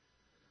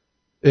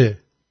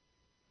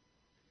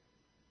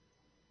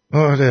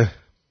 آره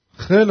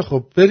خیلی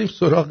خوب بریم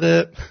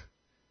سراغ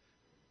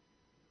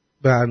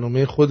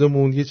برنامه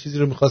خودمون. یه چیزی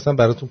رو میخواستم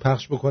براتون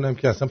پخش بکنم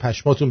که اصلا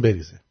پشماتون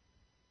بریزه.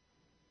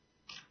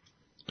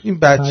 این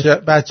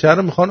بچه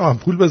رو میخوان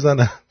آمپول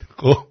بزنن.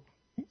 خب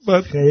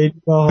خیلی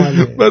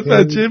باحاله. بعد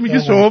بچه میگه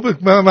شما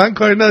من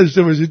کاری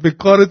نداشته باشید، به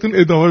کارتون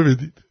ادامه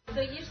بدید.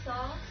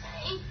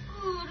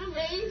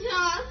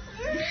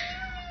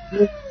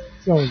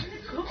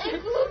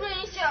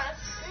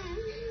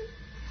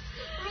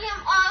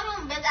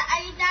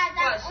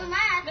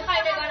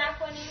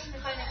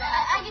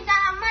 اگه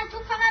درم من تو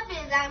فقط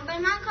بزن به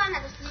من کار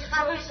نداشتی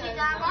قبولش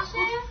میدم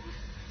باشه.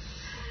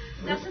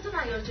 دستتو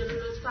نیار جلو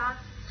لطفا،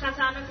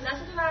 خطرناک.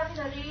 دستتو برمی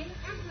داری؟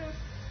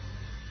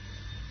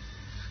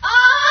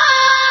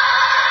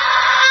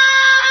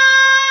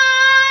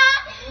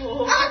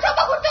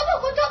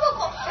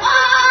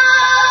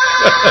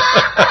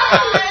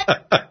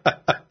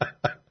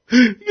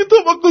 تو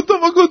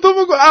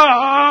بگو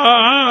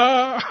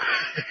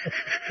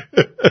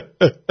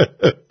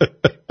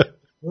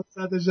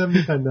صدشم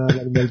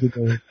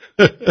میخنده.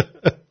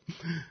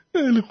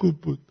 خیلی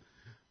خوب بود.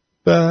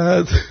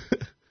 بعد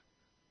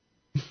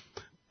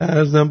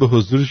عرضم به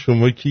حضور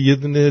شما که یه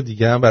دونه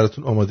دیگه هم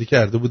براتون آماده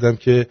کرده بودم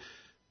که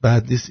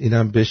بعد نیست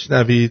اینم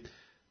بشنوید.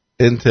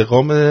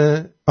 انتقام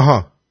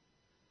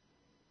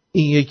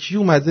این یکی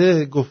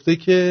اومده گفته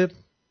که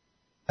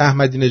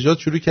احمدی نژاد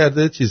شروع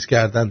کرده چیز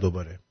کردن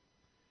دوباره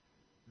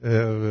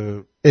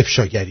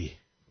افشاگری.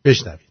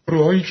 بشنوید.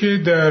 روحایی که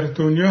در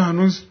دنیا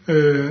هنوز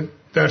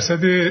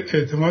درصد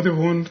اعتماد به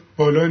اون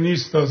بالا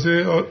نیست،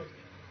 تازه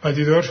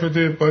پدیدار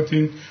شده، باید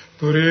این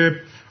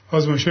دوره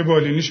آزمایش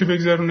بالینیشو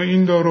بگذرونه.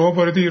 این داروها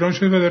وارد ایران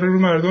شده و داره رو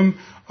مردم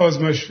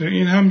آزمایش شده.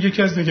 این هم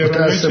یکی از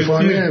نگرانی‌های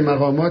متاسفانه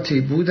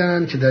مقاماتی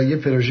بودن که در یه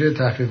پروژه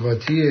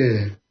تحقیقاتی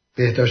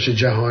بهداشت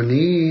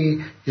جهانی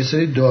یه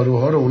سری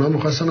داروها رو اونا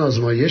میخواستن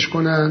آزمایش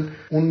کنن.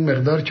 اون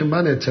مقدار که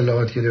من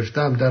اطلاعات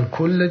گرفتم در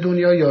کل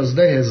دنیا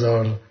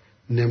 11,000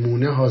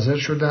 نمونه حاضر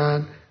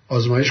شدن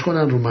آزمایش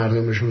کنن رو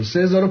مردمشون.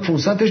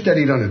 3,500 در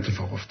ایران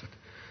اتفاق افتاد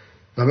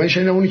و من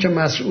شنیدم اونی که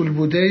مسئول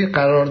بوده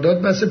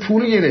قرارداد بس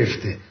پول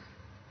گرفته.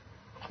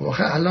 خب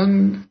آخه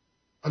الان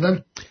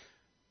آدم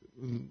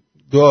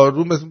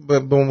دارو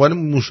به عنوان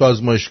موش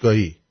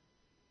آزمایشگاهی.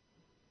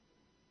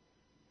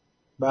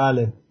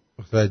 بله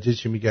متوجه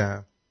چی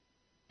میگم؟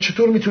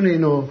 چطور میتونه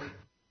اینو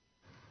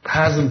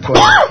هضم کنه؟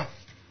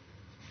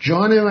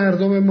 جان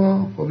مردم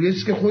ما. خب یه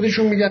چیزی که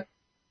خودشون میگن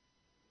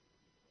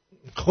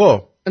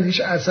خب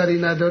هیچ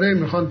اثری نداره،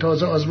 میخوان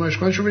تازه آزمایش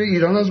کنن، شو بری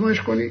ایران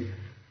آزمایش کنی،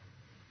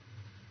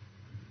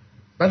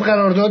 بعد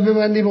قرارداد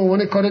ببندی به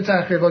عنوان کار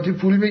تحقیقاتی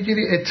پول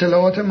بگیری،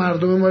 اطلاعات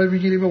مردم ما رو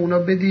بگیری به اونا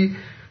بدی،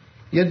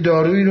 یه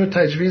دارویی رو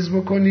تجویز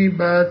بکنی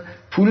بعد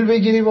پول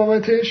بگیری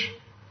بابتش.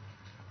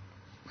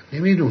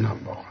 نمیدونم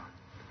واقعا.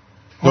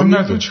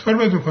 نه تو چیکار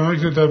باید بکنن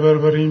که در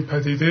برابر این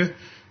پدیده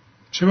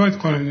چه باید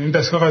کنن؟ این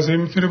دستگاه قضایی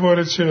میتونه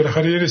وارد شه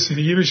بالاخره یه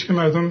رسیدگی بشه که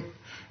مردم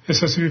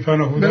احساس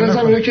بی‌پناه بودن. به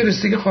نظر که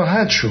رسیدگی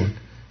خواهد شد،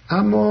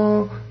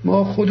 اما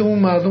ما خودمون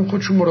مردم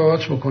خودشون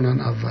مراعات بکنن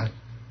اول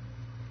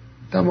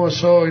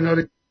تماسا اینا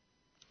رو.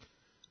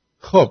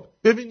 خب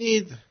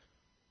ببینید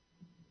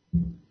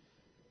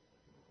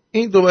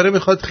این دوباره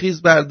میخواد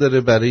خیز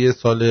برداره برای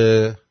سال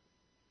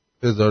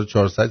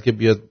 1400 که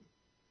بیاد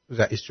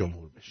رئیس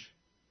جمهور بشه.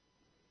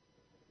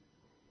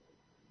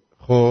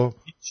 خب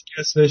هیچ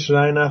کس بهش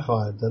رأی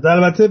نخواهد داد.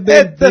 البته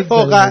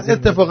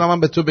اتفاقا من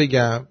به تو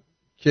بگم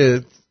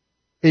که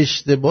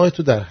اشتباه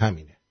تو در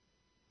همینه.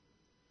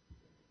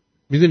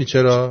 میدونی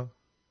چرا؟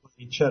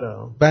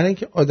 برای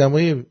اینکه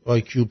آدمای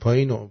آیکیو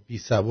پایین و بی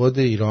سواد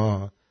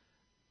ایران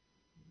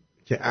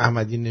که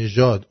احمدی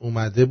نژاد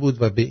اومده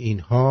بود و به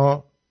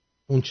اینها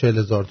اون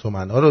 40,000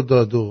 تومن ها رو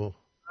داد و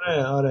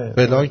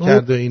فلان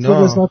کرد و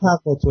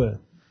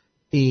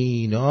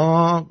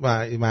اینا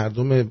و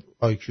مردم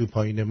آیکیو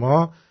پایین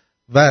ما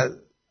و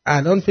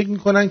الان فکر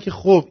میکنن که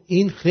خب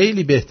این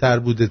خیلی بهتر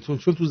بوده چون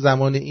تو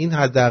زمان این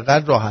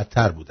حداقل راحت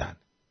تر بودن.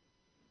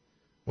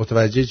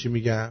 متوجه چی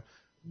میگم؟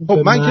 خب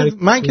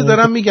من که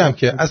دارم میگم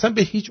که اصلا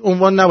به هیچ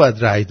عنوان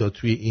نباید رأی داد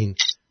توی این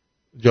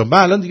جا. من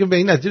الان دیگه به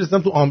این نتیجه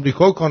رسیدم تو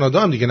آمریکا و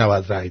کانادا هم دیگه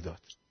نباید رأی داد.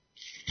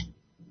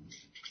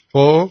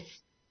 خب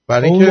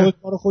برای اینکه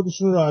کار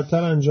خودشون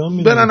راحت‌تر انجام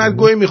میدن. برن از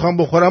گوی میخوام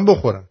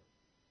بخورن.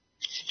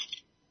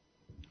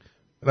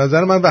 به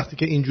نظر من وقتی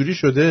که اینجوری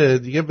شده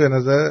دیگه به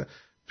نظر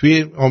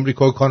توی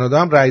آمریکا و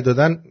کانادا هم رأی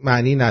دادن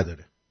معنی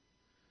نداره.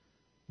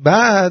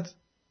 بعد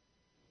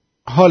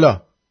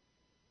حالا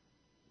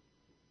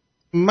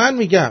من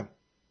میگم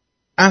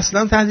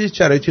اصلا تحت هیچ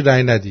شرایطی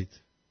رأی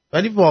ندید،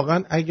 ولی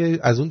واقعا اگه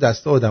از اون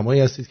دسته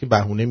آدمایی هستید که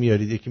بهونه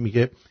میارید یکی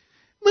میگه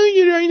ما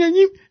اگه رأی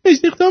ندیم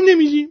استخدام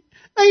نمیشیم،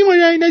 اگه ما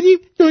رأی ندیم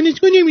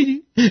دانشگاه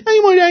نمیریم،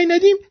 اگه ما رأی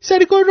ندیم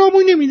سر کار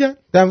رامون نمیدن،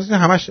 در واقع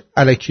همش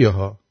الکیه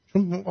ها.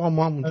 چون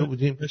ما هم اونجا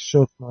بودیم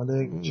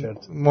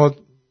ما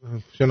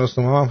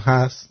شناسنامه هم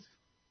هست،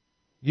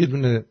 یه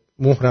دونه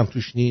مهرم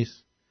توش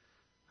نیست،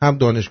 هم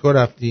دانشگاه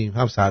رفتیم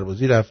هم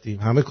سربازی رفتیم،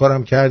 همه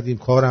کارم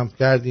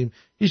کردیم،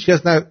 هیچ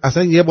کس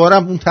اصلا یه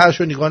بارم اون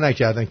طرحشو نگاه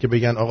نکردن که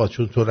بگن آقا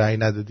چون تو رأی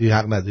ندادی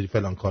حق نداری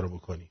فلان کارو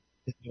بکنی.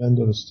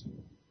 درست.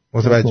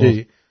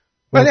 متوجهی؟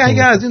 ولی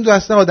اگر از این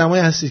دسته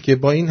آدمایی هستید که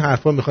با این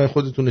حرفا میخواین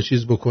خودتون رو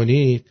چیز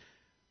بکنید،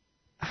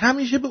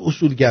 همیشه به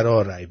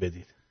اصولگرا رأی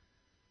بدید،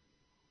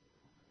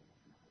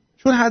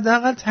 چون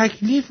حداقل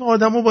تکلیف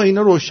آدمو با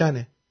اینا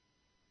روشنه.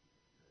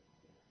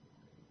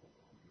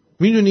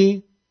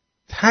 میدونی؟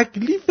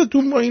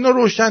 تکلیفتون با اینا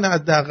روشنه،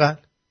 حداقل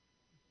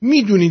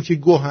میدونین که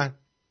گوهن.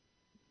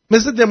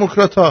 مثل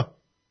دموکرات‌ها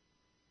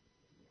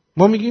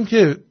ما میگیم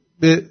که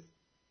به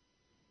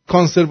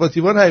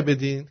کانسرواتیوها رأی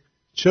بدین.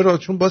 چرا؟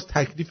 چون باز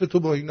تکلیف تو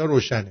با اینا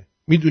روشنه،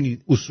 میدونی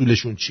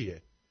اصولشون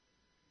چیه.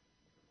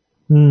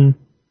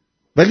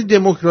 ولی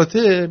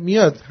دموکراته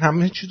میاد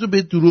همه چیزو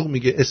به دروغ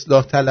میگه،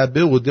 اصلاح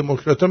طلبه و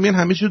دموکراتا میان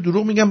همه چیزو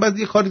دروغ میگن بعد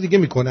یه کار دیگه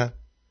میکنن.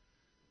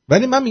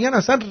 ولی من میگن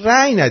اصلا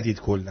رأی ندید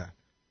کلا.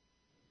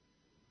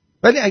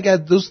 ولی اگر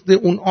دوست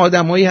اون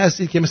آدمایی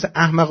هستید که مثل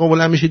احمقا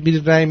بلند میشید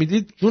میرید رأی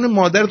میدید، جون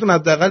مادرتون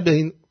حداقل به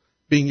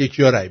این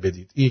یکی‌ها رأی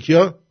بدید. این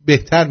یکی‌ها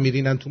بهتر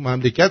میرینن تو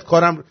مملکت،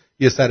 کارم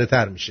یه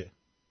سرتر میشه.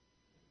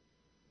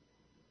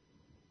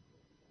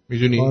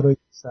 میدونی؟ کارو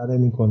سره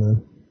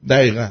میکنن.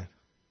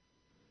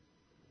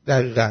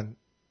 دقیقاً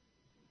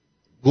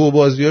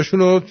گوبازیاشون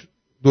رو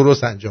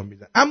درست انجام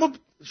میدن. اما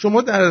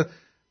شما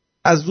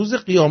از روز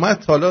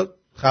قیامت حالا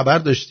خبر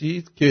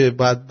داشتید که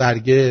باید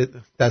برگه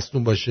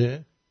دستون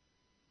باشه؟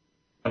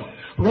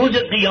 روز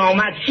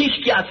قیامت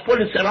هیچکی از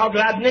پل صراط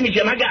رد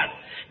نمیشه مگر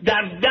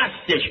در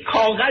دستش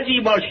کاغذی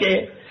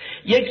باشه،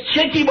 یک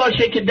چکی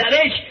باشه که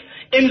درش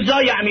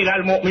امضای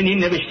امیرالمؤمنین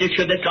نوشته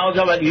شده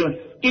تازه ولیون.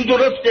 این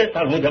درسته؟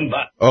 فرمودم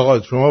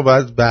آقا شما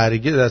باید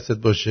برگه دستت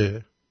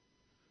باشه.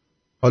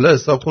 حالا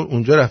حساب کن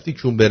اونجا رفتی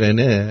کون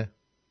برنه،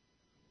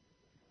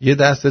 یه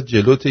دستت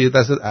جلوت یه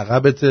دستت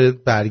عقبت،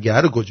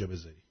 برگه رو کجا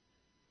بذاری؟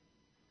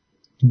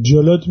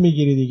 جلوت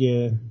میگیری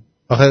دیگه.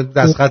 آخه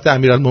دستخط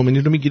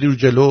امیرالمومنین رو میگیری رو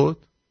جلوت؟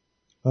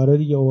 آره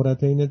دیگه،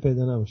 عورت اینت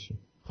پیدا نمیشه.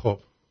 خب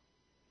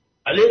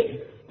علی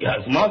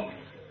یزمات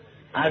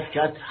از که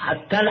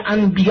حتی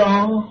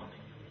الانبیا،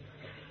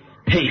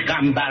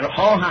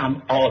 پیغمبرها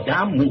هم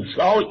آدم،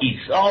 موسی،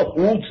 عیسی،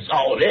 هود،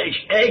 صالح،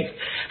 شیخ،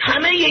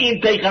 همه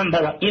این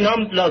پیغمبرها اینا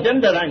لازم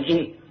دارن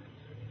این.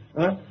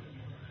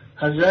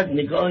 حضرت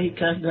نگاهی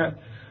کردن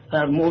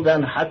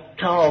فرمودن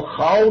حتی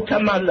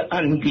خاتم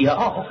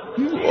الانبیا.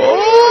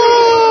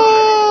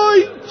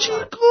 وای چی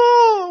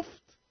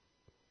گفت؟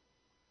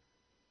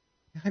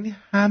 یعنی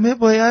همه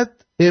باید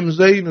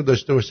امضای اینو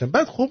داشته باشن.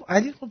 بعد خب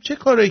علی خب چه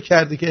کارایی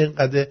کرده که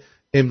اینقدر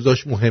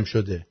امضاش مهم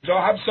شده؟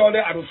 7 ساله،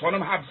 عروس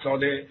خانم 7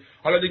 ساله.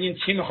 حالا دیگه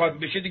چی میخواد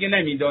بشه دیگه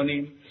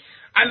نمیدانیم.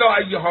 الا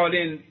ای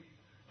حال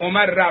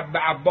عمر رب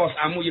عباس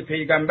عموی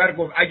پیغمبر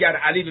گفت اگر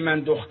علی به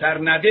من دختر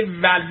نده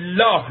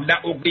والله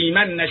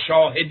لاقیمن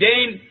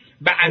شاهدین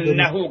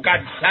بانه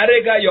قد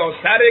سرق یا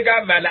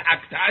سرق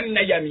ولأقطعن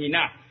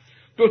یمینه.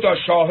 2 تا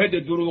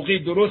شاهد دروغی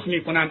درست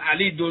میکنم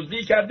علی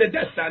دزدی کرده،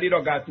 دست علی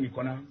را قطع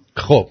میکنم.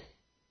 خب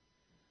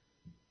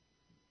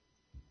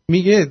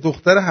میگه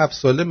دختر 7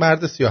 ساله،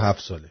 مرد 37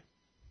 ساله.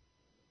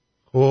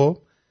 خب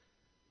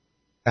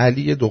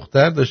علی یه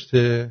دختر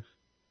داشته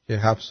که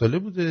 7 ساله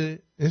بوده،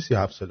 این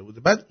 37 ساله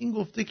بوده. بعد این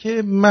گفته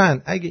که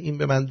من اگه این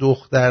به من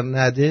دختر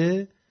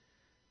نده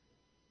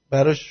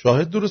براش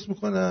شاهد درست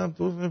میکنم.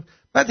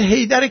 بعد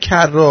حیدر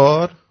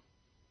کرار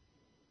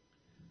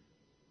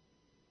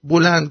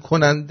بلند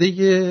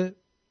کننده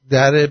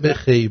در به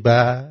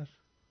خیبر،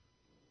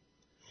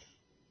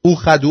 او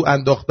خدو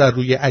انداخت بر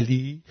روی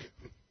علی،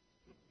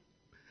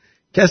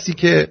 کسی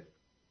که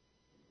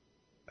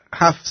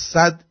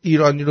 700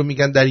 ایرانی رو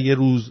میگن در یه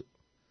روز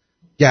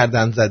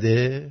گردن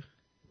زده،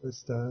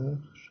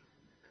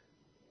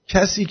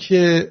 کسی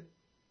که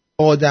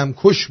آدم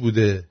کش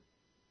بوده،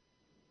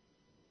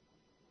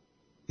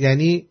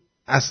 یعنی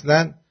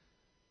اصلا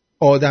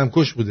آدم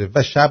کش بوده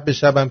و شب به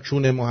شب هم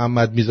چون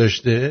محمد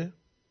میذاشته،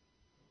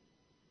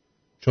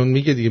 چون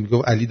میگه دیگه،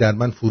 میگه علی در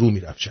من فرو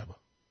میرفت، شبا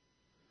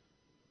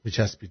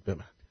بچسبید به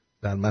من،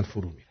 در من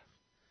فرو میرفت.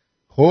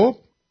 خب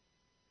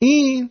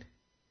این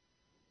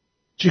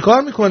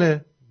چیکار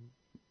میکنه؟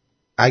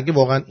 اگه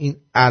واقعا این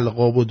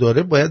القابو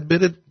داره باید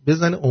بره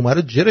بزنه عمر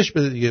رو جرش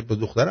بده دیگه. با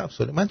دختر 7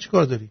 ساله من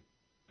چیکار داری؟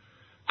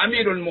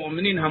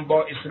 امیرالمؤمنین هم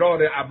با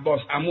اصرار عباس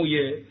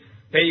عموی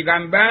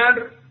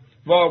پیغمبر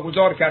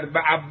واگذار کرد به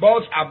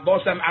عباس.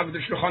 عباس هم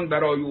عقدش رو خواند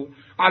برای او.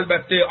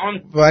 البته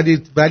آن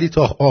ولی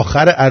تا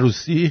آخر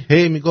عروسی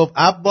هی میگفت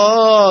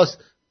عباس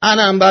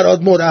انم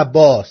برات مر،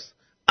 عباس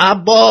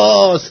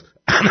عباس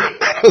انم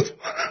برات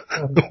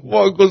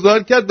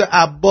واگذار کرد به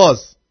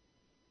عباس.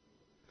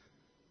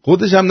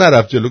 خودش هم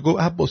نرفت جلو،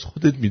 گفت عباس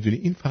خودت میدونی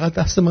این فقط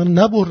دست من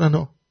نبرن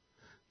ها،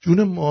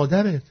 جون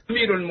مادرت.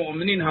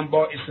 امیرالمؤمنین هم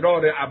با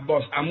اصرار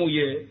عباس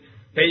عموی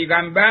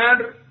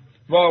پیغمبر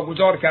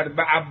واگذار کرد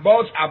به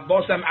عباس.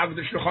 عباس هم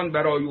عقدش رو خواند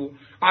برای او.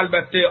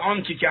 البته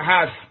آنچه که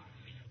هست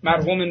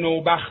مرحوم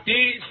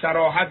نوبختی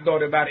صراحت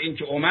داره بر این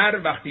که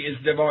عمر وقتی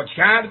ازدواج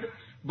کرد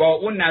با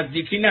اون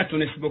نزدیکی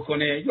نتونست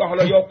بکنه، یا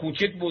حالا یا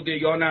کوچک بوده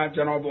یا نه،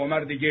 جناب عمر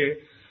دیگه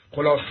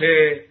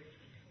خلاصه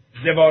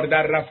زوار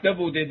در رفته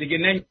بوده دیگه،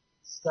 نه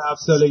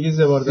 7 سالگی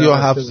زوار در رفته،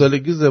 37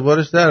 سالگی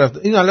زوارش در رفته.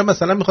 این حالا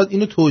مثلا میخواد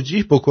اینو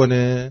توجیه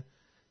بکنه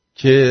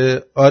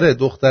که آره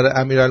دختر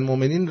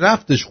امیرالمومنین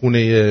رفتش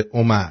خونه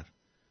عمر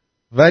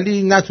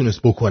ولی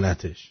نتونست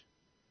بکنتش.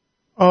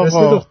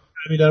 اسم دختر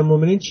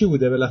امیرالمومنین چی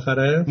بوده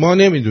بالاخره؟ ما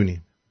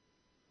نمیدونیم.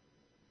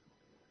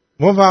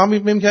 ما فقط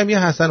میگیم که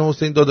یه حسن و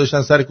حسین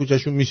داداشن سر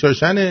کوچهشون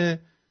میشاشنه.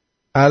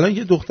 الان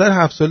یه دختر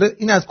 7 ساله،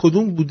 این از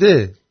کدوم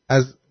بوده؟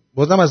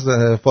 بازم از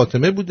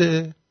فاطمه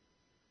بوده؟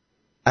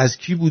 از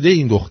کی بوده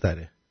این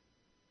دختره؟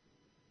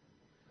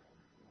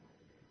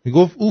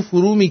 میگفت او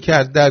فرو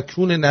میکرد در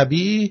کون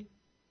نبی،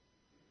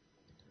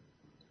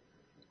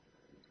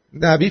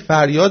 نبی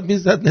فریاد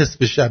میزد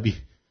نصف شبی.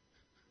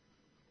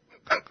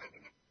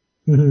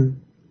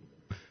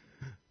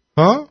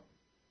 ها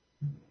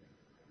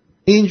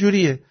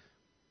اینجوریه.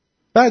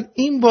 بعد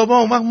این بابا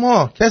اومد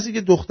ما کسی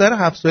که دختر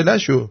 7 ساله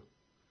شو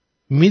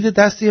میده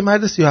دست یه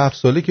مرد 37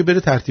 ساله که بره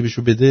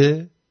ترتیبشو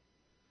بده،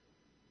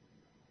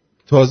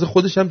 تازه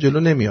خودش هم جلو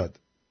نمیاد.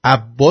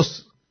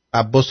 عباس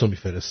رو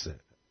میفرسته.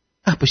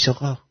 عباس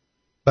آقا،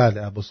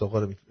 بله عباس آقا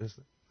رو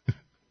میفرسته.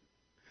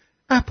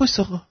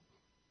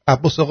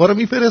 عباس آقا رو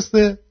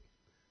میفرسته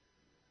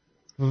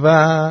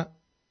و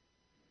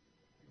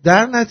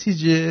در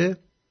نتیجه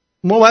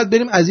ما باید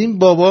بریم از این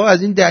بابا،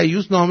 از این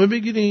دیوس نامه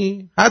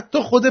بگیریم.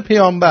 حتی خود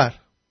پیامبر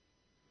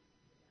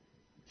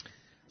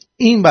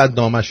این بعد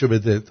نامشو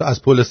بده تا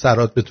از پل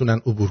صراط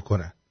بتونن عبور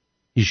کنن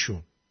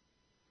ایشون.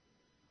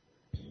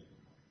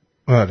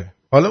 آره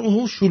حالا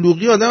اون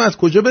شلوغی آدم از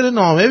کجا بره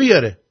نامه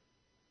بیاره؟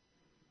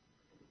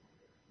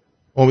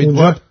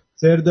 امیدوار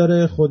سر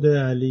داره خود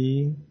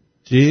علی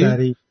چی؟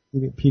 سری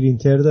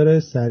پرینتر داره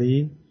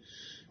سری.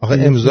 آخه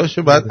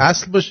امضاشو باید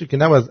اصل باشه که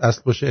نباید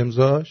اصل باشه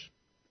امضاش.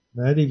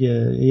 نه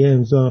دیگه یه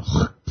امضا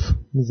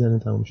میزنه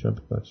تموم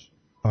شد کارش.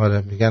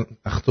 آره میگن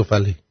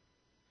اختفلی.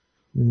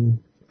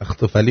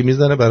 اختفالی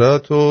میزنه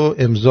برات و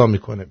امضا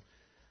میکنه.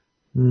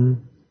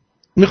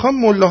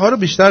 میخوام مله ها رو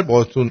بیشتر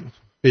باهاتون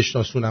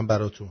بشناسونم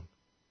براتون.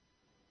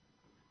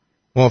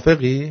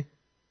 موافقی؟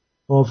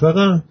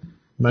 موافقم.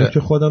 من که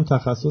خودم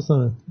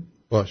تخصصمه.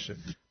 باشه.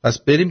 پس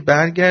بریم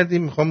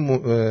برگردیم. میخوام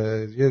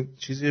یه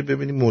چیزی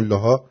ببینیم مله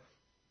ها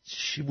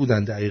چی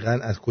بودن دقیقاً،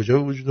 از کجا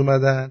به وجود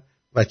اومدن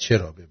و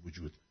چرا به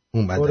وجود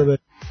اومدن.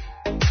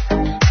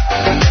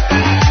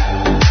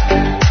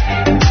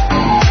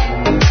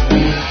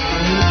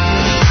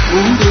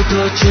 اون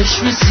دوتا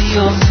چشم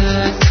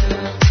سیاهه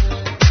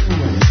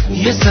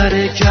یه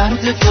سر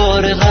کرده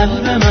کار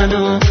قلب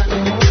منو،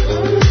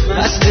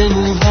 مثل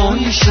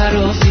موهای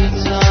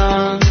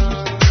شرافیتم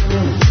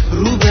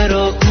رو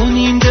برا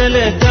کنیم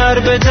دل در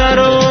به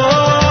درو.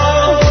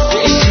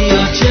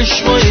 سیاه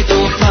چشمای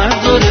تو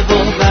فرق داره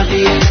با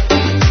بقیه،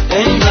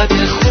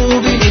 انقدر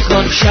خوبی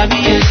میخوان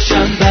شبیه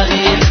چند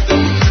بقیه.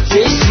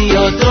 چه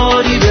سیاه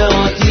داری به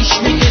آتیش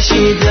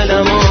میکشی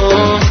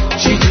دلمو،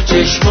 چی تو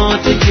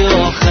چشماته که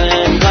آخه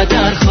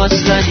انقدر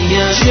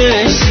خواستنیه.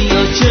 چه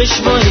سیاه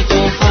چشمای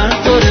تو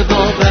فرق داره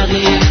با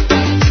بقیه،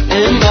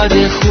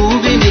 انقدر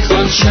خوبی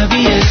میخوان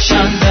شبیه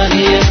چند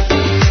بقیه.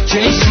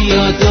 چه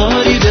سیاه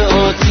داری به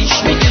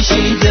آتیش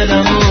میکشی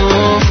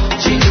دلمو،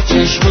 چی تو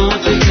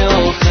چشماته که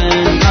آخه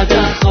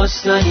انقدر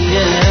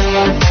خواستنیه.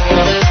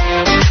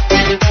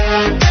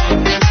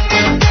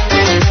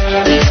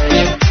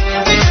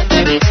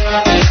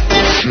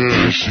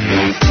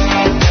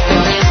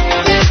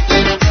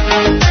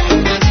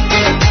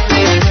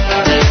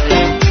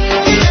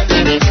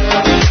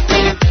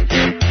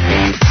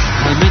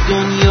 همه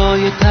دنیا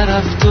یه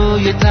طرف تو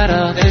یه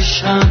طرف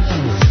عشقم،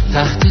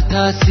 تحت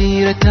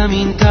تاثیر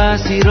تمین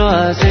تاثیر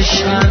از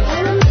عشقم.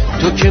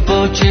 تو که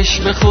با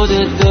چشم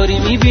خودت داری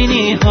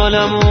میبینی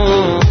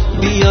حالمو،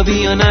 بیا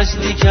بیا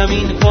نزدیکم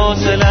این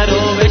فاصله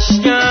رو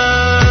بشکن.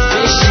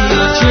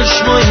 بشیا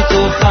چشمای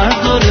تو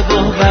فرق داره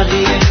با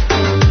بقیه،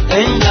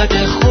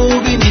 انقدر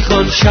خوبی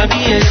میخوان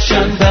شبیه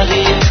چند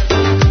بقیه.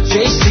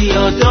 چه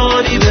سیاه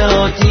داری به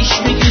آتیش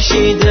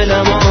میکشی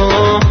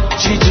دلمو،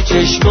 چی تو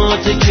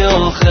چشماته که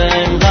آخه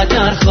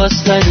انقدر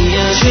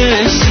خواستنیه.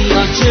 چه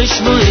سیاه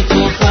چشمای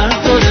تو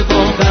فرق داره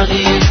با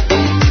بقیه،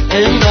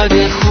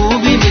 انقدر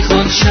خوبی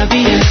میخوان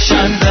شبیه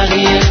چند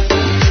بقیه.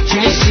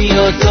 چه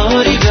سیاه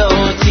داری به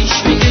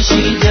آتیش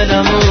میکشی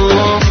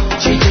دلمو،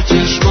 چی تو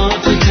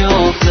چشماته که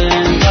آخه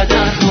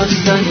انقدر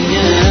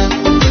خواستنیه.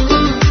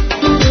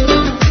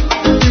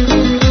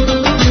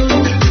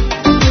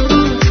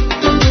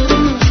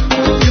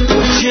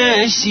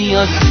 چه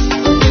سیاه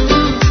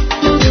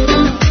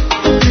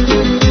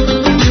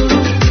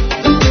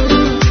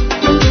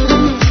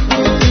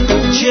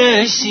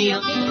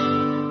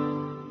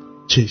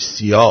چه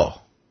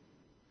سیاه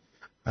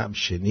هم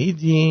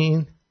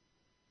شنیدین؟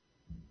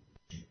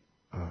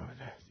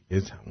 آره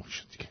دیگه تموم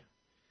شد دیگه.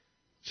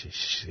 چه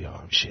سیاه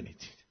هم شنیدین.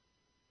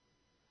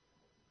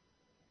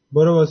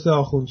 برو واسه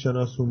آخوند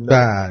شناسون.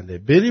 بله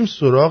بریم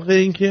سراغ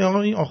این که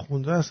آقا این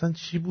آخونده اصلا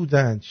چی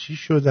بودن، چی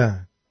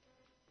شدن،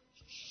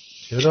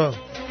 چرا؟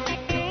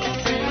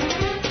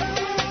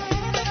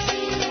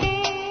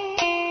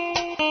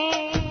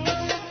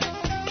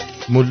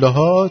 مله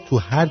ها تو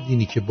هر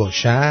دینی که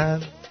باشن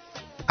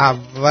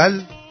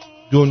اول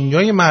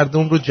دنیای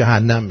مردم رو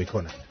جهنم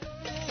میکنن،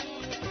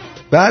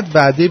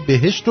 بعد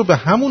بهشت رو به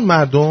همون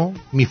مردم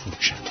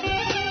میفروشن.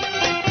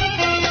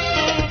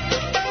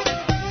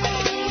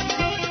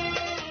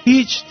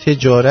 هیچ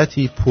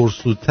تجارتی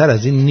پرسودتر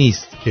از این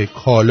نیست که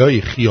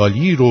کالای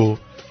خیالی رو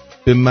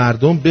به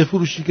مردم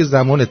بفروشی که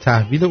زمان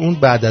تحویل اون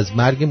بعد از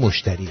مرگ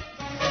مشتریه.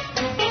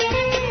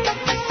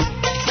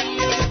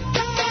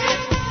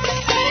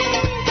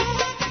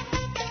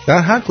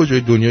 در هر کجای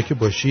دنیا که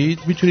باشید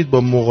میتونید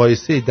با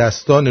مقایسه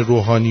دستان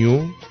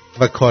روحانیون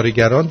و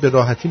کارگران به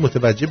راحتی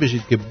متوجه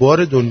بشید که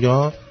بار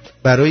دنیا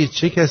برای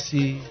چه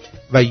کسی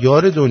و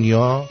یار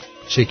دنیا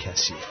چه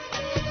کسی.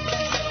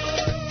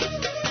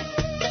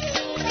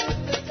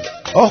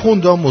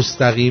 آخوندها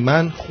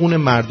مستقیما خون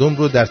مردم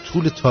رو در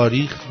طول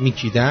تاریخ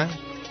میکیدن،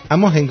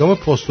 اما هنگام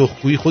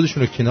پاسخگویی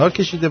خودشون رو کنار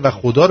کشیده و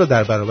خدا رو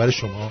در برابر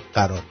شما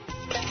قرار.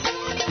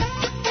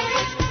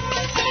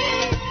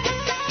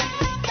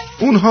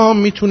 اونها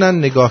میتونن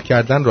نگاه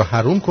کردن رو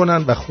حرام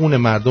کنن و خون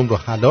مردم رو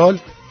حلال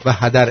و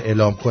هدر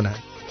اعلام کنن.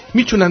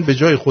 میتونن به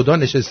جای خدا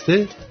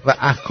نشسته و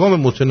احکام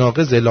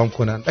متناقض اعلام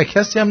کنن و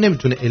کسی هم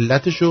نمیتونه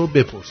علتشو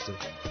بپرسه.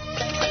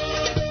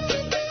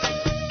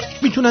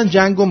 میتونن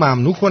جنگ رو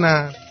ممنوع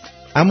کنن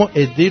اما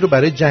عده‌ای رو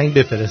برای جنگ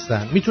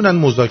بفرستن. میتونن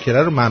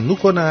مذاکره رو ممنوع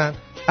کنن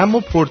اما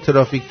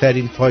پرترافیک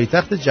ترین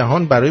پایتخت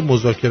جهان برای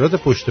مذاکرات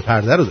پشت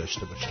پرده رو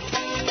داشته باشن.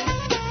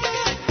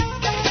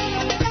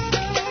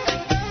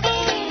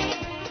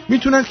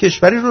 میتونن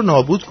کشوری رو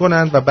نابود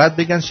کنن و بعد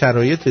بگن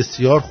شرایط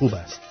بسیار خوب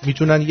است.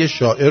 میتونن یه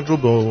شاعر رو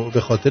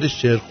به خاطر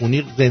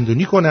شعرخوانی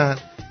زندانی کنن.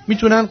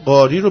 میتونن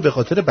قاری رو به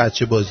خاطر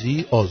بچه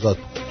بازی آزاد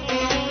کنن.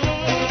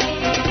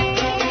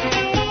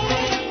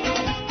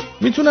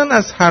 میتونن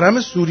از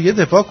حرم سوریه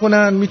دفاع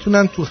کنن.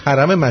 میتونن تو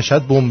حرم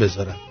مشهد بمب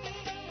بذارن.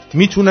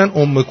 میتونن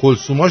ام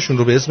کلثوماشون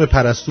رو به اسم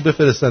پرستو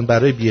بفرستن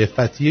برای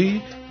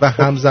بی‌عفتی و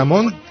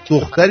همزمان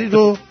دختری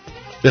رو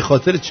به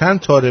خاطر چند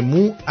تار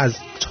مو از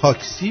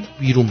تاکسی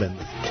بیرون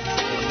بندازن.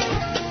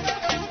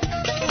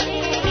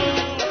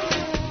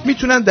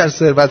 میتونن در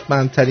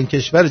ثروتمندترین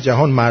کشور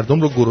جهان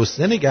مردم رو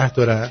گرسنه نگه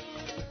دارن.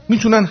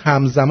 میتونن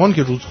همزمان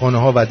که رودخانه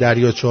ها و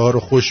دریاچه ها رو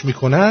خوش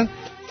میکنن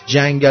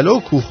جنگلا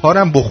و کوه ها رو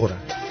هم بخورن.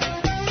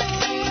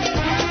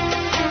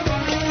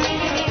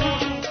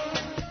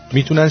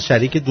 میتونن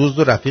شریک دزد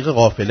و رفیق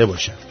قافله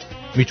باشن.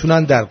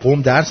 میتونن در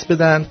قم درس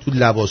بدن، تو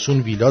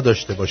لواسون ویلا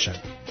داشته باشن.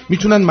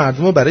 میتونن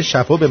مردم رو برای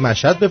شفا به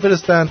مشهد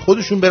بفرستن،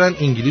 خودشون برن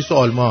انگلیس و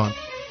آلمان.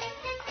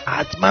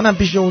 حتما هم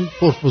پیش اون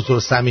پروفسور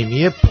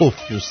صمیمی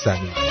پوفیوس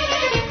صمیم.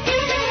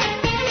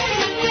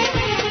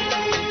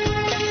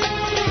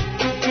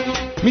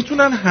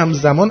 میتونن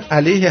همزمان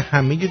علیه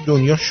همه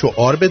دنیا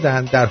شعار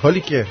بدن، در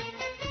حالی که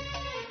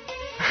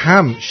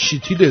هم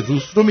شیتیل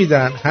روس رو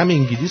میدن، هم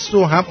انگلیس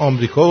رو، هم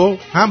آمریکا و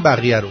هم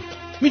بقیه رو.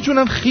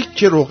 میتونن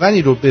خیک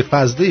روغنی رو به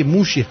فضله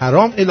موشی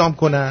حرام اعلام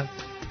کنن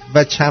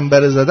و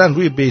چنبره زدن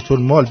روی بیت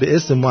المال به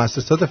اسم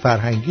مؤسسات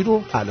فرهنگی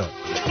رو حلال.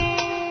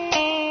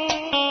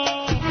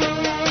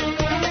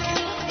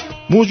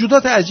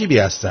 موجودات عجیبی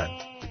هستن.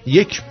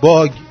 یک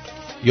باگ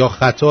یا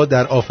خطا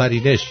در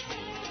آفرینش،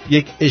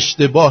 یک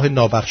اشتباه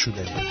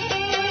نابخشودنی.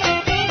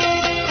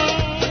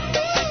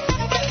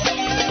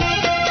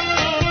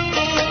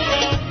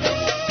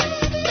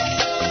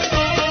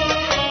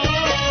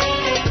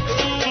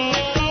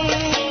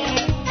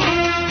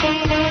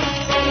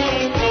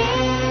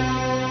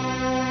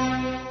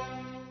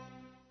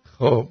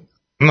 خب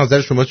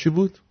نظر شما چی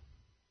بود؟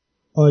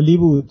 عالی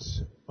بود،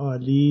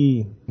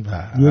 عالی.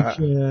 یک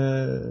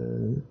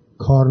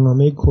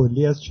کارنامه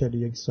کلی از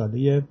 41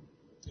 ساله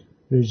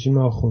رژیم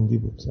آخوندی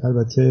بود.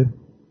 البته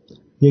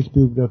یک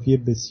بیوگرافی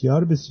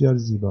بسیار بسیار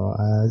زیبا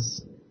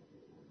از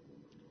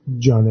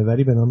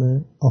جانوری به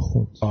نام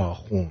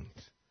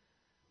آخوند.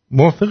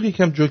 موافق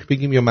یکم جوک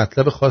بگیم یا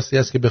مطلب خاصی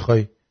هست که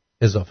بخوای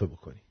اضافه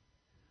بکنی؟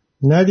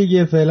 نه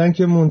دیگه، فعلا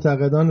که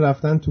منتقدان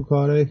رفتن تو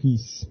کار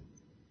هیس.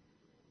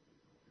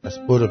 بس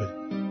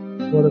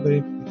برو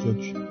بریم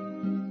جوک.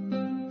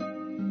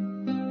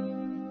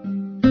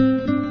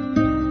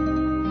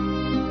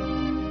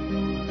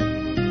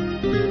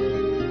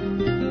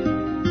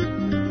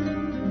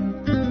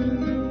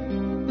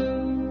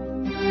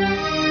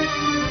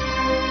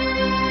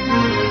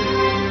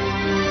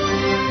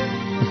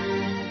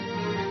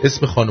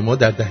 اسم خانوما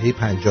در دهه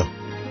 50: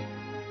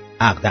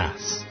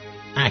 اقدس،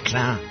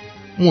 اکرم،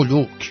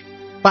 ملوک،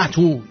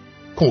 بطول،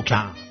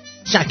 کوکب،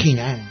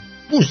 سکینه،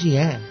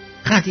 موزیه،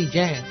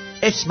 خدیجه،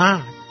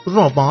 اسمت،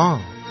 ربان.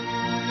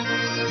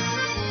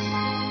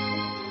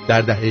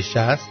 در دهه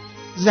 60: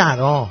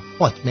 زهرا،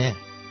 فاطمه،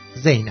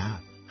 زینب،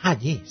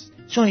 حدیث،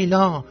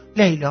 سهیلا،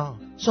 لیلا،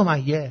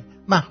 سمیه،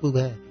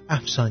 محبوبه،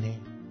 افسانه.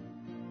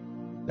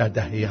 در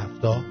دهه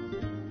 70: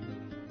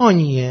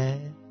 آنیه،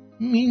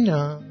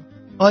 مینا،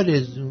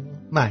 آرزو،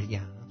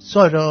 مریم،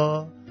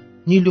 سارا،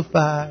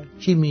 نیلوفر،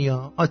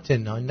 کیمیا،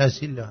 آتنا،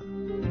 نازیلا.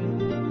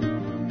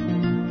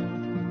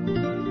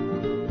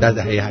 در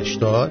دهه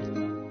 80: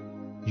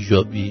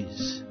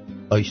 ژابیس،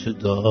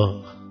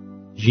 آیسودا،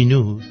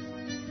 ژینوس،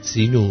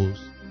 سینوس،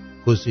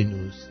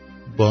 کوسینوس،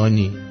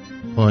 بانی،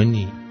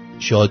 پانی،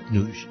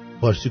 شادنوش،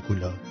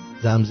 پارسیکولا،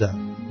 زمزم،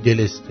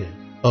 دلسته،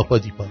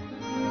 آپادیپا.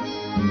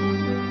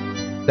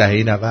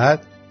 دهه 90: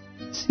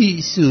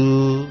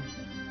 سیسو،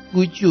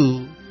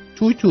 گوجو،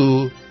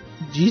 توتو،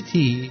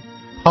 جیتی،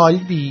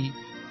 پالبی،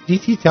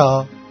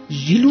 دیتیتا،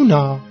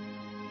 ژیلونا،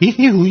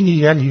 هیهی هوی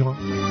نیالیون.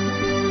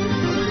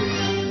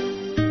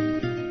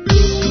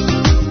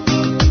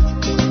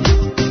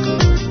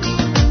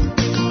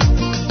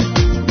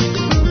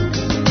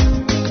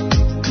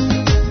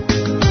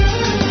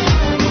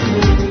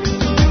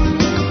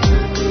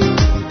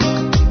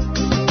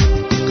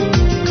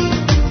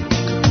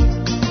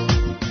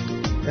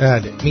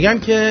 میگن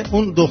که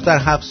اون دختر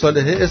 7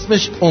 ساله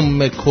اسمش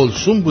ام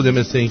کلثوم بوده،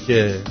 مثل این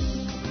که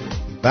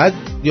بعد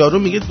یارو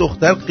میگه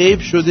دختر غیب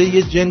شده،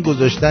 یه جن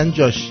گذاشتن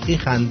جاش. این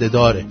خنده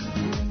داره.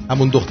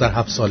 همون دختر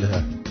 7 ساله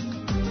ها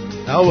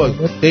نه بابا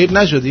غیب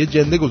نشده، یه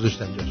جنده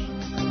گذاشتن جاش.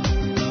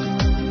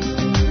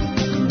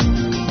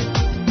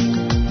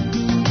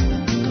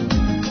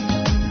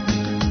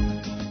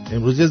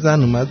 امروز یه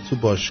زن اومد تو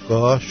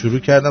باشگاه، شروع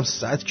کردم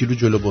 100 کیلو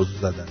جلو بازو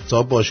زدن.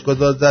 صاحب باشگاه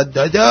داد زد: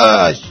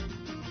 داداش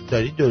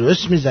داری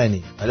درست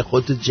میزنی ولی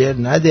خودتو جر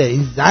نده،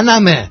 این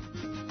زنمه،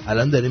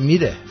 الان داره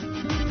میره.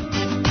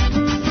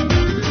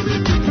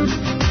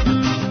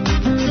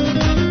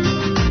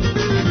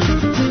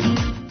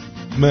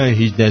 من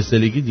 18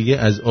 سالگی دیگه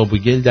از آب و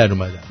گل در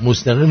اومدم،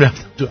 مستقیم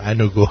رفتم تو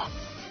انوگو.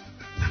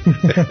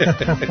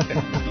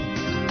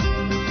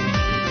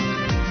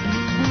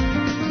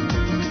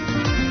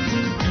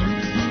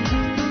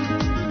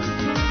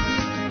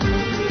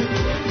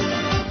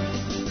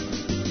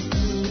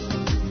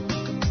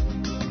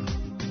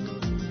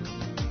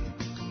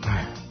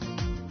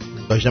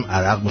 داشتم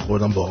عرق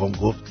میخوردم، باقام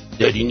گفت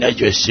داری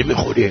نجسی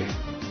میخوری.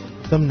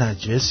 گفتم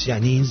نجس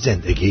یعنی این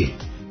زندگی،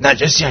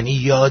 نجس یعنی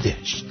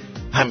یادش،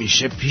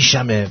 همیشه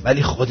پیشمه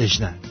ولی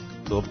خودش نه.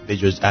 گفت به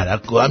جز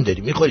عرق گو هم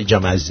داری میخوری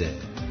جمزه.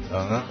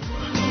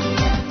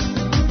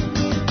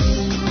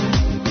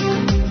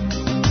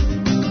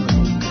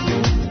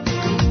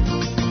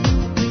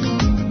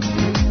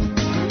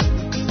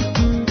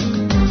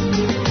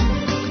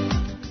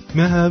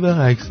 من همه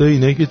عکسای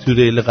اینایی که تو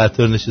ریل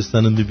قطار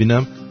نشستن رو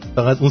میبینم،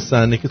 فقط اون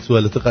صحنه که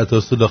توالت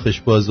قطار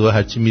سولاخش بازه و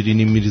هرچی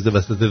میرینیم میریزه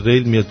وسط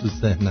ریل میاد تو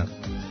ذهنم.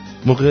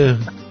 موقع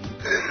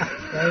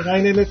دقیقا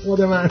اینه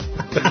خود من.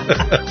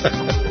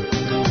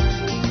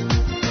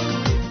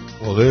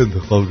 موقع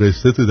انتخاب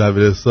رشته تو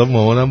دبیرستان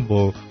مامانم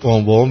با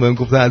بابام بهم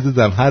گفتن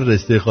عزیزم هر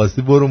رشته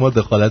خاصی برو، ما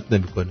دخالت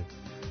نمی‌کنیم.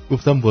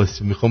 گفتم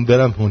باشه میخوام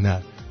برم هنر.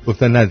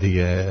 گفتن نه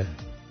دیگه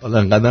حالا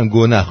انقدرم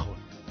گو نخور.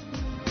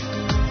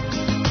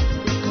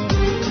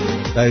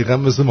 دقیقا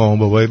مثل مامان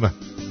بابای من.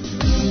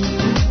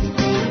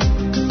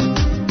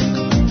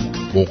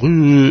 موقع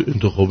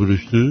انتخاب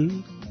رشته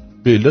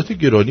به علت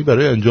گرانی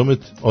برای انجام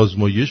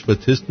آزمایش و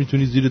تست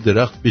میتونی زیر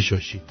درخت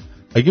بشاشی.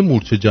 اگه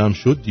مورچه جمع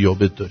شد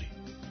دیابت داری،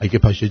 اگه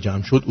پشه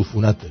جمع شد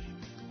عفونت داری،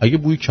 اگه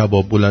بوی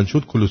کباب بلند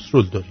شد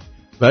کلسترول داری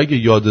و اگه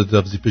یادت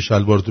رفت زیپ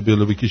شلوارتو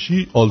بالا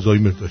بکشی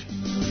آلزایمر داری.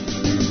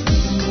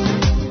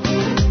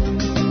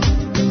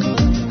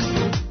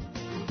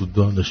 تو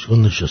دانشگاه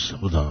نشسته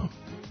بودم،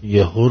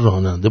 یهو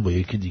راننده با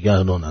یکی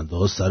دیگه راننده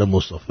ها سر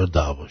مسافر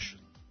دعوا شد.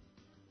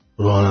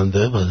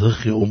 راننده واسه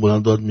خیابون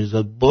بلند داد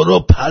میزد برو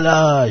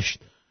پلشت،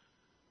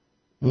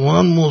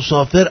 من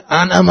مسافر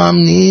انمم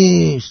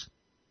نیست.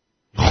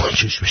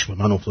 چشمش به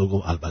من افتاد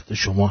گفت البته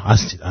شما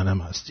هستید،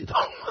 انم هستید.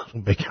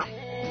 بگم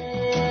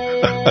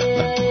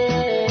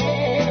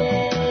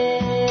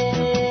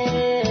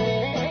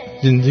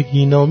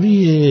زندگی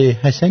نامی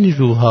حسن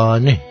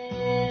روحانه.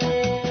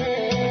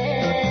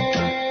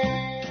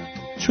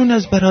 چون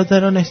از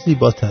برادرانش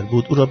زیباتر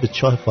بود او را به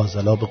چاه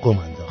فاضلاب قم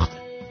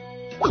انداخته.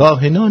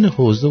 کاهنان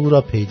حوزه او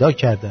را پیدا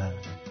کردند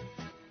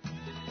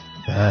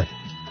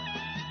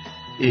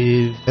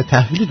و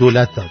تحویل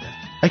دولت دادند.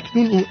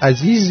 اکنون او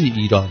عزیزی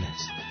ایران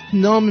است.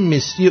 نام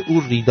مصری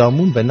او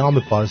ریدامون و نام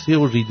فارسی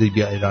او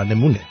ریدگی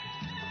ایرانمونه.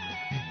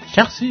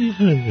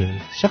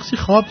 شخصی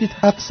خواب دید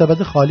 7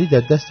 سبد خالی در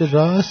دست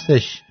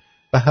راستش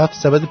و 7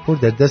 سبد پر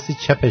در دست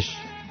چپش.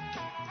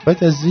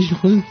 بعد از زیش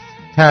خود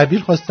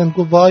تعبیر خواستن،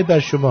 گفت وای بر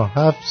شما،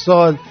 7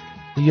 سال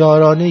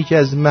یارانه‌ای که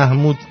از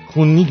محمود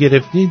کنی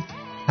گرفتید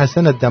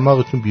حسن از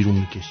دماغتون بیرون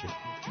میکشه.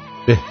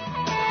 به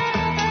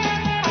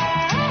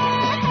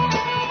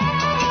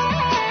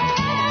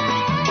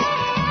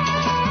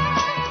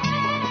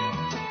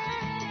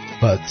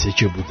بچه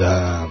که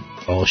بودم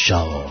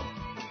آشا،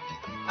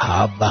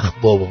 هر وقت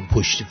بابام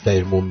پشت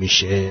فرمون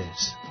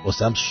میشست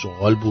واسم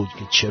سوال بود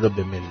که چرا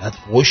به ملت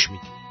فحش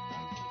میدی.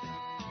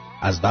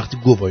 از وقتی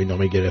گواهی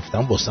نامه گرفتم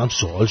واسم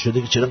سوال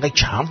شده که چرا انقدر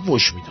کم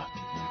فحش میداد.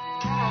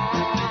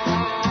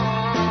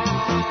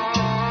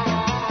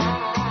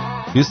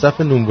 یه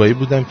صف نونوایی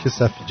بودم که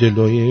صف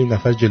جلوی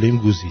نفر جلویم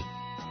گوزید.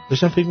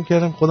 داشتم فکر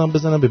میکردم خودم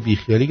بزنم به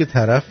بیخیالی که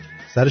طرف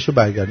سرشو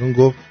برگردون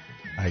گفت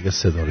اگه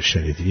صدا رو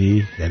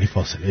شنیدی یعنی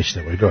فاصله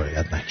اجتماعی رو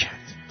رعایت نکرد.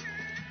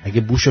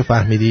 اگه بوشو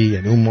فهمیدی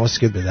یعنی اون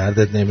ماسکت به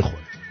دردت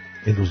نمیخوره.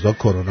 این روزا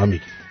کرونا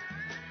میگیره.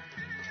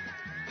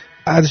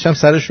 بعدش هم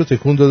سرش رو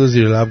تکون داد و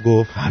زیر لب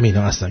گفت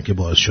همینا هستن که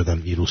باعث شدن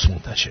ویروس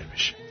منتشر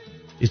بشه.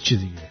 هیچ چی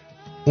دیگه.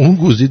 اون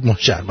گوزید ما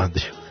شرمنده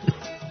شد.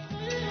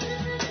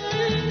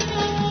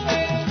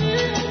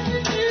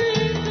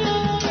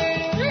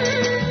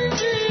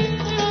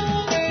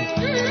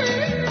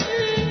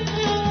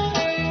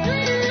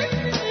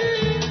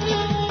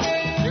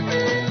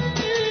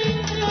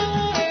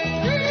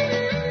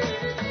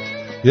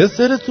 یه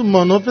سر تو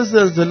مانوف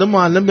زلزله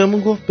معلم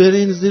بهمون گفت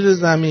برین زیر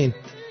زمین.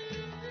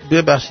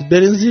 ببخشید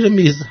برین زیر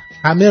میز.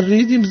 همه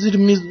ریدیم زیر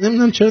میز.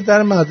 نمیدونم چرا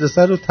در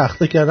مدرسه رو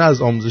تخته کردن،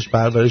 از آموزش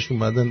پرورش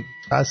اومدن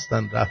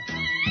بستن رفت.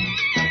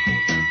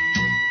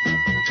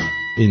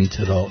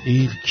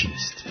 اینترائیل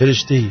کیست؟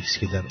 فرشته ایست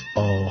که در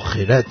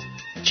آخرت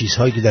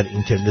چیزهایی که در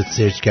اینترنت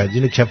سرچ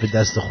کردین و کف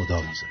دست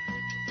خدا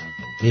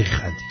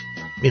میذاره.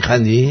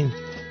 میخندین؟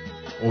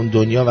 اون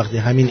دنیا وقتی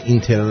همین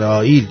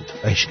اینترائیل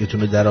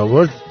اشکتون رو در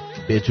آورد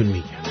بهتون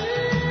میگم.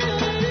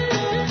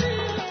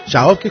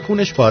 شهاب که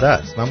کونش پاره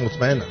است، من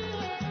مطمئنم.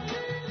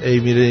 ای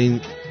میره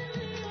این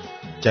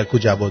جک و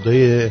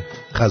جوادای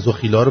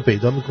خزوخیلا رو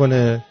پیدا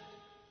میکنه،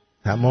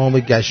 تمام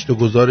گشت و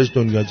گذارش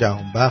دنیا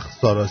جهان بخش،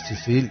 سارا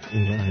سیسیل،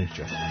 اینا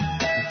هرجا.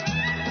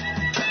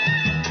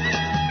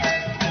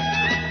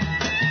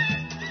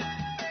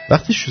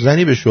 وقتی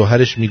زنی به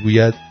شوهرش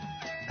میگوید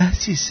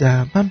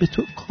عزیزم من به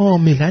تو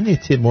کاملا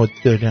اعتماد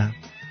دارم،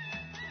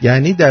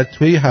 یعنی در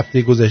توی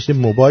هفته گذشته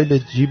موبایل،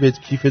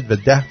 جیبت، کیفت و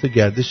 10 تا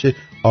گردش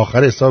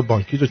آخر حساب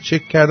بانکی رو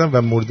چک کردم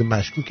و مورد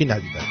مشکوکی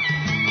ندیدم.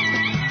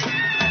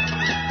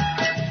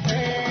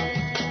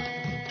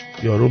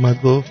 یارو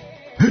اومد گفت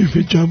حیف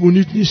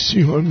جوونیت نیست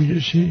سیگار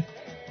میکشی؟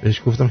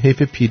 بهش گفتم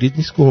حیف پیریت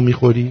نیست گوه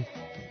میخوری؟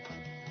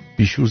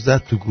 بیشور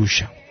زد تو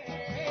گوشم.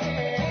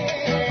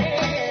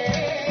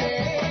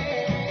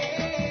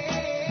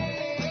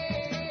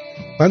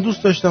 من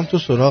دوست داشتم تو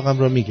سراغم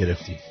را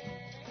میگرفتی،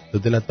 تو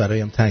دلت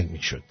برایم تنگ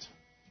میشد.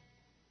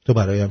 تو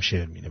برایم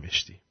شعر می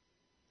نوشتی.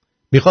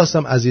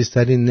 میخواستم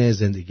عزیزترین نه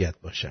زندگیت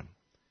باشم.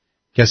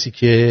 کسی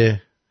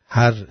که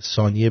هر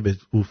ثانیه به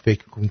او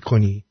فکر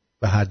کنی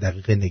و هر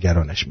دقیقه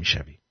نگرانش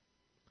میشوی.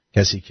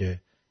 کسی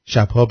که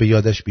شبها به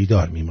یادش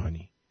بیدار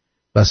میمانی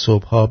و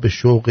صبحها به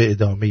شوق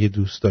ادامه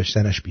دوست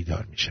داشتنش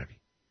بیدار میشوی.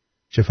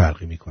 چه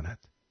فرقی میکند؟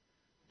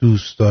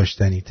 دوست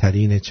داشتنی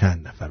ترین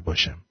چند نفر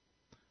باشم.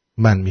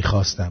 من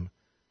میخواستم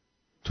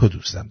تو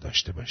دوستم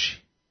داشته باشی.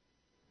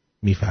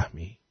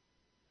 میفهمی؟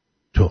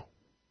 تو.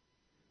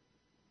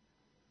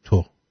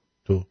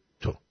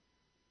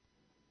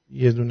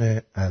 یه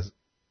دونه از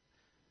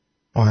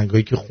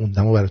آهنگایی که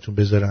خوندم و براتون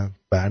بذارم،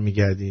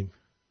 برمیگردیم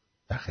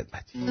در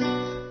خدمتی.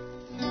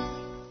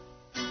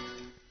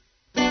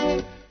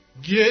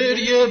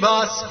 گریه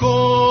بس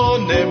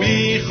کن،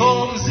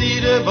 نمیخوام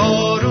زیر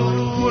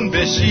بارون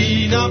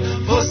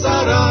بشینم، با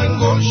سر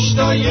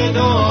انگشتای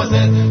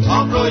نازت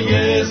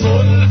ابروی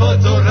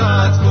زلفاتو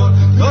رد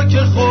کن تا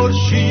که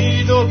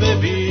خورشیدو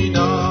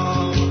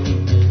ببینم،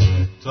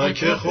 تا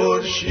که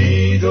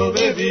خورشیدو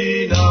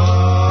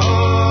ببینم.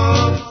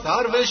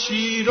 سرو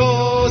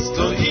شیراز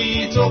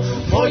تویی تو،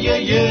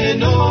 مایه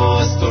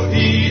ناز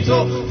تویی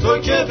تو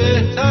که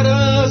بهتر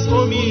از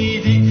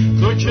امیدی،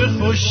 تو که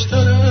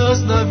خوشتر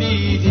از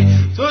نویدی،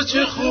 تو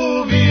چه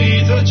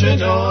خوبی تو چه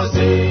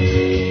نازی.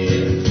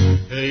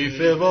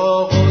 حیف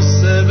با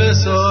غصه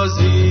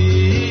بسازی،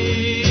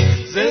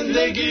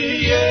 زندگی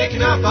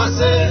یک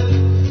نفسه،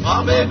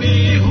 همه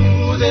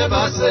بیهوده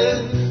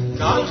بسه،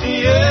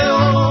 تلخی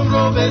عمر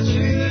رو به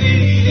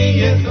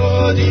شیرینی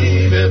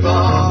دادی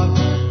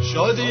ببر.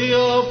 شادی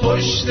ها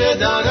پشت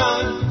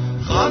درن،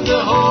 خنده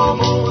ها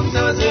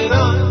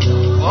منتظرن،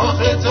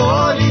 آخه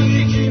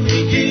تاریکی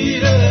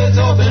میگیره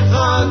تا به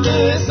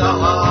خنده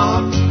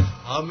سحر.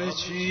 همه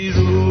چی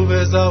رو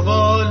به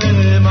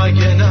زواله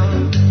مگه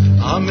نه،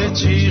 همه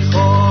چی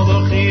خواب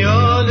و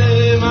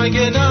خیاله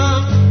مگه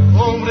نه،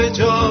 عمر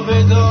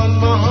جاودان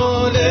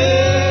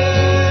محاله.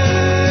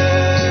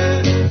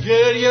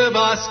 گریه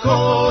بس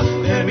کن،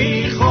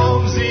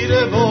 نمیخوام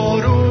زیر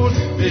بارون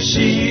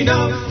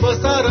بشینم، با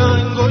سر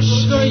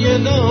انگشتای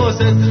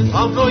نازت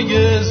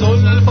ابروی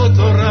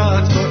زلفاتو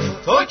رد کن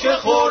تا که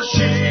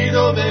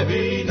خورشیدو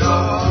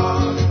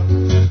ببینم،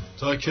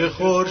 تا که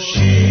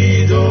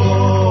خورشیدو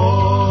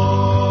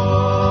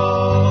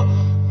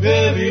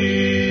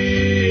ببینم.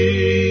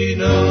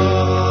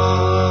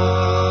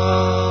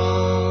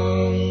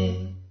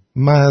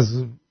 من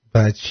از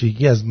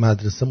بچگی از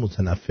مدرسه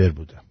متنفر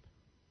بودم.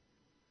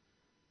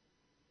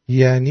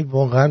 یعنی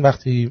واقعا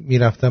وقتی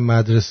میرفتم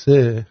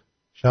مدرسه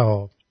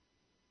شهاب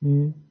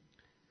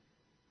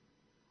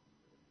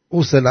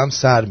حوصله‌ام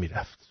سر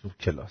میرفت تو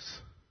کلاس.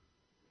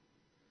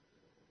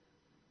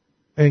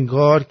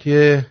 انگار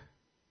که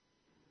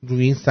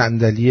روی این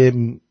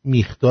صندلی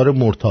میخدار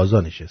مرتضی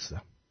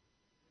نشستم.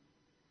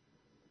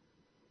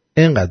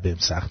 انقدر بهم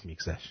سخت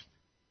میگذشت،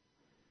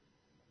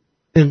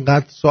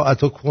 انقدر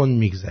ساعتا کند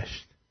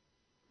میگذشت،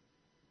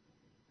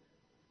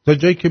 تا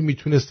جایی که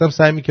میتونستم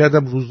سعی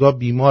میکردم روزا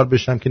بیمار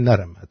بشم که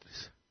نرم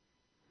مدرسه.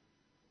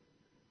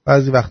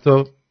 بعضی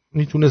وقتا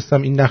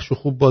میتونستم این نقشو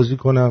خوب بازی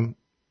کنم،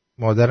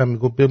 مادرم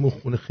میگفت بمون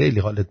خونه خیلی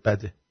حالت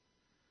بده،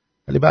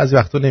 ولی بعضی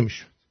وقتا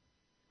نمیشد،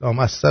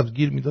 لامصب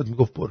گیر میداد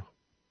میگفت برو.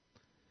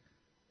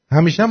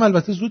 همیشه هم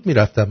البته زود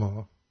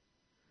میرفتم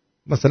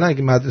مثلا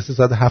اگه مدرسه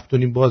ساعت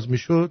 7:30 باز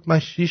میشد من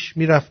 6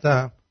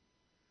 میرفتم،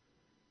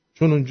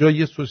 چون اونجا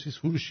یه سوسیس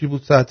فروشی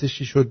بود ساعت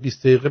 6 شد 20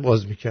 دقیقه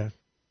باز میکرد،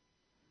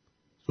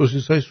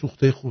 سوسیس های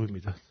سوخته خوبی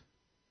میداد،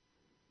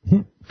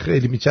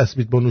 خیلی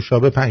میچسبید با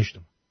نوشابه 5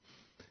 تومن.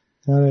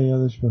 آره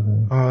یادش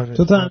بخیر. آره.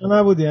 تو تنها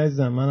نبودی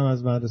عزیزم، منم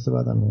از مدرسه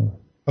بعدم میام.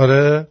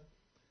 آره.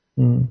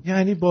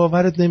 یعنی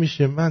باورت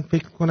نمیشه، من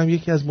فکر کنم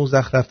یکی از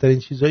مزخرف‌ترین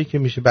چیزایی که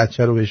میشه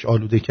بچه رو بهش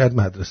آلوده کرد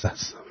مدرسه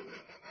است.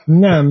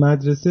 نه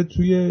مدرسه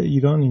توی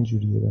ایران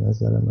اینجوریه به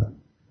نظر من.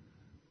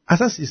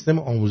 اصلا سیستم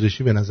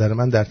آموزشی به نظر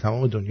من در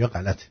تمام دنیا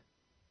غلطه.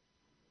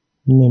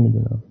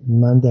 نمیدونم،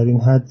 من در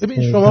این حد.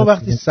 ببین شما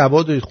وقتی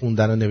سواد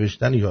خوندن و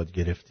نوشتن یاد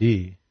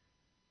گرفتی،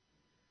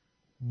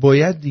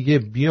 باید دیگه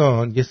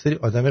بیان یه سری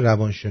آدم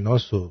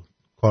روانشناس و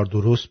کار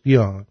درست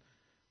بیان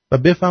و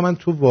بفهمن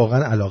تو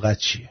واقعا علاقت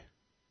چیه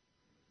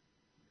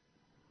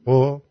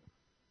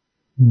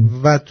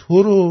و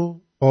تو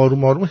رو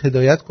آروم آروم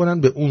هدایت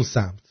کنن به اون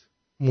سمت،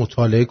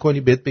 مطالعه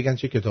کنی، بهت بگن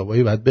چه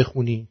کتابایی باید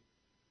بخونی.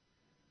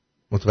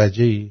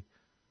 متوجهی؟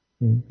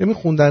 یعنی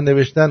خوندن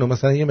نوشتن و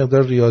مثلا یه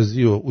مقدار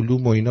ریاضی و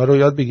علوم و اینا رو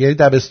یاد بگیری.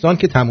 دبستان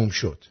که تموم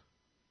شد،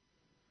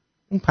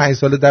 اون 5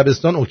 سال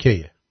دبستان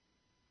اوکیه.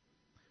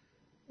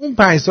 اون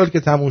 5 سال که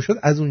تموم شد،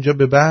 از اونجا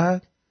به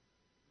بعد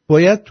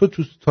باید تو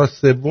تا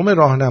سوم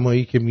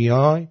راهنمایی که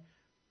میای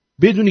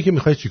بدونی که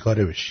میخوای چی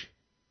کاره بشی.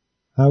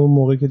 همون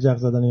موقعی که جغ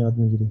زدن یاد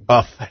میگیری.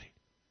 آفرین.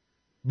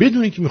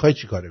 بدونی که میخوای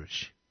چی کاره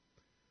بشی.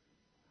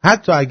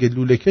 حتی اگه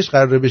لوله کش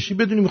قراره بشی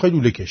بدونی میخوای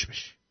لوله کش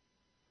بشی.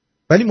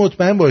 ولی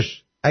مطمئن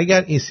باش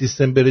اگر این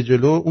سیستم بره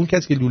جلو، اون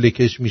کسی که لوله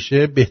کش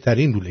میشه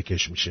بهترین لوله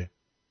کش میشه.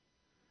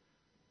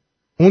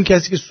 اون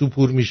کسی که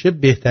سوپور میشه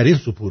بهترین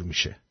سوپور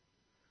میشه.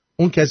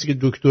 اون کسی که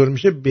دکتر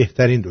میشه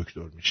بهترین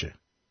دکتر میشه.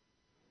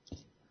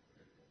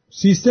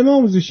 سیستم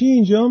آموزشی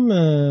اینجا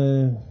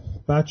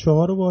بچه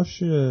ها رو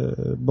باش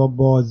با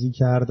بازی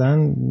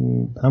کردن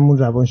همون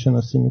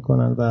روانشناسی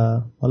میکنن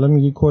و حالا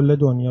میگی کل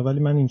دنیا، ولی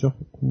من اینجا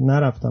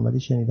نرفتم ولی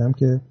شنیدم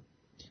که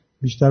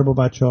بیشتر با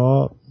بچه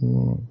ها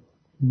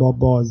با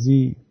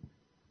بازی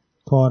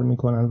کار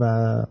میکنن و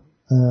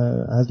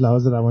از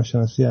لحاظ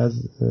روانشناسی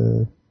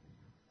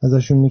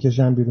ازشون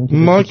میکشن بیرون.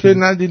 ما که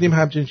ندیدیم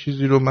همچین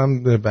چیزی رو،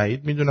 من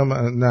بعید میدونم.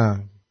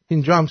 نه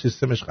اینجا هم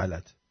سیستمش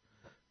غلط.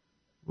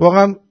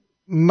 واقعا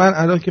من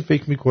الان که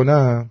فکر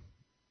میکنم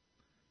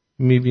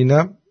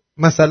میبینم،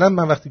 مثلا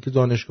من وقتی که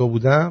دانشگاه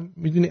بودم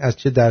میدونی از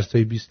چه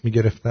درسایی 20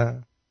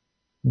 میگرفتم؟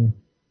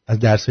 از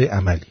درسای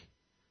عملی،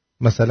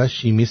 مثلا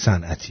شیمی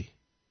صنعتی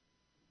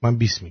من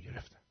 20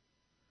 میگرفتم.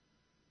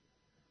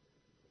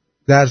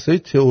 درسای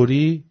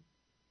تئوری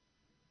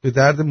به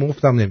درد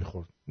مفتم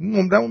نمیخورد،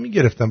 نمره‌مو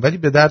میگرفتم ولی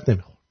به درد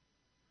نمیخورد.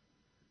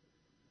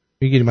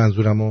 میگیری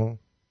منظورمو؟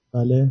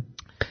 بله.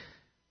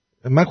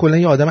 من کلا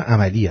یه آدم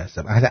عملی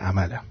هستم، اهل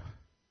عملم،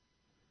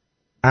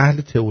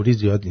 اهل تئوری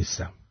زیاد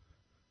نیستم.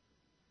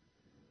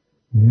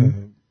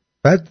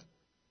 بعد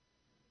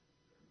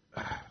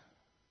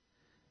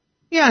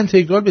این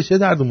انتگرال به چه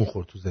دردمون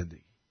خورد تو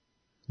زندگی؟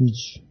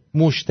 هیچ.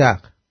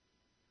 مشتق.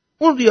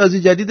 اون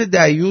ریاضی جدید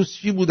دیوس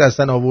چی بود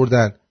اصلا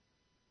آوردن؟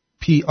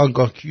 پی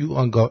آنگاه کیو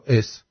آنگاه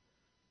اس.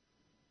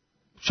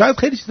 شاید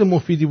خیلی چیز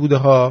مفیدی بوده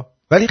ها،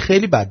 ولی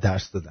خیلی بد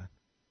درس دادن.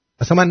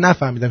 اصلا من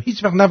نفهمیدم،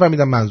 هیچ وقت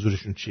نفهمیدم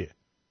منظورشون چیه.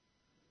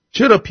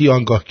 چرا پی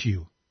آنگاه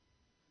کیو؟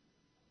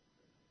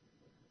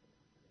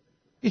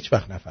 هیچ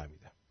وقت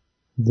نفهمیدم.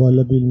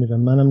 والا بیل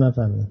میرم، منم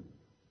نفهمیدم.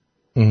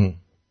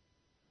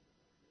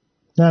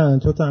 نه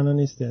تو تنها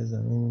نیستی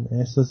ازم، این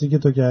احساسی که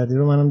تو کردی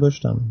رو منم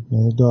داشتم،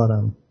 یعنی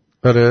دارم.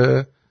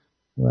 آره.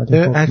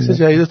 عکس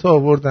جدیدتو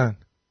آوردن،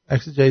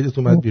 عکس جدیدت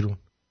اومد بیرون،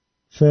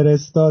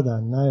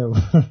 فرستادن نه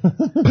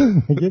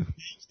میگه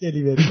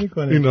دلیوری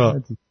میکنه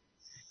اینا.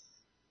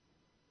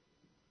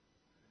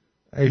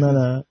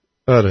 نه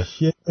آره.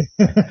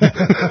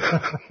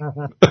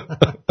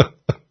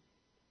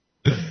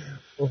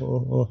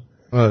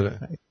 آره.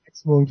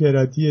 عکس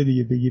منکراتیه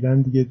دیگه،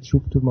 بگیرن دیگه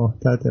چوب تو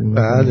ماهتت.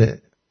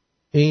 بله.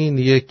 این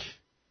یک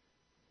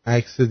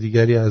عکس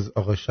دیگری از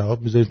آقا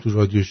شهاب میذارید تو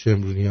رادیو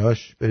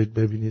شمرونیاش، برید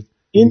ببینید.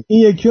 این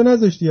یکیو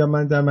نذاشتی یا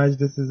من در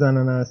مجلس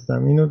زنانه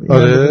هستم؟ اینو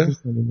آره.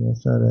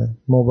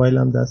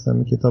 موبایلم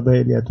دستم، کتاب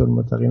اهلیت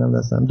المتقینم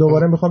دستم.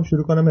 دوباره میخوام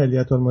شروع کنم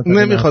اهلیت المتقین.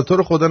 نمیخواد، تو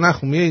رو خدا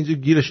نخون، اینجا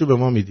گیرشو به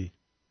ما میدی.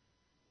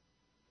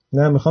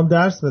 نه میخوام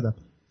درس بدم.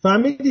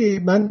 فهمیدی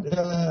من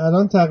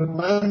الان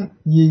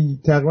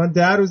تقریبا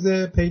 10 روز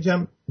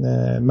پیجم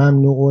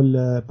ممنوع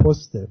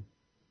الپسته.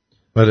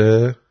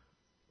 آره.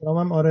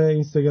 آره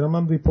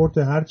اینستاگرامم ریپورت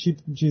هر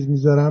چیز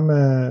میذارم،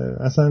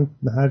 اصلا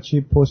هر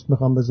چی پست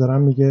میخوام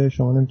بذارم میگه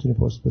شما نمیتونی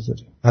پست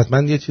بذاری.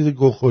 حتما یه چیز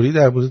گوخوری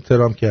در مورد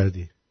ترامپ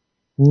کردی.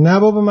 نه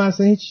بابا من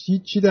اصلا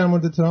هیچ چی در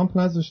مورد ترامپ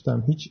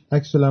نذاشتم، هیچ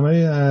عکس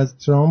العملی از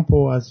ترامپ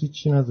و از هیچ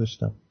چی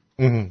نذاشتم.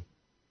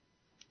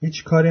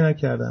 هیچ کاری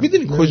نکردم.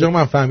 میدونی کجا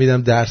من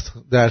فهمیدم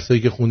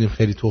درسایی که خوندیم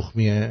خیلی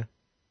تخمیه؟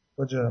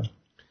 کجا؟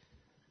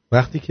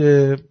 وقتی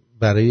که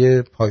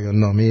برای پایان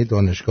نامه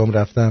دانشگاهم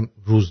رفتم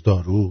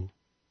روزدارو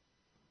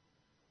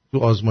تو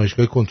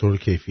آزمایشگاه کنترل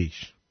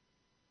کیفیش.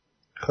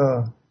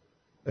 خب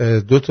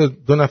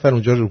دو نفر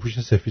اونجا روپوش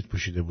سفید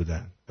پوشیده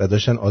بودن و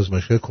داشتن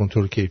آزمایشگاه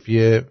کنترل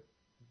کیفی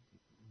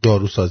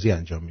داروسازی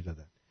انجام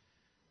میدادن.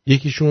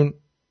 یکیشون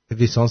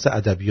لیسانس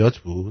ادبیات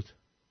بود،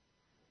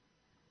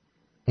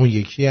 اون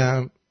یکی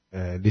هم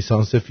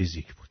لیسانس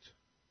فیزیک بود.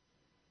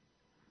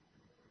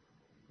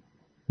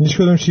 هیچ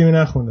کدوم شیمی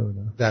نخونده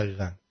بودن.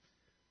 دقیقاً.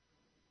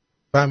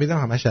 فهمیدم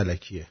همش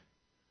الکیه.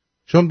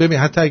 چون ببین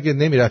حتی اگه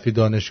نمیرفتی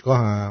دانشگاه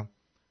هم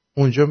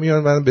اونجا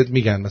میان و بهت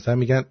میگن، مثلا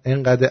میگن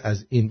اینقدر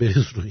از این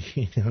بریز روی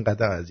این،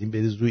 اینقدر از این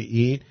بریز روی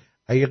این،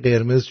 اگه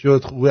قرمز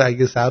شد خوبه،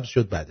 اگه سبز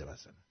شد بده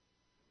مثلا.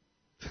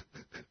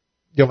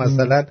 یا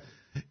مثلا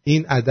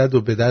این عدد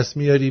رو به دست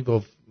میاری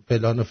با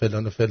فلان و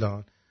فلان و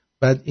فلان،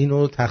 بعد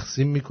اینو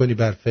تقسیم میکنی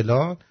بر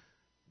فلان،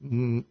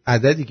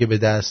 عددی که به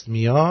دست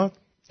میاد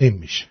این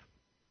میشه.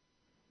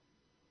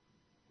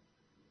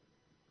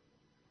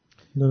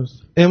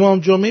 درست. امام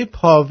جمعه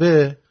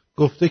پاوه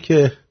گفته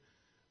که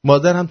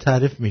مادرم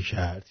تعریف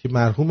میکرد که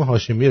مرحوم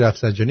هاشمی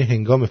رفسنجانی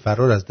هنگام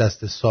فرار از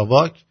دست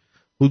ساواک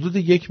حدود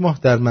 1 ماه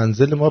در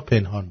منزل ما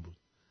پنهان بود.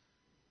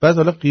 بعد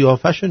حالا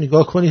قیافش رو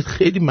نگاه کنید،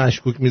 خیلی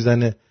مشکوک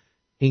میزنه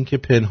این که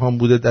پنهان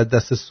بوده در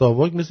دست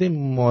ساواک، مثل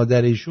این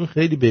مادر ایشون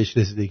خیلی بهش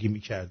رسیدگی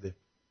میکرده.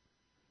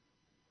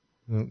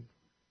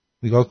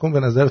 نگاه کن، به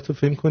نظر تو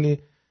فهم کنی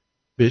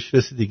بهش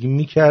رسیدگی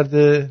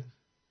میکرده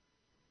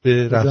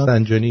به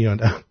رفسنجانی یا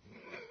نه؟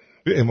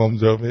 به امام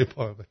جمعه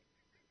پاوه.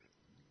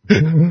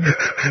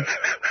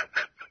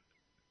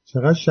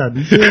 چقدر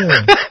شبیه.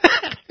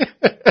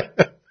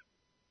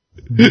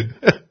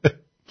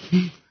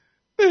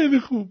 خیلی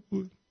خوب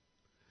بود.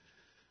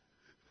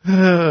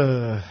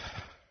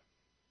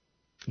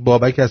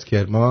 بابک از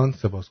کرمان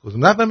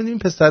سپاسگزارم. نفهمیدیم این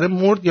پسر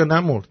مرد یا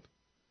نمرد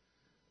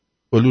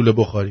با لوله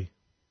بخاری.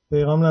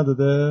 پیغام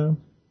نداده.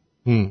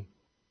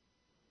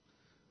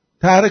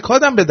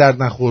 تحرکاتم به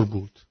درد نخور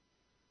بود.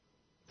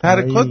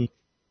 ترکات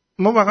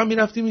ما واقعا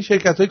میرفتیم این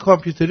شرکت‌های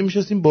کامپیوتری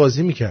میشستیم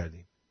بازی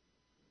میکردیم.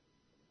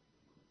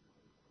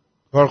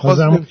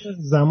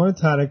 زمان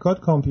ترکات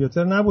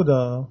کامپیوتر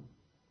نبودا.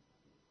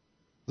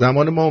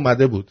 زمان ما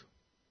اومده بود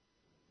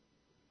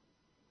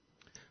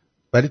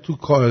ولی تو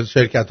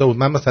شرکت‌ها بود.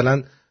 من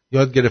مثلا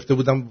یاد گرفته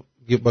بودم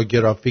با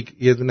گرافیک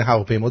یه دونه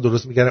هواپیما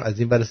درست می‌کردم، از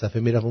این ور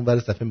صفحه میرفت اون ور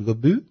صفحه میگه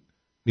بو،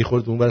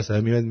 میخورد اون ور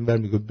صفحه میاد این ور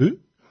میگه بو.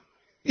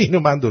 اینو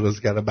من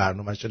درست کردم،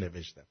 برنامه‌شو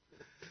نوشتم.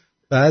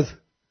 بعد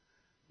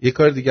یه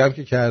کار دیگه هم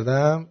که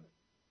کردم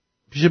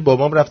پیش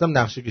بابام رفتم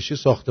نقشه کشی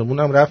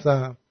ساختمونم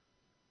رفتم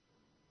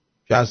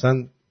که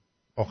اصلا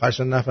آخرش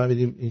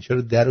نفهمیدیم این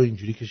چرا در رو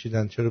اینجوری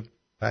کشیدن، چرا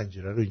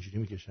پنجره رو اینجوری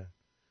میکشن،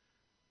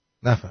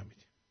 نفهمیدیم.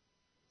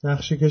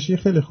 نقشه کشی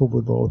خیلی خوب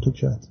بود با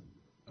اتوکد.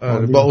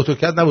 با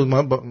اتوکد نبود،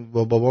 ما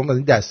با بابام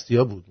این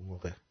دستیا بود اون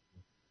موقع،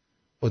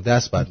 با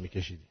دست بعد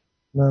میکشیدیم.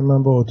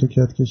 من با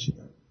اتوکد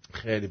کشیدم.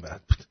 خیلی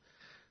بد بود.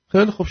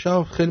 خیلی خوب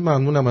شب، خیلی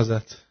ممنونم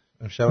ازت.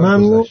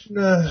 ممنون.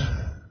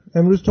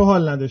 امروز تو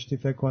حال نداشتی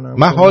فکر کنم.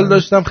 من حال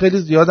داشتم، خیلی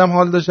زیادم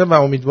حال داشتم و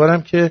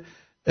امیدوارم که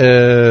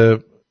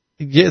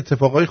یه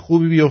اتفاقای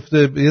خوبی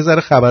بیفته، یه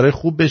ذره خبرای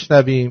خوب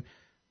بشنویم.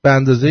 به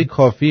اندازه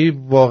کافی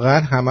واقعا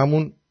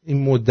هممون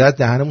این مدت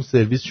دهنمون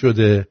سرویس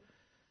شده.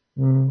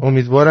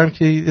 امیدوارم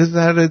که یه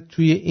ذره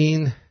توی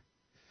این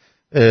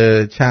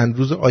چند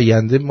روز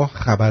آینده ما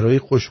خبرای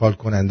خوشحال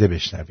کننده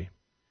بشنویم.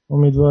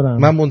 امیدوارم.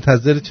 من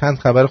منتظر چند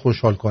خبر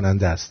خوشحال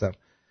کننده هستم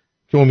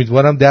که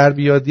امیدوارم در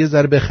بیاد، یه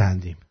ذره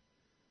بخندیم.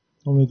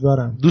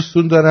 امیدوارم.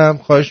 دوستون دارم،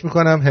 خواهش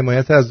میکنم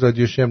حمایت از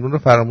رادیو شمرون رو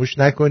فراموش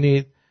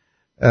نکنید.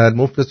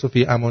 مفلس و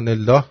فی امان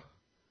الله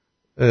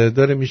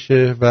داره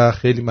میشه و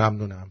خیلی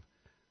ممنونم.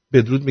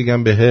 بدرود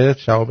میگم بهت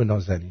شهاب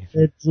نازنین.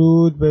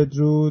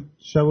 بدرود.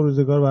 شب و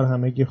روزگار بر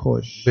همگی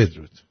خوش.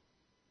 بدرود.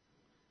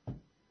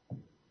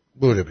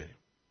 بوره بریم.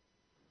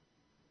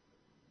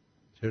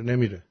 چرا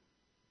نمیره؟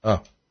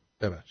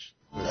 ببخشید.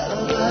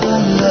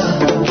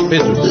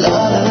 بدرود.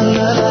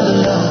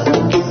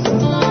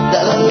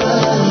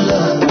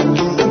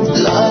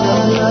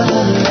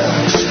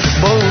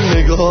 با اون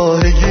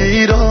نگاه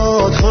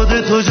گیرات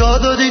خودتو جا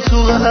دادی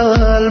تو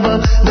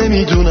قلبم،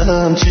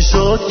 نمیدونم چی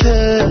شد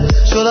که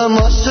شدم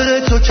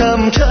عاشق تو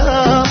کم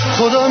کم.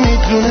 خدا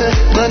میدونه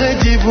من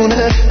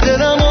دیوونه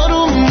دلم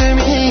آروم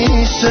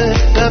نمیشه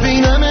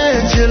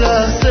نبینمت یه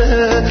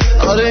لحظه.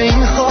 آره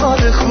این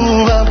حال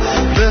خوبم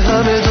به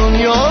همه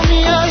دنیا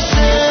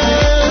میشه.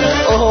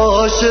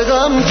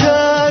 عاشقم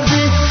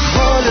کردی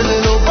حال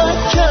دلو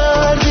بد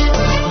کردی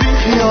بی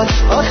خیال،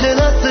 آخه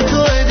دست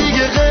توی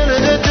دیگه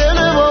غرق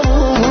دل ما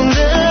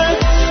مونده.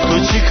 تو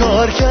چی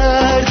کار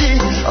کردی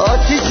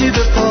آتیشی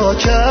به پا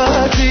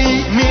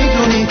کردی،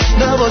 میدونی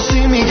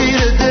نباشی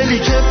میگیره